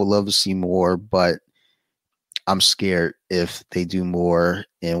Snyderverse, I would love to see more, but I'm scared if they do more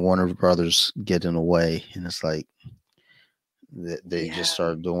and Warner Brothers get in the way, and it's like they just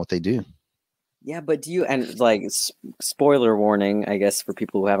start doing what they do. Yeah, but do you, and like spoiler warning, I guess, for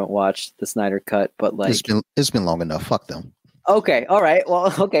people who haven't watched the Snyder Cut, but like it's been long enough. Fuck them. Okay, all right.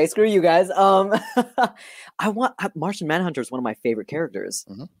 Well, okay, screw you guys. Martian Manhunter is one of my favorite characters.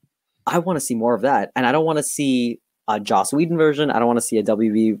 Mm-hmm. I want to see more of that, and I don't want to see a Joss Whedon version. I don't want to see a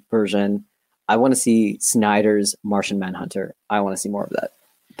WB version. I want to see Snyder's Martian Manhunter. I want to see more of that.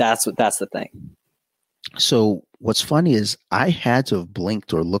 That's the thing. So what's funny is I had to have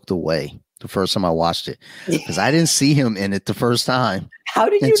blinked or looked away the first time I watched it because I didn't see him in it the first time. How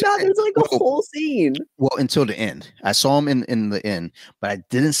did you not? There's like a whole scene. Well, until the end. I saw him in the end, but I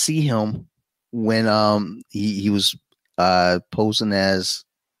didn't see him when he was posing as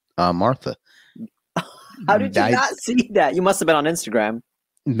Martha. How did you not see that? You must have been on Instagram.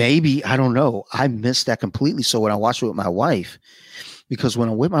 Maybe, I don't know. I missed that completely. So when I watched it with my wife, because when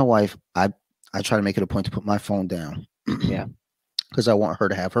I'm with my wife, I try to make it a point to put my phone down. Yeah. Because I want her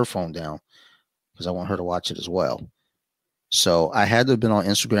to have her phone down because I want her to watch it as well. So I had to have been on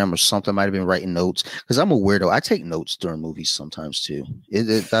Instagram or something. I might have been writing notes because I'm a weirdo. I take notes during movies sometimes too.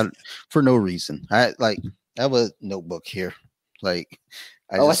 That, for no reason. I have a notebook here. Like,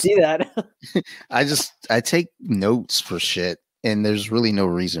 I see that. I take notes for shit, and there's really no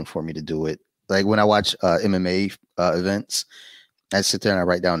reason for me to do it. Like when I watch MMA events, I sit there and I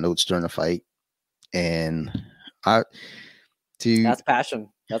write down notes during the fight, and I do. That's passion.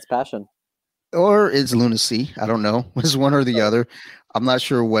 That's passion. Or it's lunacy. I don't know. It's one or the other. I'm not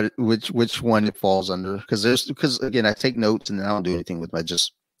sure which one it falls under because again I take notes and then I don't do anything with them. I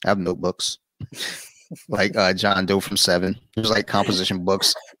just have notebooks like John Doe from Seven. There's like composition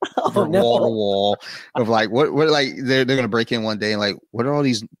books from wall to wall of like what like they're gonna break in one day and like what are all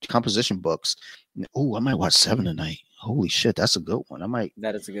these composition books? Oh, I might watch Seven tonight. Holy shit, that's a good one. I might.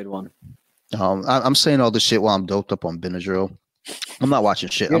 That is a good one. I'm saying all this shit while I'm doped up on Benadryl. I'm not watching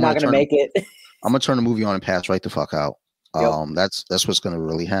shit. You're not gonna make it. I'm gonna turn the movie on and pass right the fuck out. Yep. That's what's gonna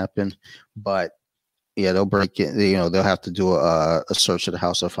really happen. But yeah, they'll break it. You know, they'll have to do a search of the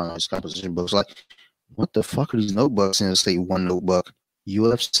house. They'll find all these composition books. Like, what the fuck are these notebooks? And it'll say one notebook,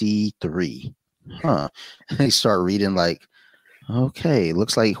 UFC 3. Huh? And they start reading like, okay,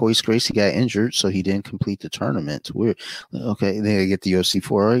 looks like Hoist Gracie got injured, so he didn't complete the tournament. Weird. Okay, they get the UFC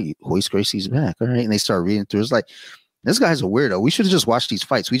 4. All right, Hoist Gracie's back. All right, and they start reading through. It's like, this guy's a weirdo. We should have just watched these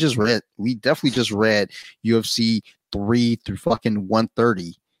fights. We definitely just read UFC 3 through fucking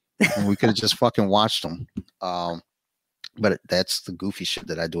 130, and we could have just fucking watched them. But that's the goofy shit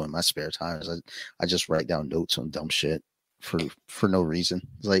that I do in my spare time. Is I just write down notes on dumb shit for no reason.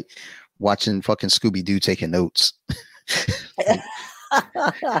 It's like watching fucking Scooby Doo taking notes.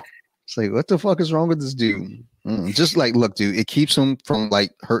 It's like, what the fuck is wrong with this dude? Just like, look, dude, it keeps him from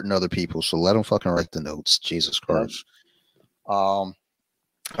like hurting other people. So let him fucking write the notes. Jesus Christ. All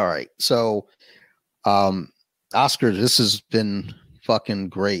right. So, Oscar, this has been fucking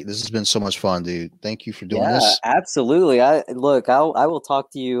great. This has been so much fun, dude. Thank you for doing this. Absolutely. I will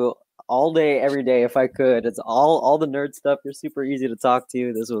talk to you all day, every day if I could. It's all the nerd stuff. You're super easy to talk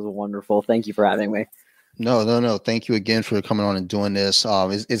to. This was wonderful. Thank you for having me. No. Thank you again for coming on and doing this.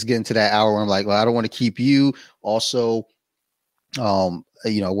 It's getting to that hour where I'm like, well, I don't want to keep you. Also, I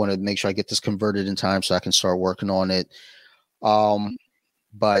want to make sure I get this converted in time so I can start working on it.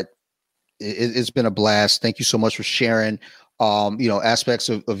 But it's been a blast. Thank you so much for sharing, aspects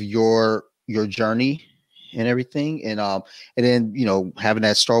of your journey and everything. And then, having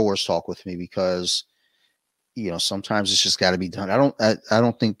that Star Wars talk with me because, sometimes it's just got to be done. I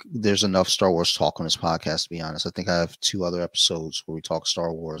don't think there's enough Star Wars talk on this podcast, to be honest. I think I have 2 other episodes where we talk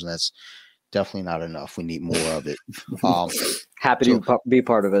Star Wars, and that's definitely not enough. We need more of it. Happy to be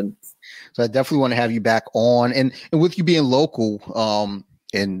part of it. So I definitely want to have you back on, and with you being local,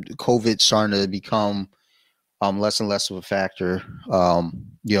 and COVID starting to become less and less of a factor.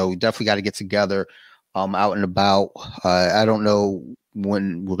 We definitely got to get together out and about. I don't know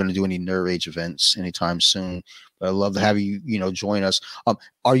when we're going to do any Nerd Rage events anytime soon, but I'd love to have you, join us.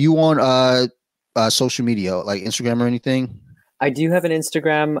 Are you on social media like Instagram or anything? I do have an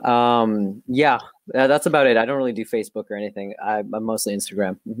Instagram. That's about it. I don't really do Facebook or anything. I'm mostly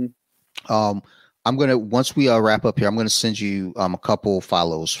Instagram. Mm-hmm. I'm gonna once we wrap up here, I'm gonna send you a couple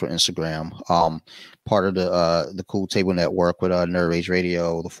follows for Instagram. Part of the Cool Table Network with Nerd Rage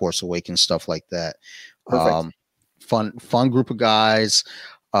Radio, The Force Awakens, stuff like that. Perfect. Fun group of guys.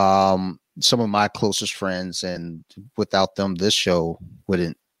 Some of my closest friends, and without them, this show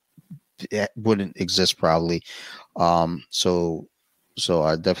wouldn't exist probably. So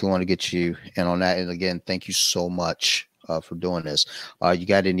I definitely want to get you in on that. And again, thank you so much for doing this. You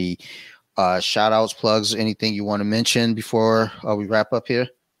got any shout outs, plugs, anything you want to mention before we wrap up here?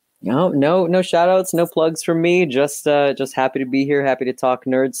 No shout outs, no plugs from me. Just happy to be here, happy to talk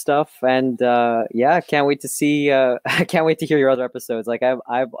nerd stuff. And can't wait to see I can't wait to hear your other episodes. Like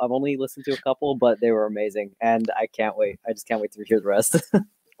I've only listened to a couple, but they were amazing. And I just can't wait to hear the rest.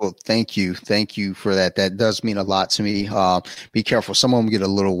 Well, thank you for that. That does mean a lot to me. Be careful. Some of them get a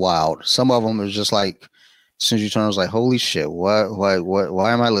little wild. Some of them are just like, as soon as you turn, I was like, holy shit, why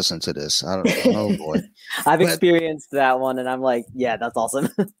am I listening to this? I don't know. Oh boy. I've experienced that one and I'm like, yeah, that's awesome.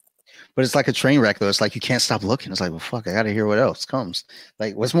 But it's like a train wreck though. It's like you can't stop looking. It's like, well, fuck, I gotta hear what else comes.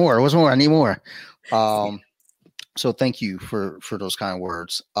 Like, what's more? I need more. So thank you for those kind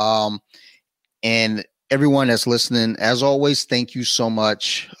words. And everyone that's listening, as always, thank you so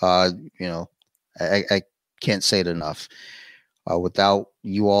much. I can't say it enough. Without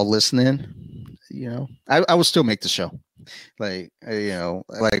you all listening, I would still make the show. Like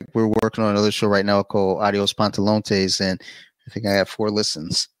we're working on another show right now called Adios Pantalontes, and I think I have 4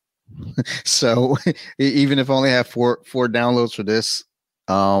 listens. So even if I only have four downloads for this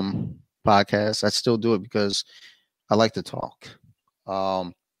podcast, I still do it because I like to talk.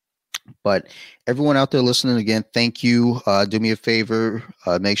 But everyone out there listening, again, thank you. Do me a favor.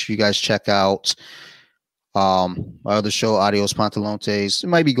 Make sure you guys check out my other show, Adios Pantalontes. It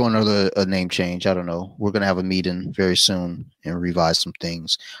might be going under a name change. I don't know. We're going to have a meeting very soon and revise some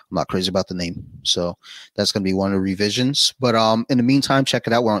things. I'm not crazy about the name. So that's going to be one of the revisions. But in the meantime, check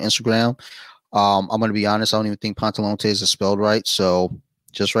it out. We're on Instagram. I'm going to be honest. I don't even think Pantalontes is spelled right. So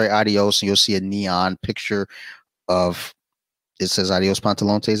just write Adios and you'll see a neon picture of, it says Adios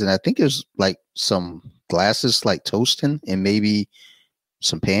Pantalontes. And I think there's like some glasses like toasting and maybe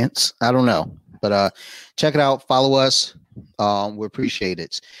some pants. I don't know. But check it out. Follow us. We appreciate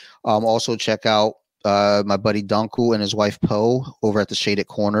it. Also check out my buddy Dunkel and his wife Poe over at the Shaded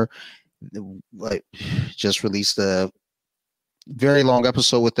Corner. Just released a very long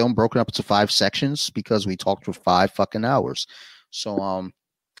episode with them, broken up into 5 sections because we talked for 5 fucking hours. So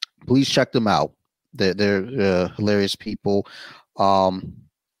please check them out. They're hilarious people. And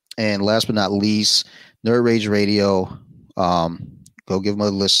last but not least, Nerd Rage Radio. Go give them a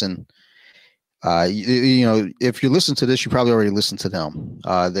listen. You know, if you listen to this, you probably already listened to them.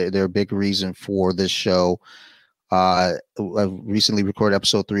 They're a big reason for this show. I recently recorded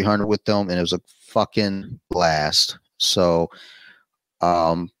episode 300 with them, and it was a fucking blast. So,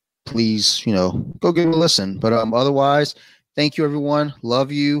 please, you know, go give them a listen. But otherwise, thank you, everyone.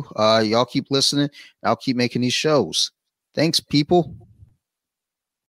 Love you. Y'all keep listening. I'll keep making these shows. Thanks, people.